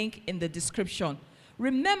on the link in the description.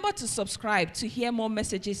 Remember to subscribe to hear more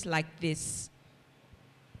messages like this.